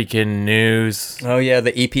freaking news. Oh, yeah,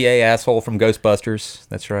 the EPA asshole from Ghostbusters.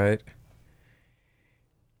 That's right.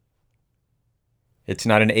 It's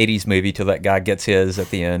not an 80s movie till that guy gets his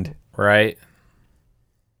at the end. Right?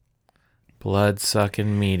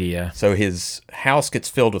 Blood-sucking media. So his house gets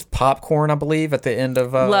filled with popcorn, I believe, at the end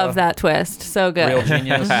of Love that twist. So good. Real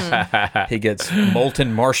Genius. He gets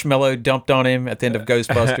molten marshmallow dumped on him at the end of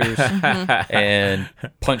Ghostbusters and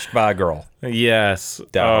punched by a girl. Yes.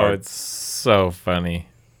 Die Oh, Hard. it's so funny.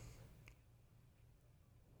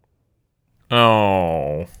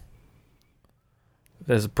 Oh.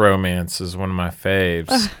 This bromance is one of my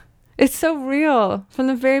faves. It's so real from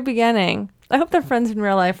the very beginning. I hope they're friends in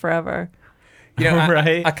real life forever. You know,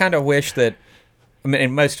 Right. I kind of wish that. I mean,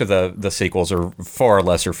 and most of the sequels are far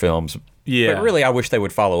lesser films. Yeah. But really, I wish they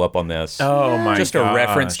would follow up on this. Oh, my Just a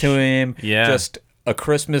reference to him. Yeah. Just a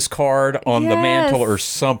Christmas card on the mantle Yes. or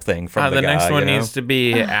something from the the guy. next one you know? needs to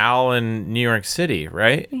be Al in New York City,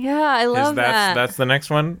 right? Yeah, I love that. That's the next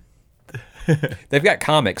one? They've got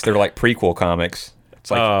comics. They're like prequel comics. It's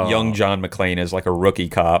like Oh. young John McClane is like a rookie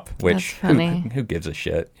cop, which That's funny. who gives a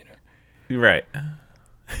shit? You know? Right.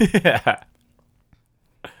 Yeah.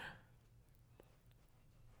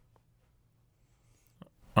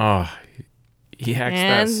 Oh, he hacks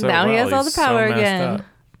that And so now he well. has all He's the power so messed again.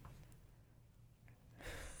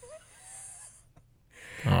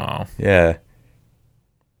 up. Oh, Yeah.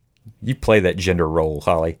 You play that gender role,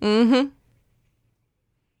 Holly. And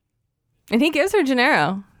he gives her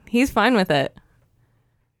Gennaro. He's fine with it.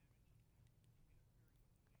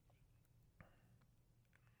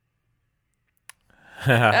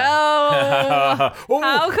 Oh,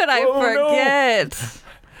 how could I forget?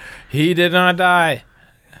 He did not die.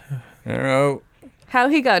 I don't know. How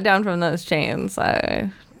he got down from those chains,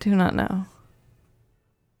 I do not know.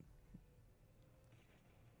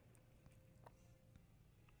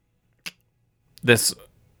 This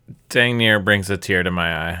dang near brings a tear to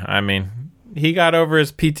my eye. I mean, he got over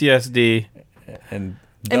his PTSD. And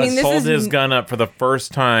I mean, this Hold his is. gun up for the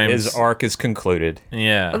first time. His arc is concluded.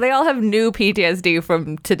 Yeah. They all have new PTSD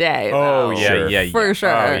from today. Oh, though. yeah, Sure. yeah, yeah. For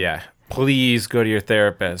sure. Oh, yeah. Please go to your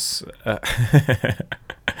therapist.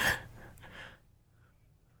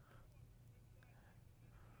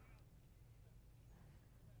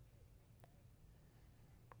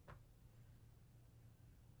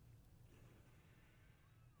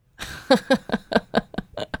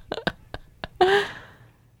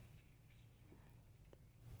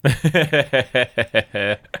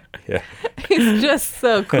 Yeah. He's just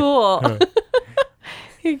so cool.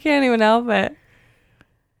 You can't even help it.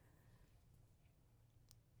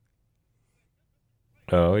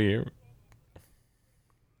 Oh, you.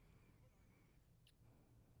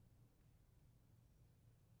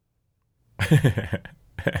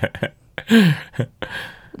 That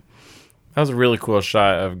was a really cool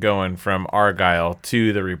shot of going from Argyle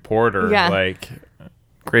to the reporter. Yeah. Like,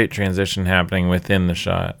 great transition happening within the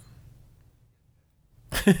shot.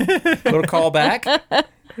 Little callback.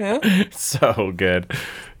 So good.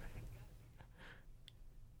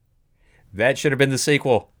 That should have been the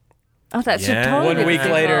sequel. Oh, that should Yeah. totally 1 be week a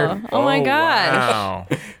later. sequel. Oh my gosh. Wow.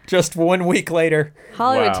 Just 1 week later,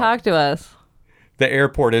 Hollywood, Wow. talk to us. the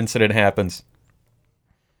airport incident happens.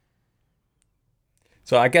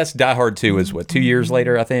 So I guess Die Hard 2 is what, 2 years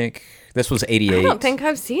later, I think? This was 88. I don't think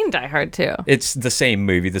I've seen Die Hard 2. It's the same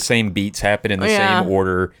movie. The same beats happen in the Yeah. same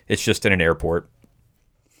order. It's just in an airport.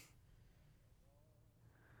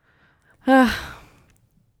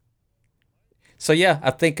 So yeah,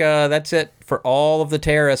 I think that's it for all of the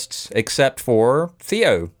terrorists except for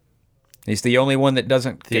Theo. He's the only one that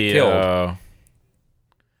doesn't get killed.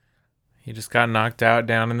 He just got knocked out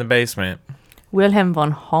down in the basement. Wilhelm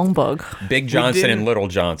von Homburg. Big Johnson and didn't- Little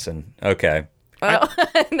Johnson. Okay. Oh,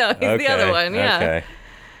 no, he's the other one. Yeah.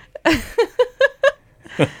 Okay.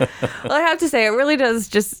 Well, I have to say, it really does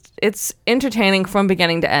it's entertaining from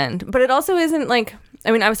beginning to end. But it also isn't like,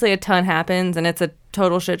 I mean, obviously a ton happens and it's a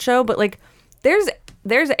total shit show, but like there's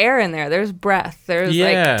air in there. There's breath. There's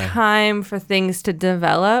Yeah. like time for things to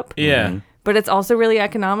develop. Yeah. But it's also really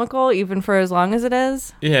economical, even for as long as it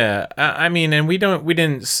is. Yeah. I mean, and we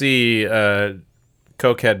didn't see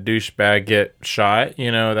cokehead douchebag get shot.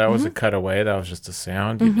 You know, that was a cutaway. That was just a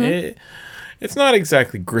sound. It's not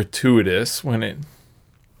exactly gratuitous when it.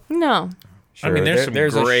 No. Sure. I mean, there's some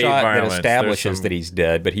there's great a shot violence. that There's establishes some- that he's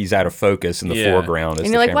dead, but he's out of focus in the Yeah. foreground. As And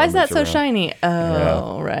the you're like, camera why is that moves so around. shiny?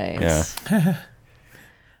 Oh, right. Yeah.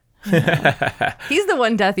 He's the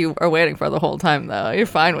one death you are waiting for the whole time, though. You're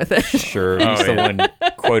fine with it. Sure, he's the one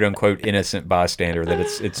quote unquote innocent bystander that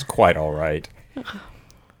it's quite all right.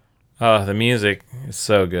 Oh, the music is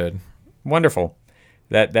so good. Wonderful.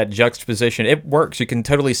 That juxtaposition, it works. You can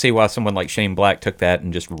totally see why someone like Shane Black took that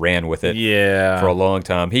and just ran with it Yeah. for a long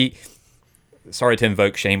time. Sorry to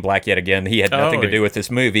invoke Shane Black yet again. He had nothing to do with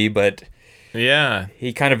this movie, but Yeah.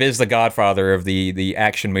 he kind of is the godfather of the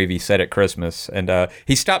action movie set at Christmas. And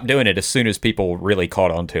he stopped doing it as soon as people really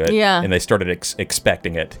caught on to it. Yeah. And they started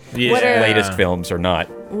expecting it. Yeah. What are- Latest films are not.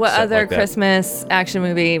 What set other like that. Christmas action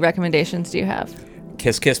movie recommendations do you have?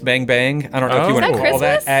 Kiss Kiss Bang Bang. I don't know if you Oh. want Is to that call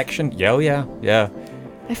that Christmas? action. Yeah.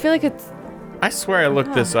 I feel like it's. I swear I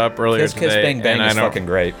looked this up earlier Kiss Kiss today, Bang Bang and is I don't, fucking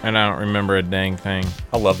great. and I don't remember a dang thing.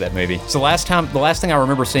 I love that movie. It's the last thing I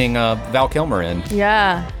remember seeing Val Kilmer in.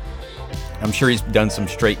 Yeah. I'm sure he's done some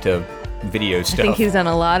straight to video stuff. I think he's done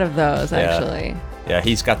a lot of those, Yeah. actually. Yeah,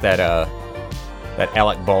 he's got that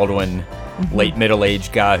Alec Baldwin late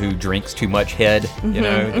middle-aged guy who drinks too much head, you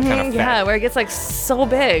know, the kind of Yeah, fat. where it gets like so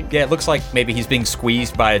big. Yeah, it looks like maybe he's being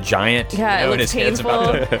squeezed by a giant. Yeah, you know, it and looks his head's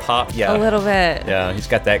about to pop. Yeah. A little bit. Yeah, he's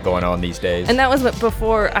got that going on these days. And that was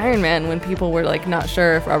before Iron Man, when people were like not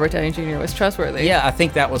sure if Robert Downey Jr. was trustworthy. yeah, I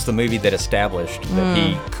think that was the movie that established that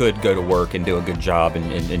he could go to work and do a good job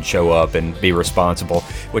and show up and be responsible,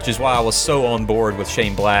 which is why I was so on board with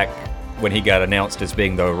Shane Black when he got announced as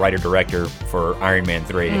being the writer-director for Iron Man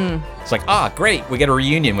 3. It's like, great, we get a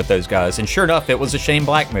reunion with those guys. And sure enough, it was a Shane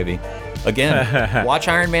Black movie. Again, watch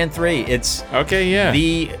Iron Man 3. It's Okay, yeah.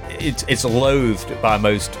 it's loathed by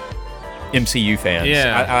most MCU fans.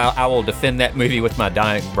 Yeah. I will defend that movie with my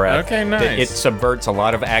dying breath. Okay, nice. It subverts a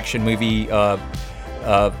lot of action movie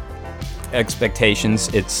expectations.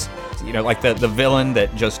 It's, you know, like the villain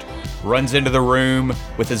that just runs into the room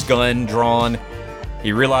with his gun drawn.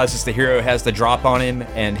 He realizes the hero has the drop on him,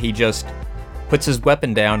 and he just puts his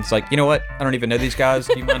weapon down. It's like, you know what? I don't even know these guys.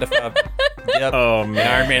 Do you mind if I dip? Oh, And man.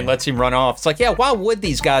 Iron Man lets him run off. It's like, yeah, why would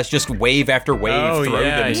these guys just wave after wave Oh, throw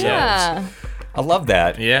yeah, themselves? Yeah. I love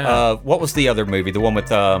that. Yeah. What was the other movie? The one with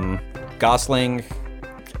Gosling,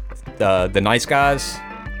 the Nice Guys.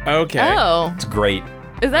 Okay. Oh. It's great.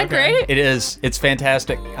 Is that Okay. great? It is. It's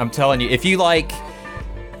fantastic. I'm telling you, if you like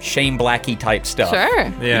Shane Blackie type stuff. Sure.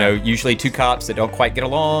 Yeah. You know, usually two cops that don't quite get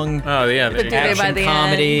along. Oh yeah. But do they Action by the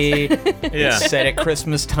comedy. Yeah. Set at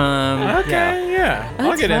Christmas time. Okay. Yeah. I'll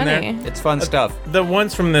That's get in funny. there. It's fun stuff. The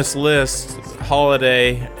ones from this list,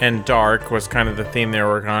 Holiday and Dark was kind of the theme they were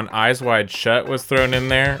working on. Eyes Wide Shut was thrown in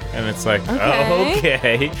there, and it's like, oh,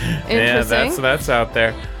 okay. Yeah, that's out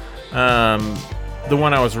there. The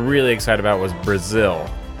one I was really excited about was Brazil,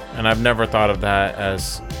 and I've never thought of that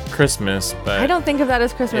as Christmas, but I don't think of that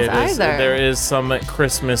as Christmas either. there is some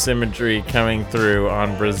Christmas imagery coming through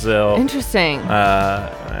on Brazil. Interesting.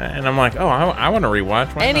 And I'm like, oh, I want to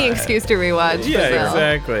rewatch. Why Any not? excuse to rewatch Yeah, Brazil.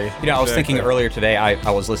 exactly. You know, I was thinking earlier today,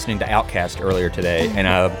 I was listening to Outkast earlier today, and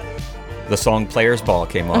the song Players Ball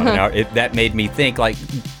came on. And that made me think, like,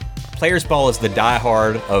 Players Ball is the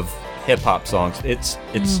diehard of hip-hop songs. It's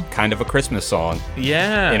kind of a Christmas song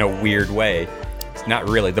Yeah. in a weird way. It's not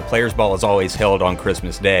really. The Players Ball is always held on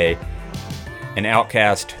Christmas Day. And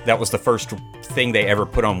Outkast, that was the first thing they ever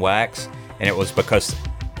put on wax, and it was because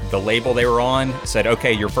the label they were on said,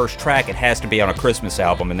 okay, your first track, it has to be on a Christmas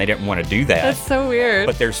album, and they didn't want to do that. That's so weird.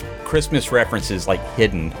 But there's Christmas references like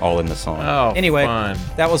hidden all in the song. Oh, anyway, fun.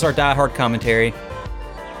 that was our Die Hard commentary.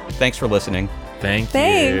 Thanks for listening. Thank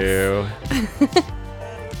Thanks. you.